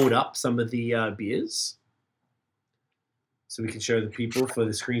want to hold up some of the beers so we can show the people for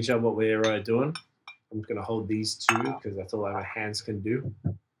the screenshot what we're doing? I'm just going to hold these two because that's all my hands can do.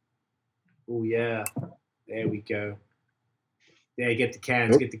 Oh, yeah. There we go. There, get the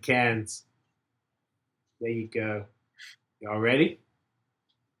cans. Get the cans. There you go. Y'all ready?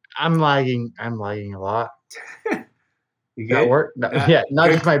 I'm lagging a lot. You That good? work? No, yeah,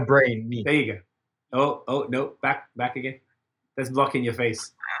 not just my brain. Me. There you go. Oh, no. Back again. That's blocking your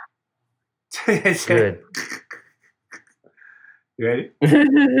face. Good. You ready?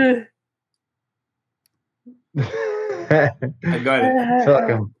 I I got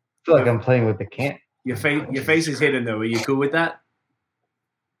it. feel like I'm playing with the can. Your face is hidden though. Are you cool with that?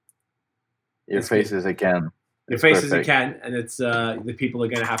 Your That's face good. is a can. Your It's face is a perfect. can, and it's the people are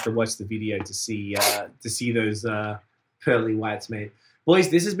going to have to watch the video to see those pearly whites made. Boys,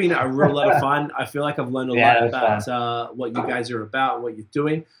 this has been a real lot of fun. I feel like I've learned a lot it was about what you guys are about, and what you're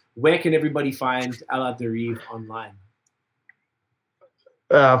doing. Where can everybody find À la Dérive online?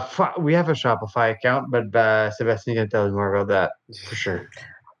 We have a Shopify account, but Sebastian can tell you more about that for sure.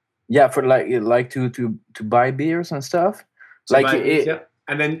 Yeah, for like to buy beers and stuff. So Like by- it, yeah.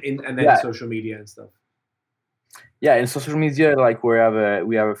 And then Yeah. social media and stuff. yeah, in social media, like we have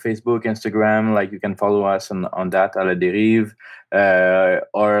a Facebook, Instagram. Like you can follow us on that À la Dérive,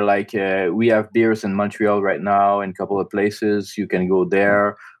 or like we have beers in Montreal right now in a couple of places. You can go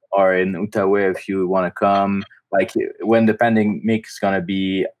there, or in Outaouais if you want to come. Like when the pandemic is gonna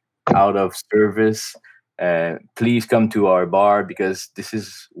be out of service, please come to our bar because this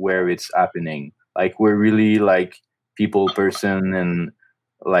is where it's happening. Like we're really like people person, and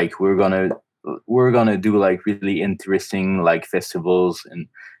like we're gonna do like really interesting like festivals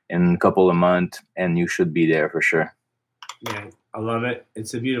in a couple of months, and you should be there for sure. Yeah, I love it.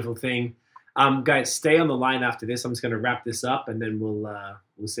 It's a beautiful thing. Guys, stay on the line after this. I'm just going to wrap this up, and then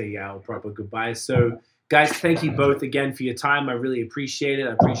we'll say our proper goodbye. So, guys, thank you both again for your time. I really appreciate it.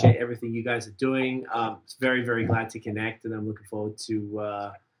 I appreciate everything you guys are doing. It's very, very glad to connect, and I'm looking forward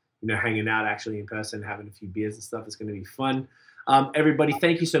to hanging out actually in person, having a few beers and stuff. It's going to be fun. Everybody,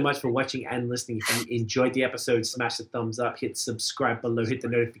 thank you so much for watching and listening. If you enjoyed the episode, smash the thumbs up, hit subscribe below, hit the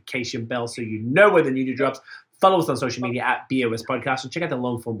notification bell so you know when the new video drops. Follow us on social media at BOS Podcast, and check out the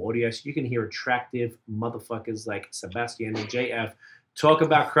long form audio so you can hear attractive motherfuckers like Sebastian and JF talk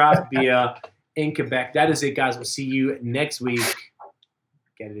about craft beer in Quebec. That is it, guys. We'll see you next week.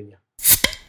 Get it in you.